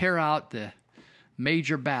going to tear out the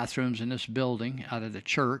major bathrooms in this building out of the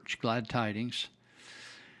church, Glad Tidings.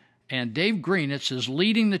 And Dave Greenitz is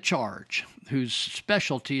leading the charge, whose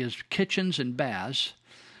specialty is kitchens and baths.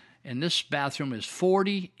 And this bathroom is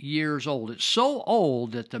 40 years old. It's so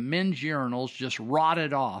old that the men's urinals just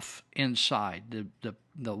rotted off inside. The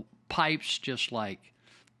pipes just like,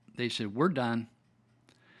 they said, we're done.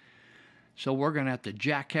 So we're going to have to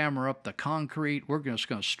jackhammer up the concrete. We're just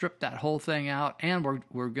going to strip that whole thing out, and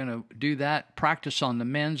we're going to do that, practice on the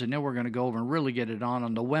men's, and then we're going to go over and really get it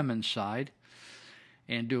on the women's side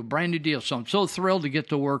and do a brand new deal. So I'm so thrilled to get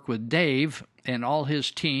to work with Dave and all his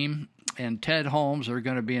team, and Ted Holmes are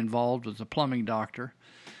going to be involved with the plumbing doctor.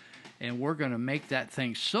 And we're going to make that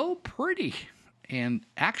thing so pretty and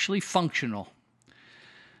actually functional.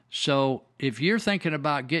 So if you're thinking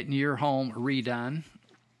about getting your home redone,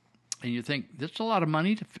 and you think, that's a lot of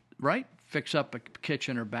money to, right? Fix up a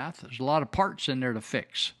kitchen or bath. There's a lot of parts in there to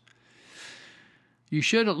fix. You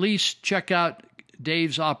should at least check out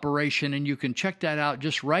Dave's operation, and you can check that out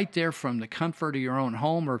just right there from the comfort of your own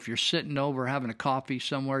home, or if you're sitting over having a coffee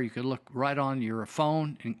somewhere, you could look right on your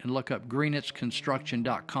phone and look up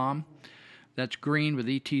greenitzconstruction.com. That's green with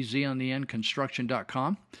ETZ on the end,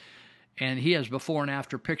 construction.com. And he has before and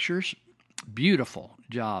after pictures. Beautiful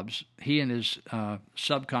jobs he and his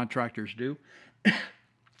subcontractors do.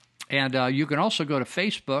 And you can also go to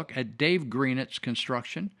Facebook at Dave Greenitz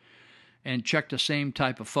Construction and check the same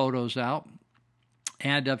type of photos out.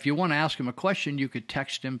 And if you want to ask him a question, you could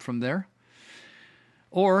text him from there.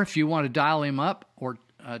 Or if you want to dial him up or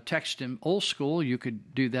text him old school, you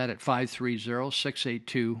could do that at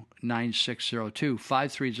 530-682-9602,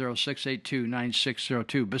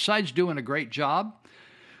 530-682-9602. Besides doing a great job,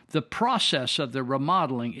 the process of the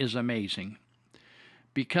remodeling is amazing,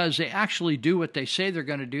 because they actually do what they say they're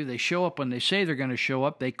going to do. They show up when they say they're going to show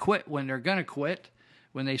up. They quit when they're going to quit.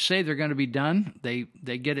 When they say they're going to be done, they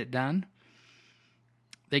get it done.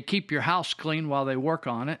 They keep your house clean while they work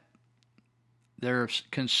on it. They're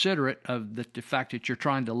considerate of the fact that you're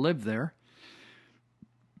trying to live there.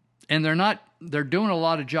 And they're not they're doing a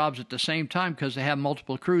lot of jobs at the same time because they have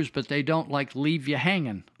multiple crews, but they don't like leave you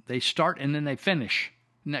hanging. They start and then they finish.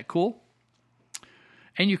 Isn't that cool?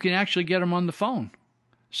 And you can actually get them on the phone,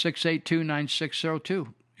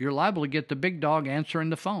 682-9602. You're liable to get the big dog answering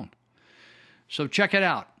the phone. So check it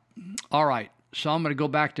out. All right, so I'm going to go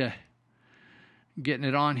back to getting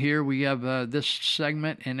it on here. We have this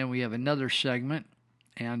segment, and then we have another segment.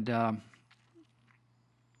 And I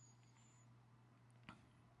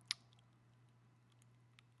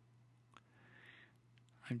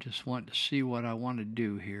just want to see what I want to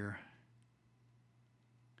do here.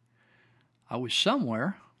 I was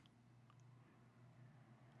somewhere.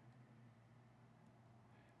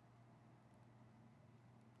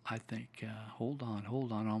 I think, hold on,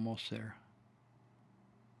 almost there.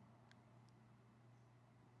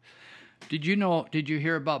 Did you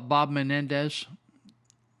hear about Bob Menendez?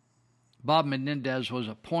 Bob Menendez was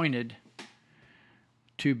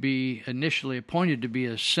initially appointed to be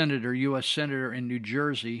a senator, U.S. senator in New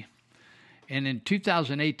Jersey. And in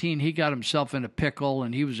 2018, he got himself in a pickle,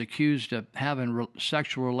 and he was accused of having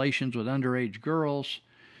sexual relations with underage girls.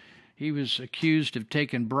 He was accused of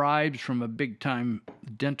taking bribes from a big-time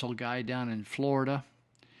dental guy down in Florida.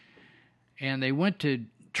 And they went to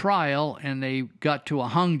trial, and they got to a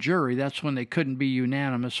hung jury. That's when they couldn't be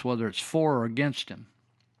unanimous whether it's for or against him.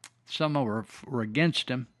 Some were against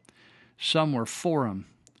him. Some were for him.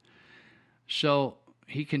 So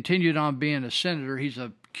he continued on being a senator. He's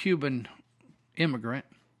a Cuban immigrant.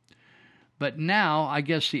 But now, I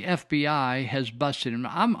guess the FBI has busted him.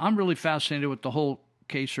 I'm really fascinated with the whole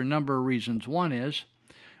case for a number of reasons. One is,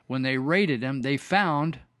 when they raided him, they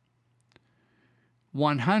found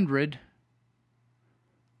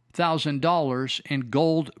 $100,000 in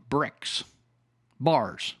gold bricks,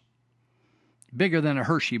 bars, bigger than a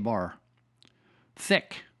Hershey bar,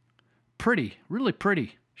 thick, pretty, really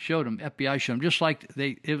pretty. Showed them, FBI showed them, just like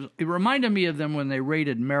it reminded me of them when they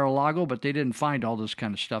raided Mar-a-Lago, but they didn't find all this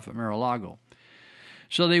kind of stuff at Mar-a-Lago.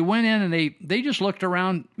 So they went in and they just looked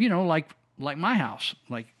around, like my house.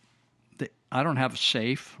 Like, I don't have a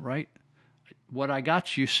safe, right? What I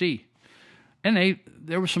got, you see. And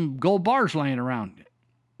there were some gold bars laying around.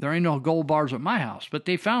 There ain't no gold bars at my house, but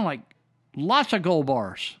they found like lots of gold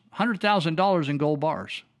bars, $100,000 in gold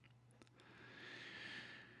bars.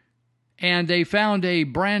 And they found a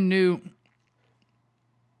brand new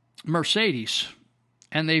Mercedes,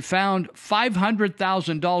 and they found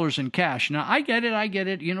 $500,000 in cash. Now, I get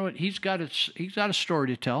it. You know what? He's got a story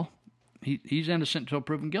to tell. He's innocent until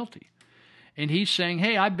proven guilty. And he's saying,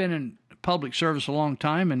 hey, I've been in public service a long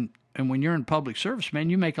time, and when you're in public service,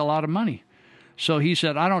 man, you make a lot of money. So he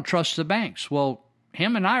said, I don't trust the banks. Well,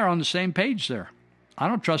 him and I are on the same page there. I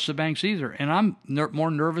don't trust the banks either, and I'm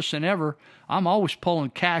more nervous than ever. I'm always pulling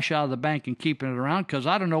cash out of the bank and keeping it around because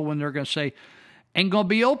I don't know when they're going to say, ain't going to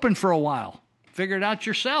be open for a while. Figure it out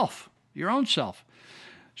yourself, your own self.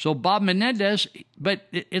 So Bob Menendez, but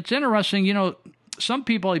it's interesting, some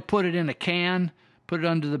people, they put it in a can, put it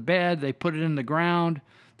under the bed, they put it in the ground,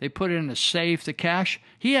 they put it in a safe, the cash.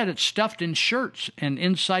 He had it stuffed in shirts and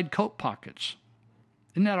inside coat pockets.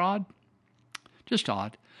 Isn't that odd? Just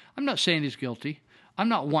odd. I'm not saying he's guilty. I'm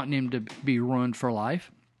not wanting him to be ruined for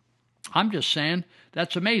life. I'm just saying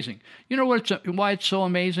that's amazing. You know why it's so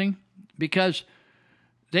amazing? Because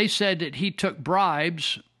they said that he took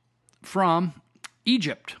bribes from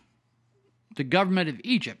Egypt, the government of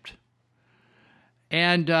Egypt.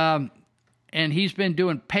 And he's been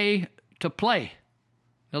doing pay to play.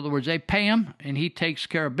 In other words, they pay him, and he takes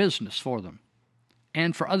care of business for them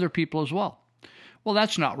and for other people as well. Well,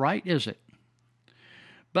 that's not right, is it?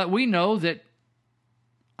 But we know that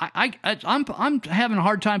I'm having a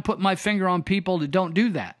hard time putting my finger on people that don't do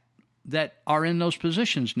that are in those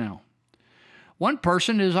positions now. One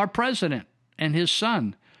person is our president and his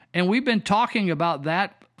son, and we've been talking about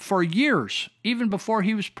that for years, even before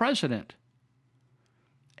he was president.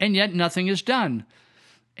 And yet nothing is done.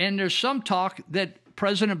 And there's some talk that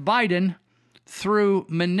President Biden threw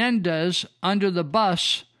Menendez under the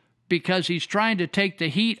bus because he's trying to take the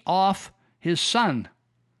heat off his son.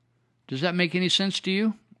 Does that make any sense to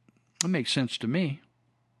you? It makes sense to me.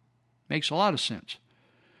 Makes a lot of sense.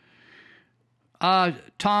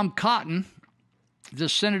 Tom Cotton, the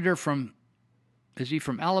senator is he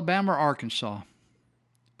from Alabama or Arkansas?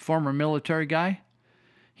 Former military guy.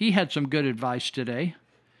 He had some good advice today.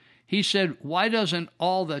 He said, why doesn't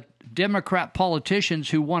all the Democrat politicians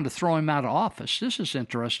who want to throw him out of office? This is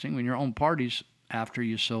interesting when your own party's after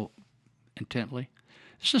you so intently.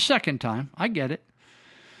 It's the second time. I get it.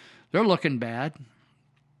 They're looking bad.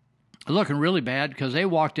 looking really bad because they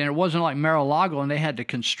walked in. It wasn't like Mar-a-Lago and they had to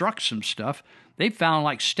construct some stuff. They found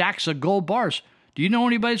like stacks of gold bars. Do you know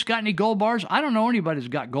anybody that's got any gold bars? I don't know anybody that's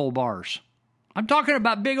got gold bars. I'm talking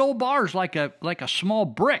about big old bars like a small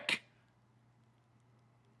brick.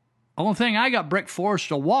 Only thing I got brick for is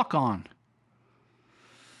to walk on.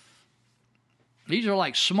 These are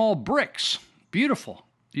like small bricks. Beautiful.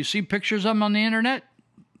 You see pictures of them on the internet?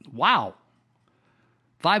 Wow.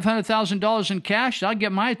 $500,000 in cash, that'll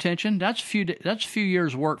get my attention. That's a few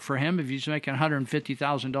years' work for him if he's making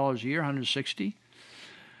 $150,000 a year, $160,000.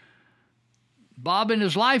 Bob and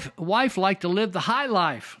his wife like to live the high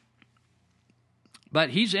life.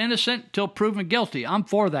 But he's innocent till proven guilty. I'm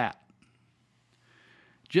for that.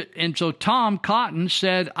 And so Tom Cotton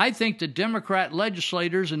said, I think the Democrat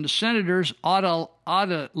legislators and the senators ought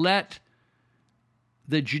to let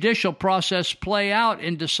the judicial process play out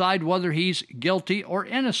and decide whether he's guilty or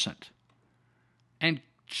innocent. And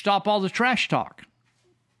stop all the trash talk.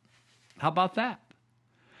 How about that?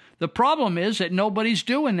 The problem is that nobody's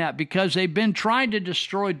doing that because they've been trying to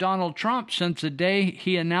destroy Donald Trump since the day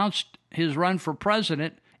he announced his run for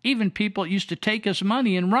president. Even people used to take his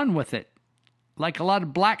money and run with it, like a lot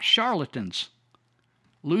of black charlatans,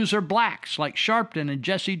 loser blacks like Sharpton and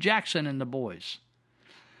Jesse Jackson and the boys.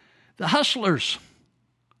 The hustlers,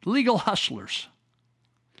 legal hustlers.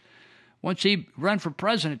 Once he ran for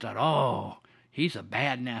president, thought, oh, he's a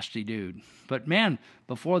bad, nasty dude. But man,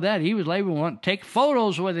 before that, he was able to take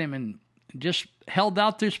photos with him and just held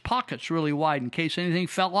out his pockets really wide in case anything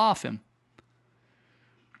fell off him.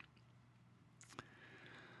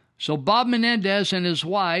 So Bob Menendez and his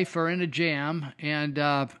wife are in a jam, and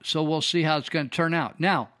so we'll see how it's going to turn out.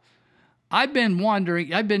 Now, I've been watching,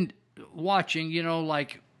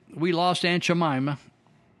 like we lost Aunt Jemima.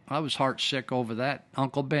 I was heartsick over that,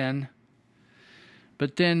 Uncle Ben.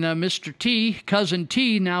 But then Mr. T, Cousin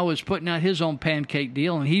T, now is putting out his own pancake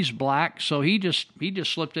deal, and he's black, so he just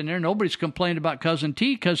slipped in there. Nobody's complained about Cousin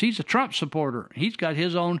T because he's a Trump supporter. He's got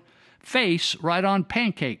his own face right on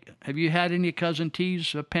pancake. Have you had any Cousin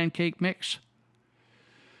T's pancake mix?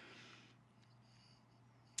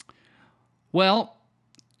 Well,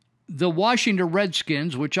 the Washington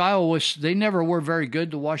Redskins, which they never were very good,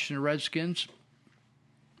 the Washington Redskins.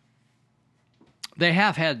 They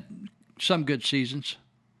have had some good seasons.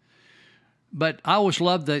 But I always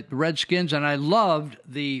loved the Redskins, and I loved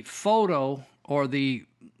the photo or the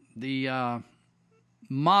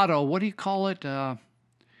motto. What do you call it?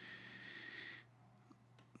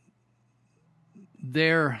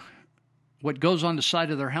 What goes on the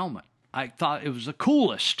side of their helmet. I thought it was the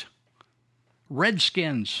coolest.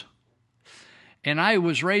 Redskins. And I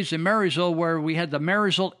was raised in Marysville where we had the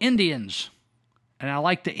Marysville Indians. And I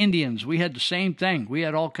liked the Indians. We had the same thing. We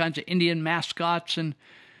had all kinds of Indian mascots, and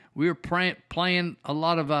we were playing a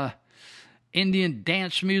lot of Indian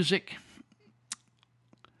dance music.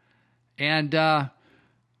 And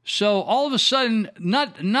so all of a sudden,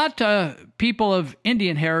 not people of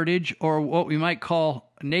Indian heritage or what we might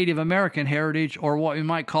call Native American heritage or what we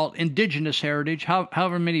might call indigenous heritage,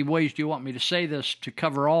 however many ways do you want me to say this to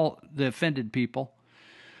cover all the offended people.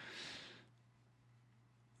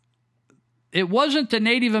 It wasn't the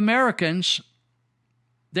Native Americans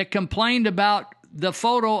that complained about the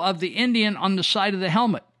photo of the Indian on the side of the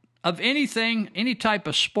helmet. Of anything, any type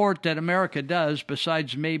of sport that America does,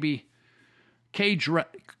 besides maybe cage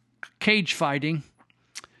fighting,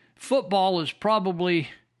 football is probably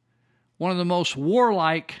one of the most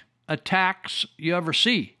warlike attacks you ever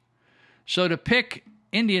see. So to pick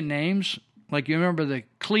Indian names, like you remember the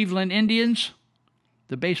Cleveland Indians,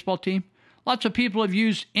 the baseball team, lots of people have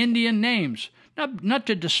used Indian names, not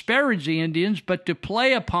to disparage the Indians, but to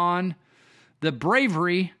play upon the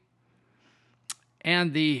bravery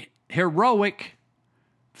and the heroic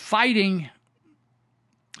fighting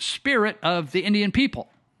spirit of the Indian people.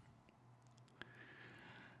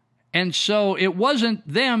 And so it wasn't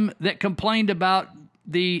them that complained about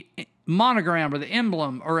the monogram or the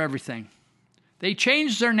emblem or everything. They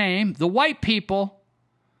changed their name. The white people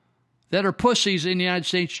that are pussies in the United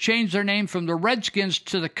States changed their name from the Redskins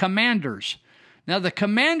to the Commanders. Now, the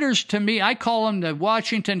Commanders, to me, I call them the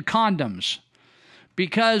Washington Condoms,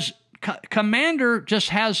 because Commander just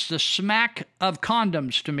has the smack of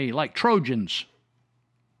condoms to me, like Trojans,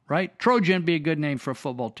 right? Trojan would be a good name for a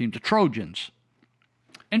football team, the Trojans.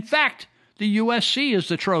 In fact, the USC is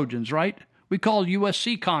the Trojans, right? We call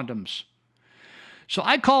USC condoms. So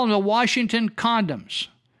I call them the Washington Condoms.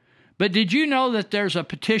 But did you know that there's a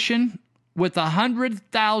petition with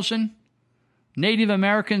 100,000 Native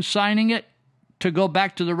Americans signing it to go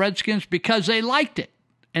back to the Redskins because they liked it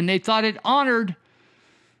and they thought it honored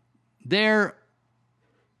their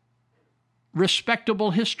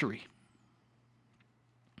respectable history.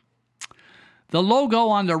 The logo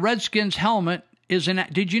on the Redskins helmet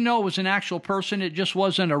did you know it was an actual person? It just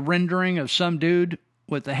wasn't a rendering of some dude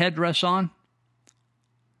with a headdress on.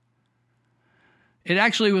 It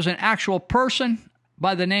actually was an actual person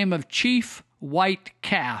by the name of Chief White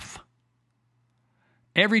Calf.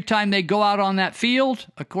 Every time they go out on that field,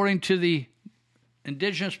 according to the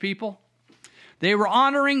indigenous people, they were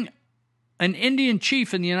honoring an Indian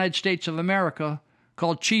chief in the United States of America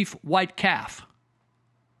called Chief White Calf.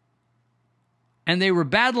 And they were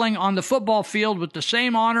battling on the football field with the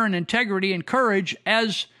same honor and integrity and courage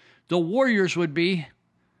as the warriors would be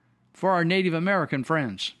for our Native American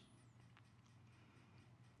friends.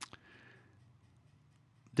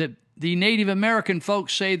 The Native American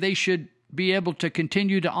folks say they should be able to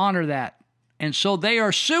continue to honor that. And so they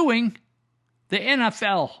are suing the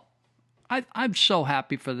NFL. I'm so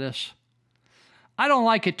happy for this. I don't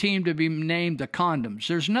like a team to be named the Condoms.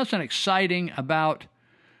 There's nothing exciting about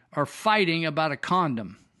or fighting about a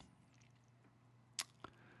condom.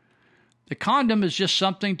 The condom is just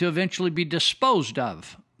something to eventually be disposed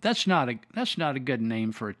of. That's not a good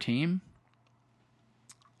name for a team.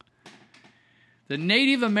 The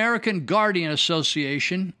Native American Guardian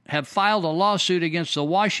Association have filed a lawsuit against the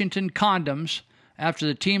Washington Condoms after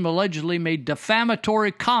the team allegedly made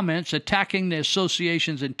defamatory comments attacking the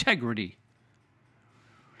association's integrity.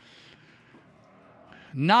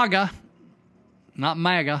 NAGA, not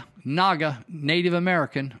MAGA, NAGA, Native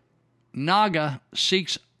American, NAGA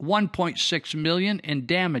seeks $1.6 million in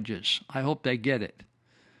damages. I hope they get it.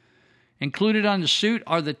 Included on the suit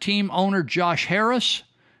are the team owner Josh Harris,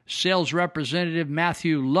 sales representative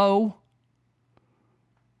Matthew Lowe,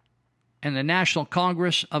 and the National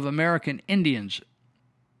Congress of American Indians.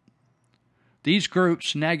 These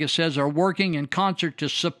groups, NAGA says, are working in concert to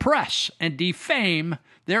suppress and defame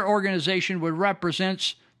their organization, which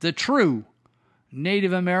represents the true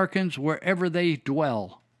Native Americans wherever they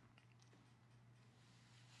dwell.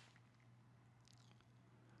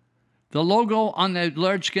 The logo on the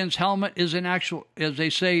Redskins helmet is an actual, as they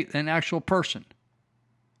say, an actual person.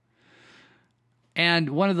 And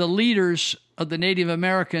one of the leaders of the Native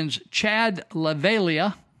Americans, Chad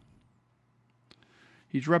LaValia,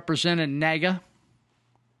 he's represented NAGA.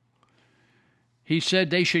 He said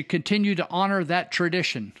they should continue to honor that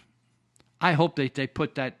tradition. I hope they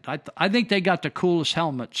put that. I think they got the coolest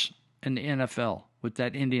helmets in the NFL with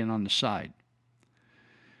that Indian on the side.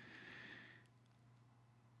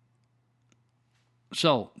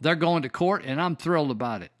 So they're going to court, and I'm thrilled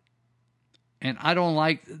about it. And I don't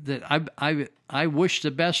like that. I wish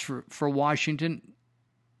the best for Washington.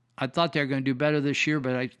 I thought they were going to do better this year,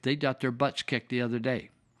 but they got their butts kicked the other day.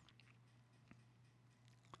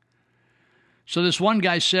 So this one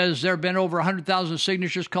guy says there have been over 100,000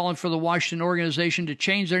 signatures calling for the Washington organization to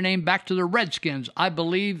change their name back to the Redskins. I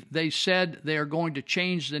believe they said they are going to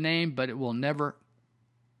change the name, but it will never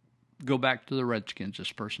go back to the Redskins,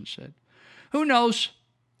 this person said. Who knows?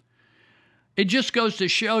 It just goes to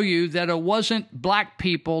show you that it wasn't black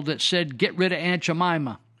people that said, get rid of Aunt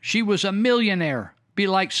Jemima. She was a millionaire. Be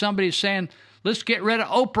like somebody saying, let's get rid of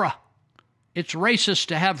Oprah. It's racist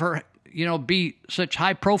to have her, be such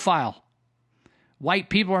high profile. White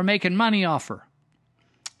people are making money off her.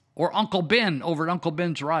 Or Uncle Ben over at Uncle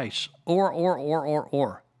Ben's Rice.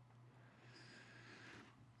 Or.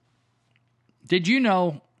 Did you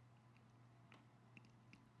know,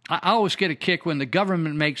 I always get a kick when the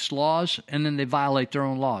government makes laws and then they violate their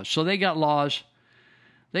own laws. So they got laws.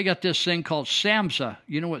 They got this thing called SAMHSA.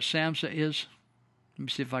 You know what SAMHSA is? Let me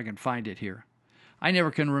see if I can find it here. I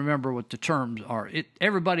never can remember what the terms are.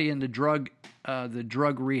 Everybody in the drug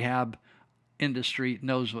rehab industry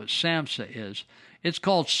knows what SAMHSA is. It's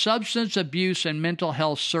called Substance Abuse and Mental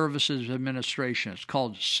Health Services Administration. It's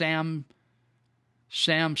called SAMHSA.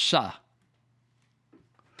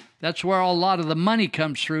 That's where a lot of the money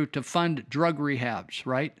comes through to fund drug rehabs,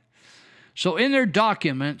 right? So in their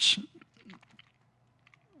documents,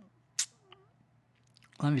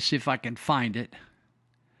 let me see if I can find it.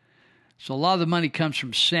 So a lot of the money comes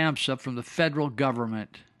from SAMHSA, from the federal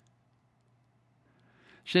government.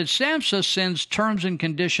 It said SAMHSA sends terms and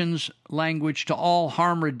conditions language to all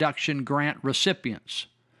harm reduction grant recipients.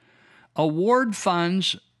 Award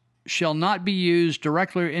funds shall not be used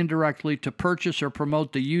directly or indirectly to purchase or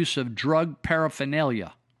promote the use of drug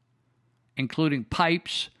paraphernalia, including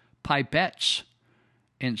pipes, pipettes,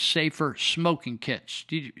 and safer smoking kits.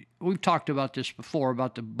 We've talked about this before,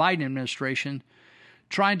 about the Biden administration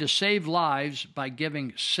trying to save lives by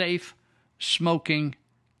giving safe smoking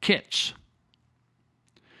kits.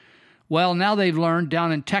 Well, now they've learned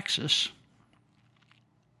down in Texas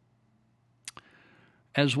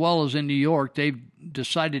as well as in New York, they've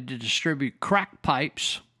decided to distribute crack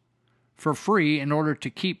pipes for free in order to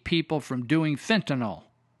keep people from doing fentanyl.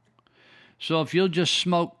 So if you'll just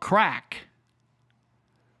smoke crack,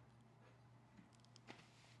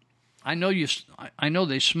 I know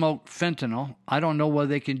they smoke fentanyl. I don't know whether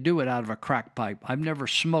they can do it out of a crack pipe. I've never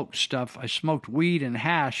smoked stuff. I smoked weed and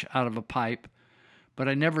hash out of a pipe, but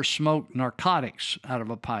I never smoked narcotics out of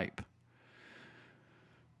a pipe.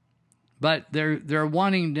 But they're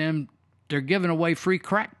wanting them. They're giving away free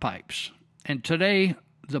crack pipes. And today,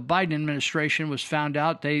 the Biden administration was found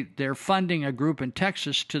out they're funding a group in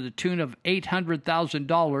Texas to the tune of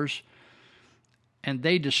 $800,000. And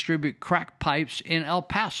they distribute crack pipes in El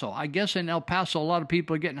Paso. I guess in El Paso, a lot of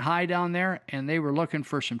people are getting high down there, and they were looking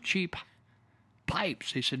for some cheap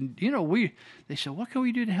pipes. They said, they said, what can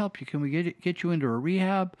we do to help you? Can we get you into a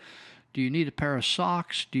rehab? Do you need a pair of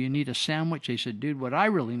socks? Do you need a sandwich? They said, dude, what I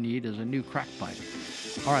really need is a new crack pipe.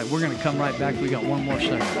 All right, we're going to come right back. We got one more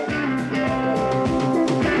segment.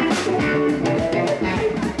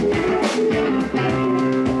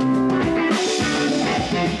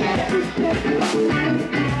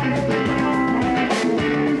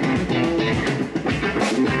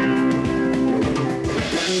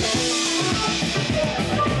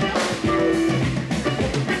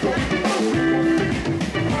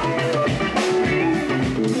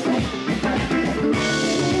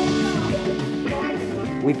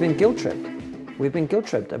 We've been guilt-tripped. We've been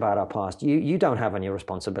guilt-tripped about our past. You don't have any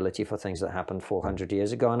responsibility for things that happened 400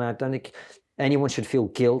 years ago, and I don't think anyone should feel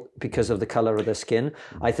guilt because of the color of their skin.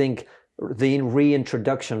 I think the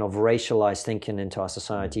reintroduction of racialized thinking into our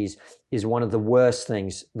societies is one of the worst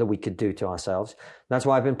things that we could do to ourselves. That's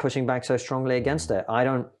why I've been pushing back so strongly against it. I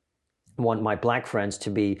don't want my black friends to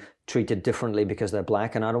be treated differently because they're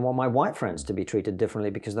black, and I don't want my white friends to be treated differently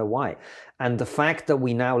because they're white. And the fact that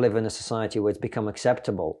we now live in a society where it's become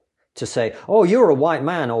acceptable to say, oh, you're a white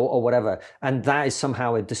man or whatever, and that is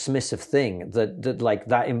somehow a dismissive thing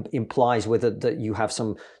that implies with it that you have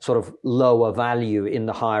some sort of lower value in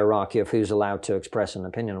the hierarchy of who's allowed to express an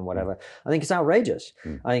opinion or whatever. I think it's outrageous.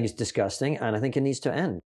 I think it's disgusting, and I think it needs to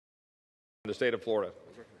end. The state of Florida.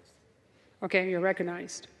 Okay, you're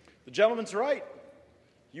recognized. The gentleman's right.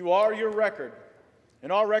 You are your record.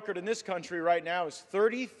 And our record in this country right now is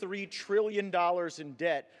 $33 trillion in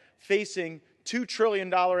debt, facing $2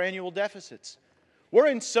 trillion annual deficits. We're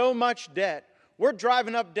in so much debt. We're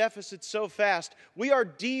driving up deficits so fast. We are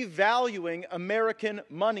devaluing American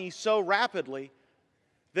money so rapidly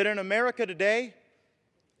that in America today,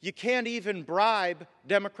 you can't even bribe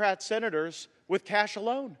Democrat senators with cash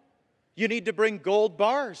alone. You need to bring gold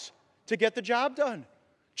bars to get the job done,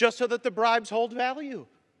 just so that the bribes hold value.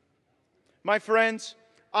 My friends,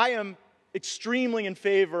 I am extremely in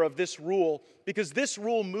favor of this rule because this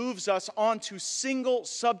rule moves us onto single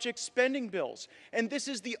subject spending bills. And this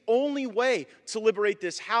is the only way to liberate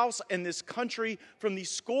this House and this country from the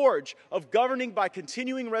scourge of governing by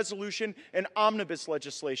continuing resolution and omnibus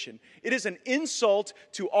legislation. It is an insult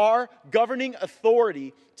to our governing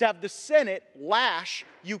authority to have the Senate lash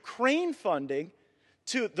Ukraine funding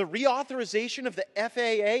to the reauthorization of the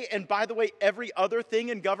FAA, and by the way, every other thing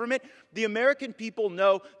in government. The American people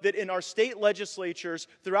know that in our state legislatures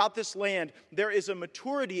throughout this land, there is a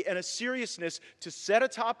maturity and a seriousness to set a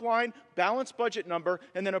top line, balanced budget number,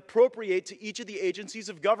 and then appropriate to each of the agencies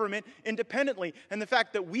of government independently. And the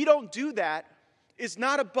fact that we don't do that is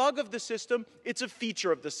not a bug of the system, it's a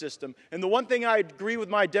feature of the system. And the one thing I agree with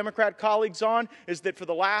my Democrat colleagues on is that for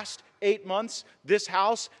the last 8 months, this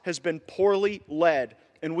House has been poorly led.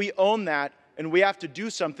 And we own that, and we have to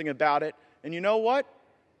do something about it. And you know what?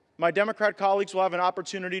 My Democrat colleagues will have an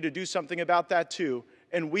opportunity to do something about that too.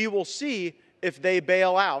 And we will see if they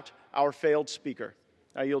bail out our failed speaker.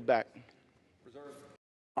 I yield back.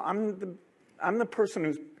 I'm the person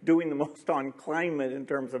who's doing the most on climate in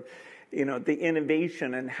terms of the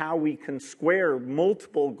innovation and how we can square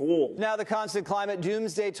multiple goals. Now the constant climate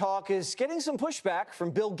doomsday talk is getting some pushback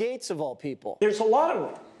from Bill Gates, of all people. There's a lot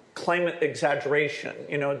of climate exaggeration,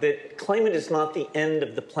 that climate is not the end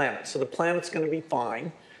of the planet. So the planet's going to be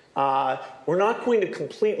fine. We're not going to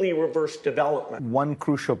completely reverse development. One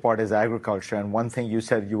crucial part is agriculture, and one thing you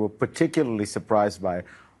said you were particularly surprised by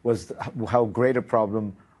was how great a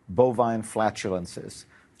problem bovine flatulence is.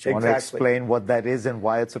 Do you want to explain what that is and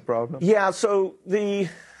why it's a problem? Yeah, so the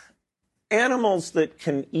animals that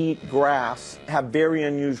can eat grass have very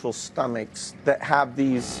unusual stomachs that have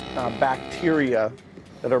these bacteria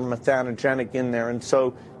that are methanogenic in there. And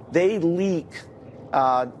so they leak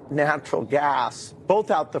natural gas, both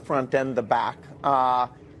out the front and the back.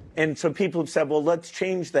 And so people have said, well, let's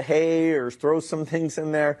change the hay or throw some things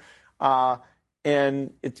in there.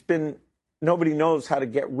 and nobody knows how to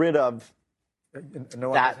get rid of no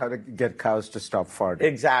one knows how to get cows to stop farting.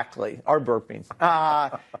 Exactly, or burping.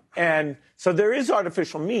 And so there is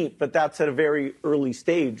artificial meat, but that's at a very early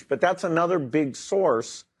stage. But that's another big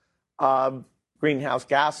source of greenhouse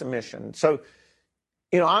gas emissions. So,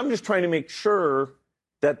 I'm just trying to make sure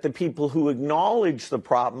that the people who acknowledge the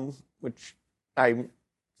problem, which I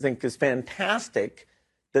think is fantastic,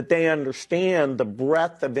 that they understand the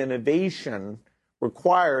breadth of innovation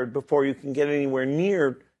required before you can get anywhere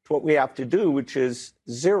near to what we have to do, which is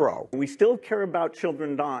zero. We still care about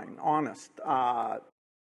children dying, honest. I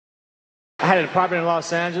had an apartment in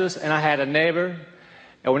Los Angeles, and I had a neighbor,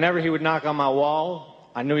 and whenever he would knock on my wall,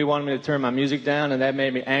 I knew he wanted me to turn my music down, and that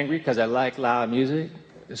made me angry because I like loud music.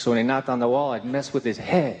 So when he knocked on the wall, I'd mess with his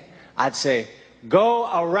head. I'd say, "Go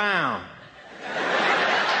around."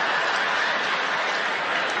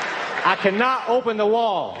 I cannot open the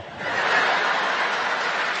wall.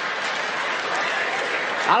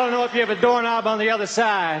 I don't know if you have a doorknob on the other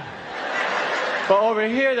side, but over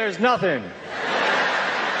here there's nothing.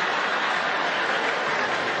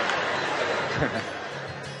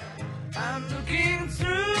 I'm looking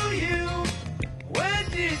through you. Where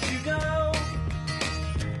did you go?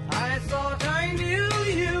 I thought I knew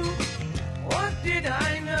you. What did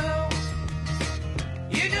I know?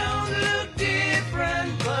 You don't look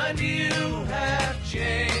different, but you have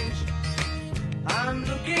changed. I'm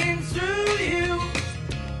looking through you.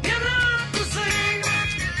 You're not the same.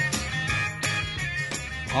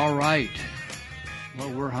 All right.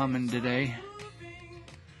 Well, we're humming today.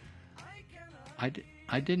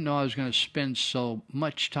 I didn't know I was going to spend so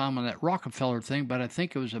much time on that Rockefeller thing, but I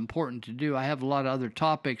think it was important to do. I have a lot of other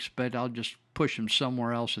topics, but I'll just push them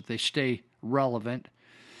somewhere else if they stay relevant.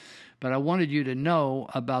 But I wanted you to know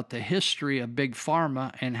about the history of Big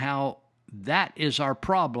Pharma and how that is our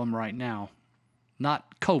problem right now,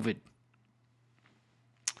 not COVID.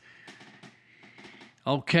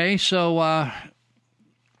 Okay, so I'm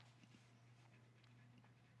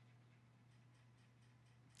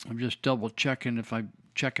just double checking if I'm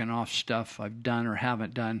checking off stuff I've done or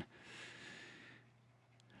haven't done.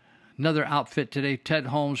 Another outfit today, Ted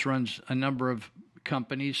Holmes runs a number of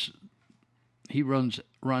companies. He runs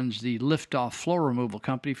the Liftoff Floor Removal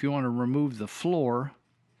Company. If you want to remove the floor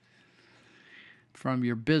from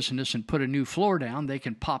your business and put a new floor down, they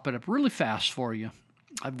can pop it up really fast for you.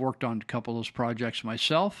 I've worked on a couple of those projects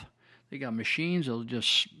myself. They got machines that'll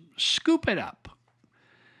just scoop it up.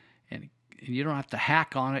 And you don't have to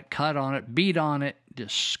hack on it, cut on it, beat on it.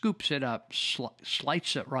 Just scoops it up,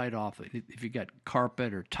 slices it right off. If you got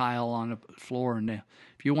carpet or tile on the floor, and if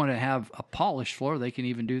you want to have a polished floor, they can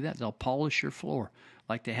even do that. They'll polish your floor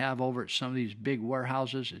like they have over at some of these big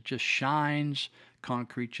warehouses. It just shines.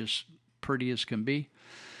 Concrete just pretty as can be.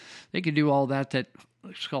 They can do all that.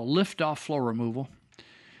 It's called Liftoff Floor Removal.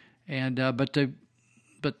 And but the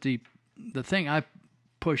thing I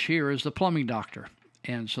push here is the plumbing doctor.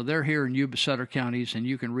 And so they're here in Yuba Sutter counties, and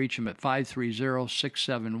you can reach them at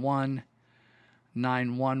 530-671-9111,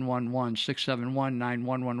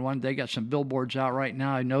 671-9111. They got some billboards out right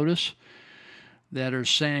now, I notice, that are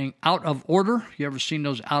saying out of order. You ever seen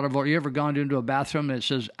those out of order? You ever gone into a bathroom and it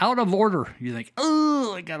says out of order? You think,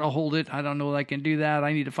 oh, I got to hold it. I don't know if I can do that.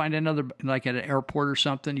 I need to find another, like at an airport or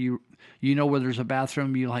something. You know where there's a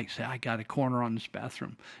bathroom. You like say, I got a corner on this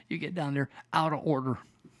bathroom. You get down there, out of order.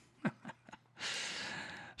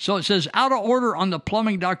 So it says out of order on the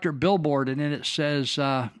plumbing doctor billboard, and then it says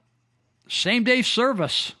same-day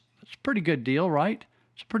service. That's a pretty good deal, right?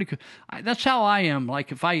 It's pretty good. That's how I am.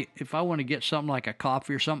 Like if I want to get something like a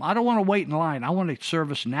coffee or something, I don't want to wait in line. I want to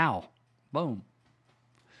service now. Boom.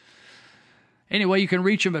 Anyway, you can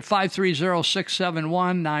reach them at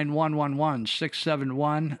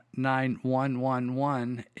 530-671-9111.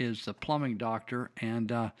 671-9111 is the plumbing doctor, and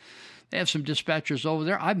they have some dispatchers over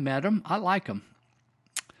there. I've met them. I like them.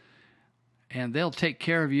 And they'll take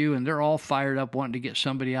care of you, and they're all fired up wanting to get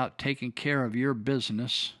somebody out taking care of your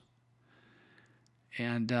business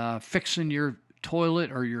and fixing your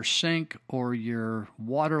toilet or your sink or your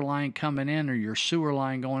water line coming in or your sewer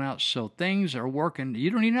line going out. So things are working. You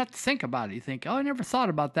don't even have to think about it. You think, oh, I never thought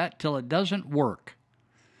about that till it doesn't work.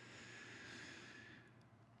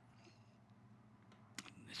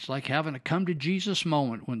 It's like having a come to Jesus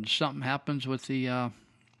moment when something happens with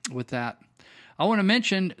that. I want to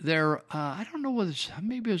mention there, I don't know whether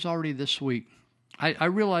maybe it was already this week. I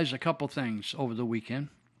realized a couple things over the weekend.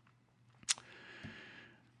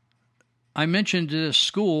 I mentioned to this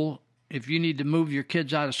school, if you need to move your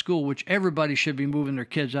kids out of school, which everybody should be moving their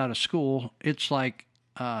kids out of school, it's like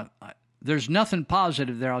there's nothing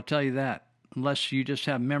positive there, I'll tell you that. unless you just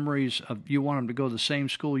have memories of you want them to go to the same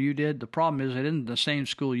school you did. The problem is it isn't the same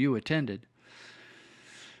school you attended.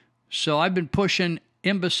 So I've been pushing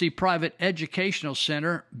Embassy Private Educational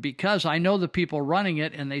Center because I know the people running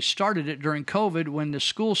it, and they started it during COVID when the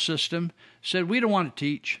school system said, we don't want to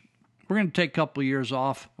teach. We're going to take a couple of years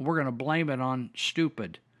off. And we're going to blame it on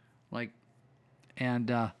stupid. And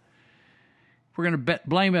we're going to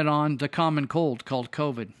blame it on the common cold called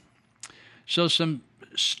COVID. So some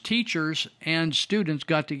teachers and students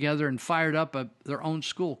got together and fired up their own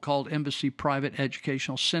school called Embassy Private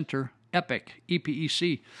Educational Center, EPEC,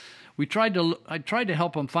 E-P-E-C. I tried to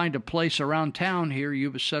help them find a place around town here,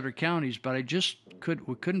 Yuba Sutter counties, but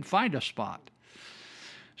we couldn't find a spot.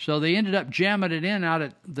 So they ended up jamming it in out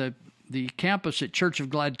at the campus at Church of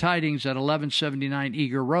Glad Tidings at 1179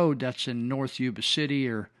 Eager Road. That's in North Yuba City,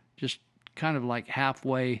 or just kind of like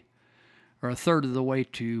halfway or a third of the way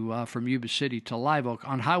to from Yuba City to Live Oak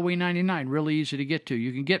on Highway 99. Really easy to get to.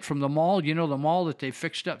 You can get from the mall, the mall that they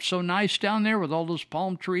fixed up so nice down there with all those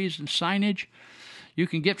palm trees and signage. You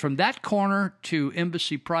can get from that corner to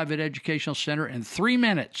Embassy Private Educational Center in 3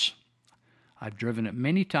 minutes. I've driven it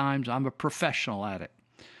many times. I'm a professional at it.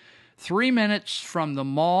 3 minutes from the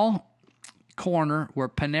mall corner where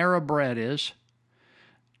Panera Bread is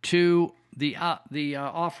to the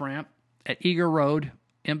off-ramp at Eager Road,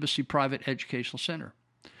 Embassy Private Educational Center.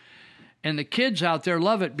 And the kids out there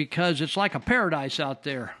love it because it's like a paradise out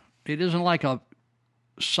there. It isn't like a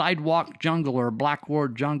sidewalk jungle or a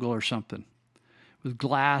Blackboard jungle or something with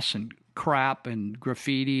glass and crap and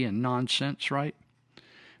graffiti and nonsense, right?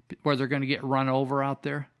 Where they're going to get run over out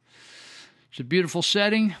there. It's a beautiful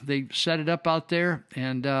setting. They set it up out there,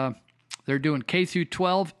 and they're doing K through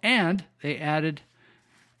 12, and they added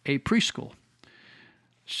a preschool.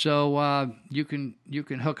 So you can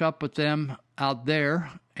hook up with them out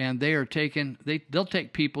there, and they'll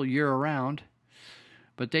take people year round,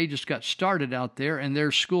 but they just got started out there, and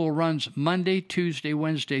their school runs Monday, Tuesday,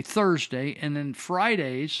 Wednesday, Thursday, and then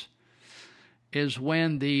Fridays is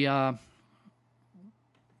when the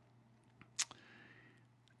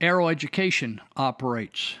Arrow Education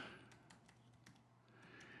operates.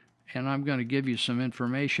 And I'm going to give you some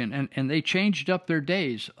information. And they changed up their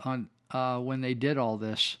days on when they did all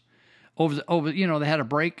this. They had a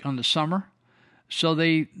break on the summer, so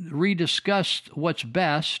they rediscussed what's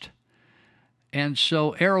best. And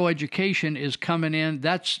so Arrow Education is coming in.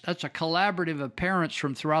 That's a collaborative of parents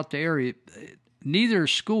from throughout the area. Neither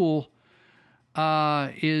school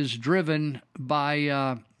is driven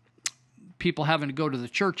by people having to go to the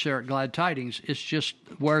church there at Glad Tidings. It's just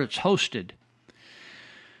where it's hosted.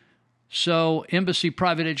 So Embassy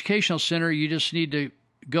Private Educational Center, you just need to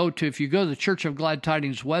go to, if you go to the Church of Glad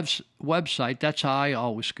Tidings website, that's how I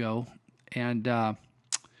always go. And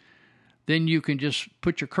then you can just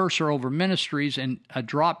put your cursor over ministries, and a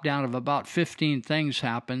drop down of about 15 things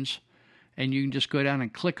happens. And you can just go down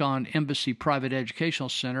and click on Embassy Private Educational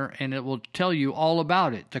Center, and it will tell you all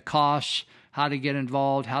about it, the costs, how to get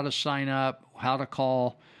involved, how to sign up, how to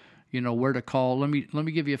call, where to call. Let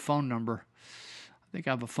me give you a phone number. I think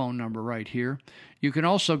I have a phone number right here. You can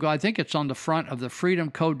also go, I think it's on the front of the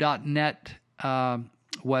freedomco.net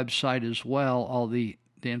website as well, all the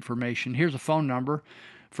information. Here's a phone number.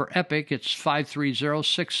 For EPIC, it's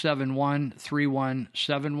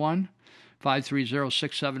 530-671-3171,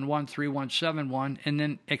 530-671-3171, and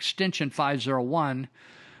then extension 501,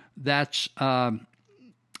 that's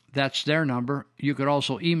their number. You could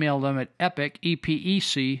also email them at EPIC,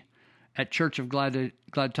 E-P-E-C, at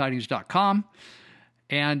churchofgladtidings.com.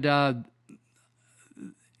 And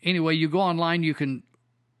anyway, you go online, you can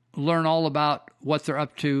learn all about what they're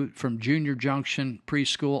up to from junior junction,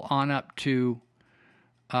 preschool, on up to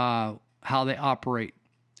how they operate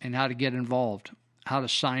and how to get involved, how to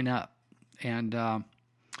sign up. And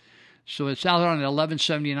so it's out on the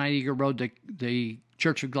 1179 Eager Road, the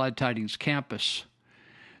Church of Glad Tidings campus.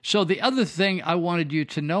 So the other thing I wanted you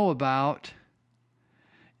to know about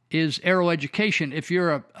is Arrow Education. If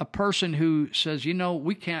you're a person who says,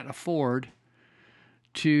 we can't afford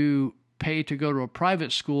to pay to go to a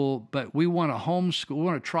private school, but we want a homeschool, we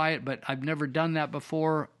want to try it, but I've never done that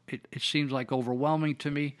before. It seems like overwhelming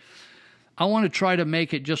to me. I want to try to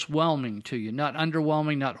make it just whelming to you, not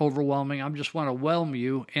underwhelming, not overwhelming. I just want to whelm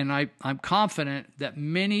you, and I'm confident that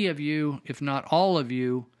many of you, if not all of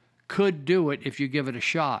you, could do it if you give it a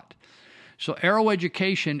shot. So Arrow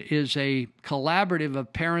Education is a collaborative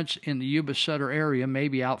of parents in the Yuba Sutter area,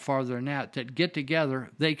 maybe out farther than that get together.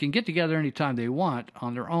 They can get together anytime they want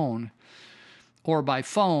on their own or by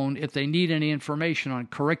phone if they need any information on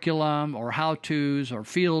curriculum or how-tos or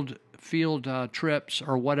field trips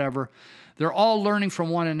or whatever. They're all learning from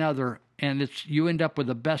one another, and you end up with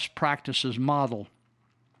a best practices model.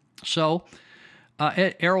 So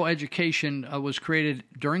Arrow Education was created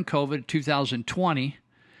during COVID 2020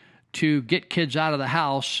 to get kids out of the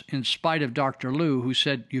house in spite of Dr. Lou, who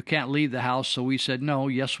said you can't leave the house. So we said, no,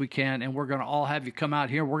 yes, we can. And we're going to all have you come out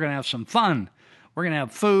here. We're going to have some fun. We're going to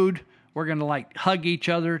have food. We're going to like hug each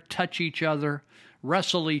other, touch each other,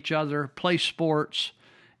 wrestle each other, play sports,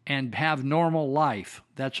 and have normal life.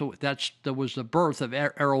 That was the birth of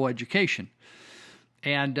Arrow Education.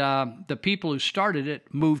 And the people who started it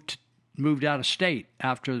moved out of state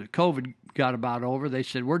after the COVID got about over. They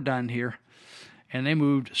said, we're done here. And they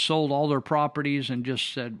sold all their properties and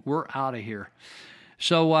just said, we're out of here.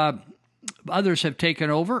 So others have taken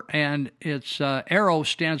over, and it's Arrow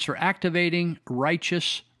stands for Activating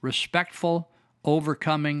Righteous, Respectful,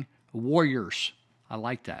 Overcoming Warriors. I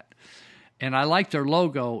like that. And I like their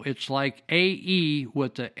logo. It's like AE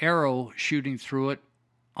with the arrow shooting through it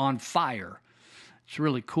on fire. It's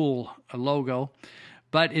really cool, a logo.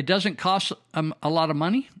 But it doesn't cost a lot of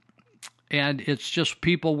money, and it's just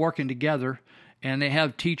people working together. And they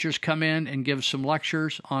have teachers come in and give some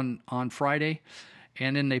lectures on Friday,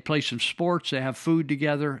 and then they play some sports. They have food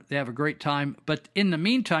together. They have a great time. But in the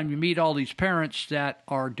meantime, you meet all these parents that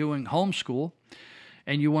are doing homeschool,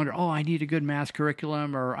 and you wonder, oh, I need a good math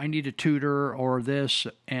curriculum, or I need a tutor, or this,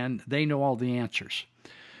 and they know all the answers.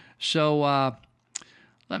 So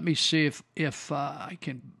let me see if I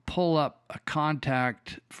can pull up a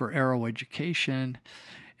contact for Arrow Education.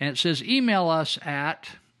 And it says, email us at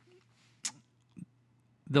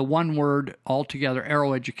the one word altogether,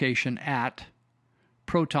 arroweducation at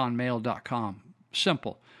protonmail.com.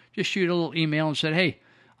 Simple. Just shoot a little email and say, hey,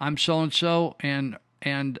 I'm so-and-so, and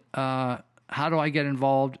how do I get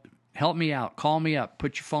involved? Help me out. Call me up.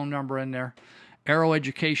 Put your phone number in there.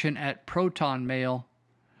 Arroweducation at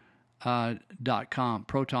protonmail.com.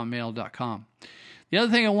 Protonmail.com. The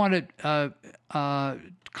other thing I want to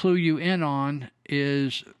clue you in on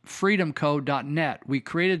is freedomco.net. We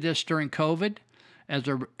created this during COVID as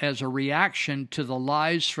a reaction to the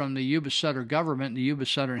lies from the Yuba Sutter government, the Yuba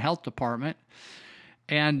Sutter Health Department.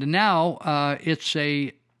 And now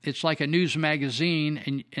it's like a news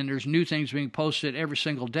magazine, and there's new things being posted every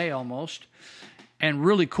single day almost, and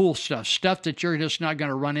really cool stuff that you're just not going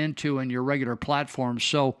to run into in your regular platforms.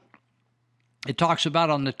 So it talks about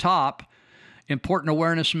on the top, important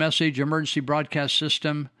awareness message, emergency broadcast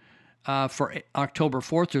system for October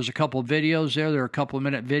 4th. There's a couple of videos there. There are a couple of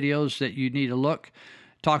minute videos that you need to look.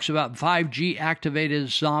 Talks about 5G activated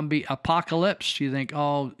zombie apocalypse. You think,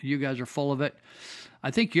 oh, you guys are full of it. I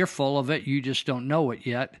think you're full of it. You just don't know it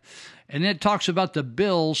yet. And then it talks about the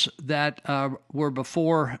bills that were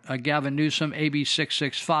before Gavin Newsom, AB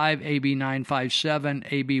 665, AB 957,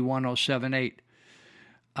 AB 1078.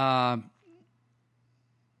 I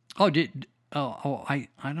don't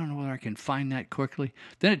know whether I can find that quickly.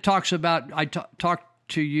 Then it talks about, I talked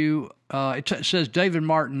to you, it says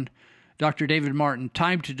Dr. David Martin,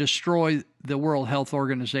 time to destroy the World Health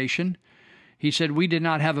Organization. He said, we did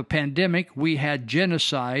not have a pandemic. We had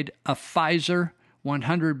genocide. A Pfizer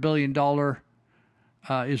 $100 billion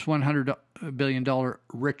is $100 billion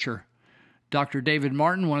richer. Dr. David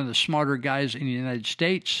Martin, one of the smarter guys in the United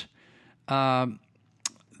States. SB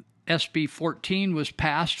 14 was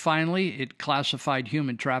passed finally. It classified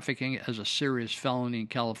human trafficking as a serious felony in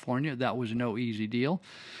California. That was no easy deal.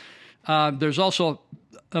 There's also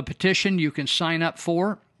a petition you can sign up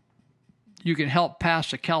for. You can help pass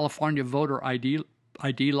the California voter ID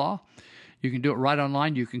law. You can do it right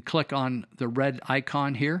online. You can click on the red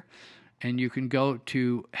icon here, and you can go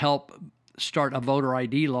to help start a voter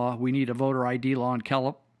ID law. We need a voter ID law in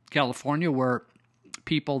California where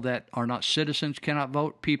people that are not citizens cannot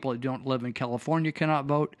vote. People that don't live in California cannot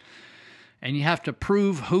vote. And you have to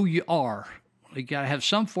prove who you are. You got to have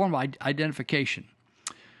some form of identification.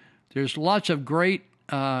 There's lots of great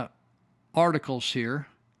articles here.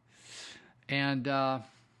 And I'm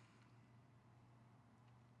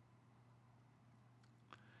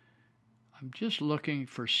just looking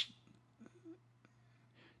for.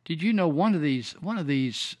 Did you know one of these? Let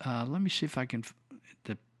me see if I can.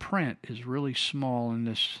 The print is really small in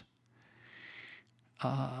this.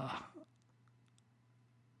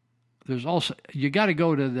 There's also you got to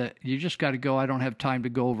go to the. You just got to go. I don't have time to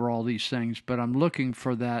go over all these things, but I'm looking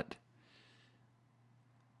for that.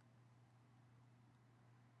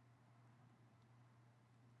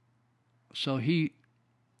 So he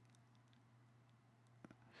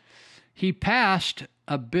passed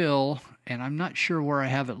a bill, and I'm not sure where I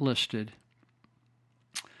have it listed,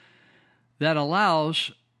 that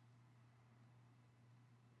allows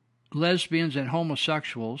lesbians and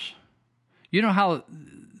homosexuals. You know how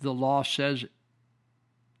the law says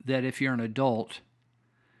that if you're an adult,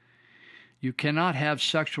 you cannot have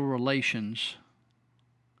sexual relations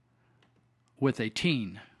with a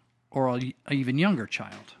teen or an even younger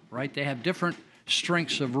child, right? They have different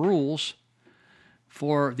strengths of rules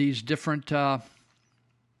for these different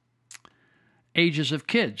ages of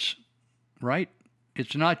kids, right?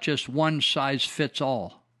 It's not just one size fits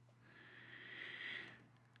all.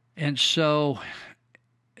 And so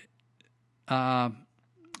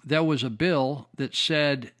there was a bill that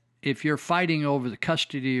said if you're fighting over the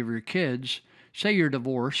custody of your kids, say you're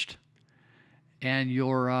divorced and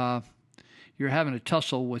you're having a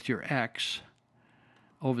tussle with your ex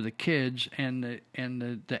over the kids, and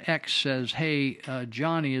the ex says, "Hey,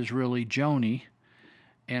 Johnny is really Joni,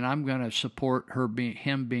 and I'm going to support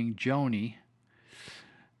him being Joni."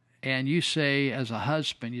 And you say, as a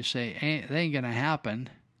husband, you say, "That ain't going to happen."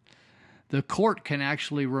 The court can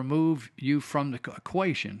actually remove you from the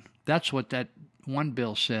equation. That's what that one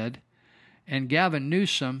bill said. And Gavin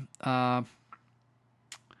Newsom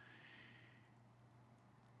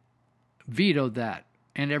vetoed that,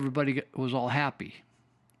 and everybody was all happy.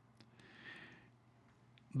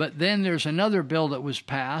 But then there's another bill that was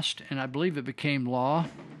passed, and I believe it became law,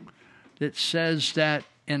 that says that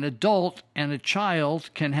an adult and a child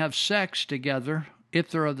can have sex together if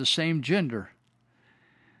they're of the same gender.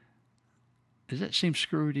 Does that seem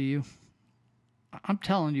screwy to you? I'm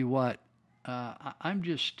telling you what, I'm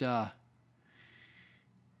just,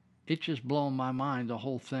 it's just blowing my mind, the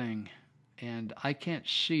whole thing. And I can't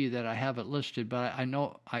see that I have it listed, but I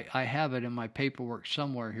know I have it in my paperwork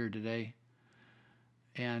somewhere here today.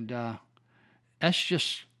 And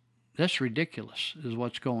that's ridiculous is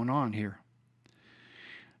what's going on here.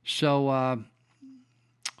 So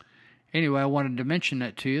anyway, I wanted to mention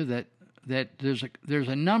that to you, that there's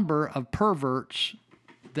a number of perverts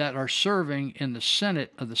that are serving in the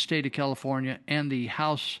Senate of the state of California and the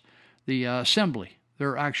House, the Assembly.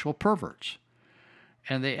 They're actual perverts.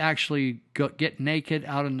 And they actually get naked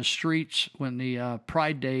out in the streets when the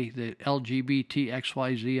Pride Day, the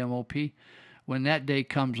LGBTXYZMOP, when that day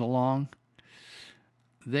comes along,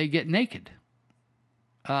 they get naked.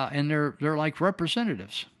 And they're like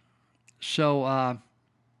representatives. So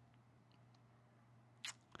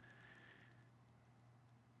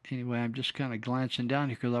anyway, I'm just kind of glancing down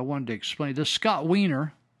here because I wanted to explain. This Scott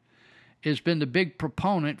Wiener has been the big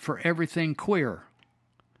proponent for everything queer.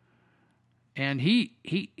 And he's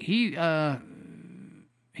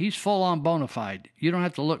full on bona fide. You don't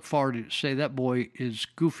have to look far to say that boy is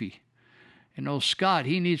goofy. And old Scott,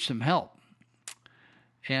 he needs some help.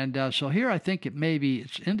 And so here I think it may be,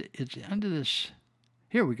 it's under this,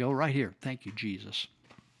 here we go, right here. Thank you, Jesus.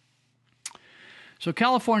 So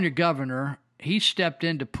California governor, he stepped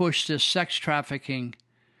in to push this sex trafficking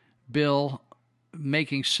bill,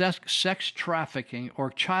 making sex trafficking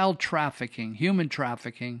or child trafficking, human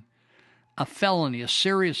trafficking, a felony, a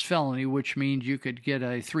serious felony, which means you could get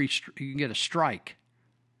a strike.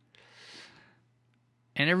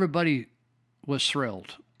 And everybody was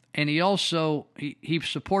thrilled. And he also he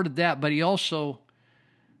supported that, but he also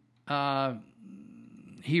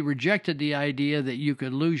he rejected the idea that you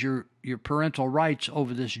could lose your parental rights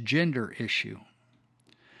over this gender issue.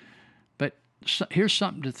 But here's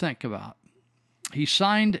something to think about. He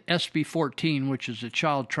signed SB 14, which is the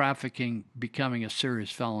child trafficking becoming a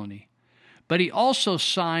serious felony. But he also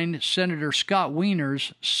signed Senator Scott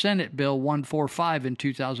Wiener's Senate Bill 145 in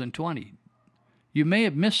 2020. You may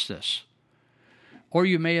have missed this, or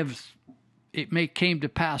it may came to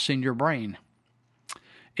pass in your brain.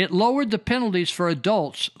 It lowered the penalties for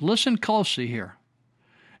adults. Listen closely here.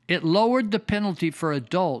 It lowered the penalty for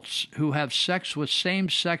adults who have sex with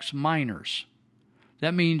same-sex minors.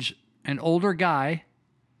 That means an older guy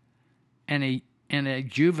and a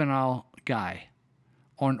juvenile guy,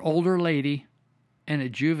 or an older lady and a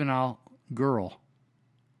juvenile girl.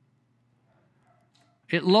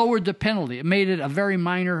 It lowered the penalty. It made it a very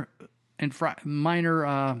minor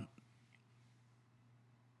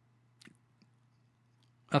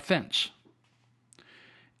offense.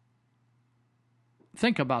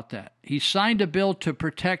 Think about that. He signed a bill to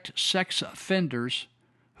protect sex offenders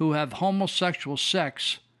who have homosexual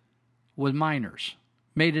sex with minors.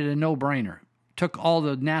 Made it a no-brainer. Took all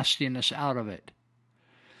the nastiness out of it.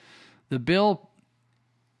 The bill,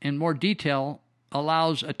 in more detail,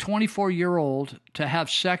 allows a 24-year-old to have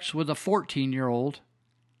sex with a 14-year-old.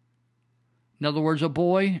 In other words,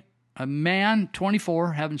 a man,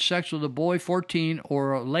 24, having sex with a boy, 14,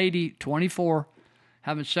 or a lady, 24,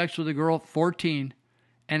 having sex with a girl, 14,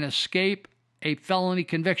 and escape a felony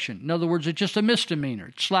conviction. In other words, it's just a misdemeanor.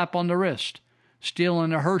 It's slap on the wrist.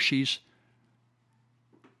 Stealing a Hershey's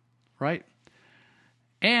right?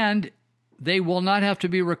 And they will not have to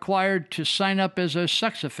be required to sign up as a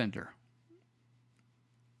sex offender.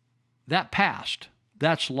 That passed.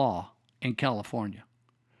 That's law in California.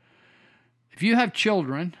 If you have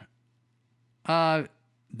children, that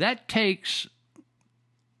takes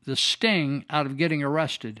the sting out of getting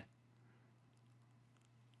arrested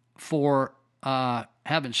for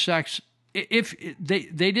having sex. If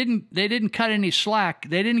they didn't cut any slack,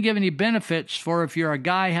 they didn't give any benefits for if you're a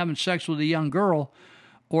guy having sex with a young girl,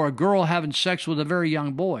 or a girl having sex with a very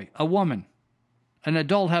young boy, a woman, an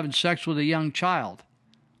adult having sex with a young child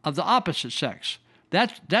of the opposite sex.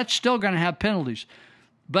 That's still going to have penalties,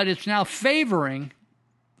 but it's now favoring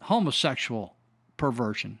homosexual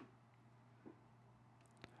perversion.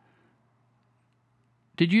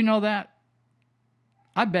 Did you know that?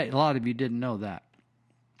 I bet a lot of you didn't know that.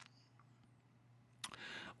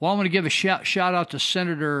 Well, I'm going to give a shout out to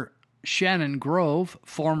Senator Shannon Grove,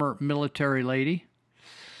 former military lady,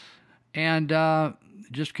 and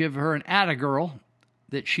just give her an attagirl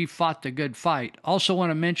that she fought the good fight. Also want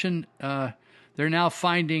to mention they're now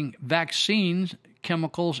finding vaccines,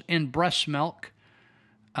 chemicals in breast milk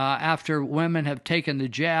after women have taken the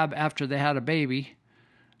jab after they had a baby.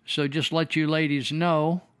 So just let you ladies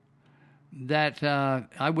know that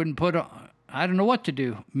I wouldn't put I don't know what to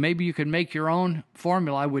do. Maybe you can make your own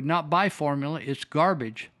formula. I would not buy formula. It's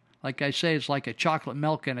garbage. Like I say, it's like a chocolate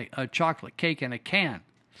milk and a chocolate cake in a can.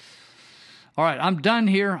 All right, I'm done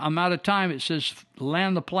here. I'm out of time. It says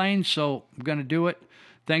land the plane, so I'm going to do it.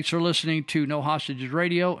 Thanks for listening to No Hostages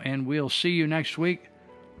Radio, and we'll see you next week,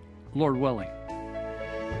 Lord willing.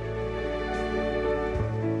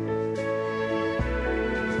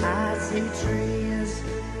 I see trees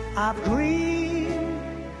of green,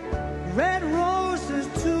 red roses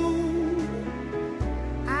too.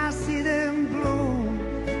 I see them bloom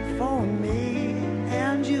for me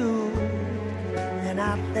and you. And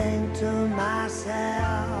I think to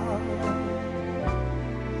myself,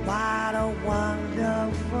 what a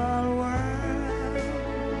wonderful world.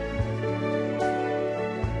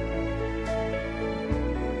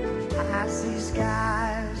 I see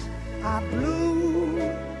skies are blue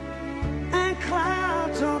and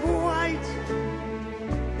clouds of white,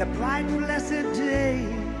 the bright and blessed day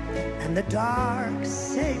and the dark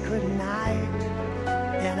sacred night.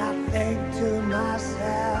 And I think to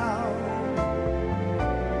myself,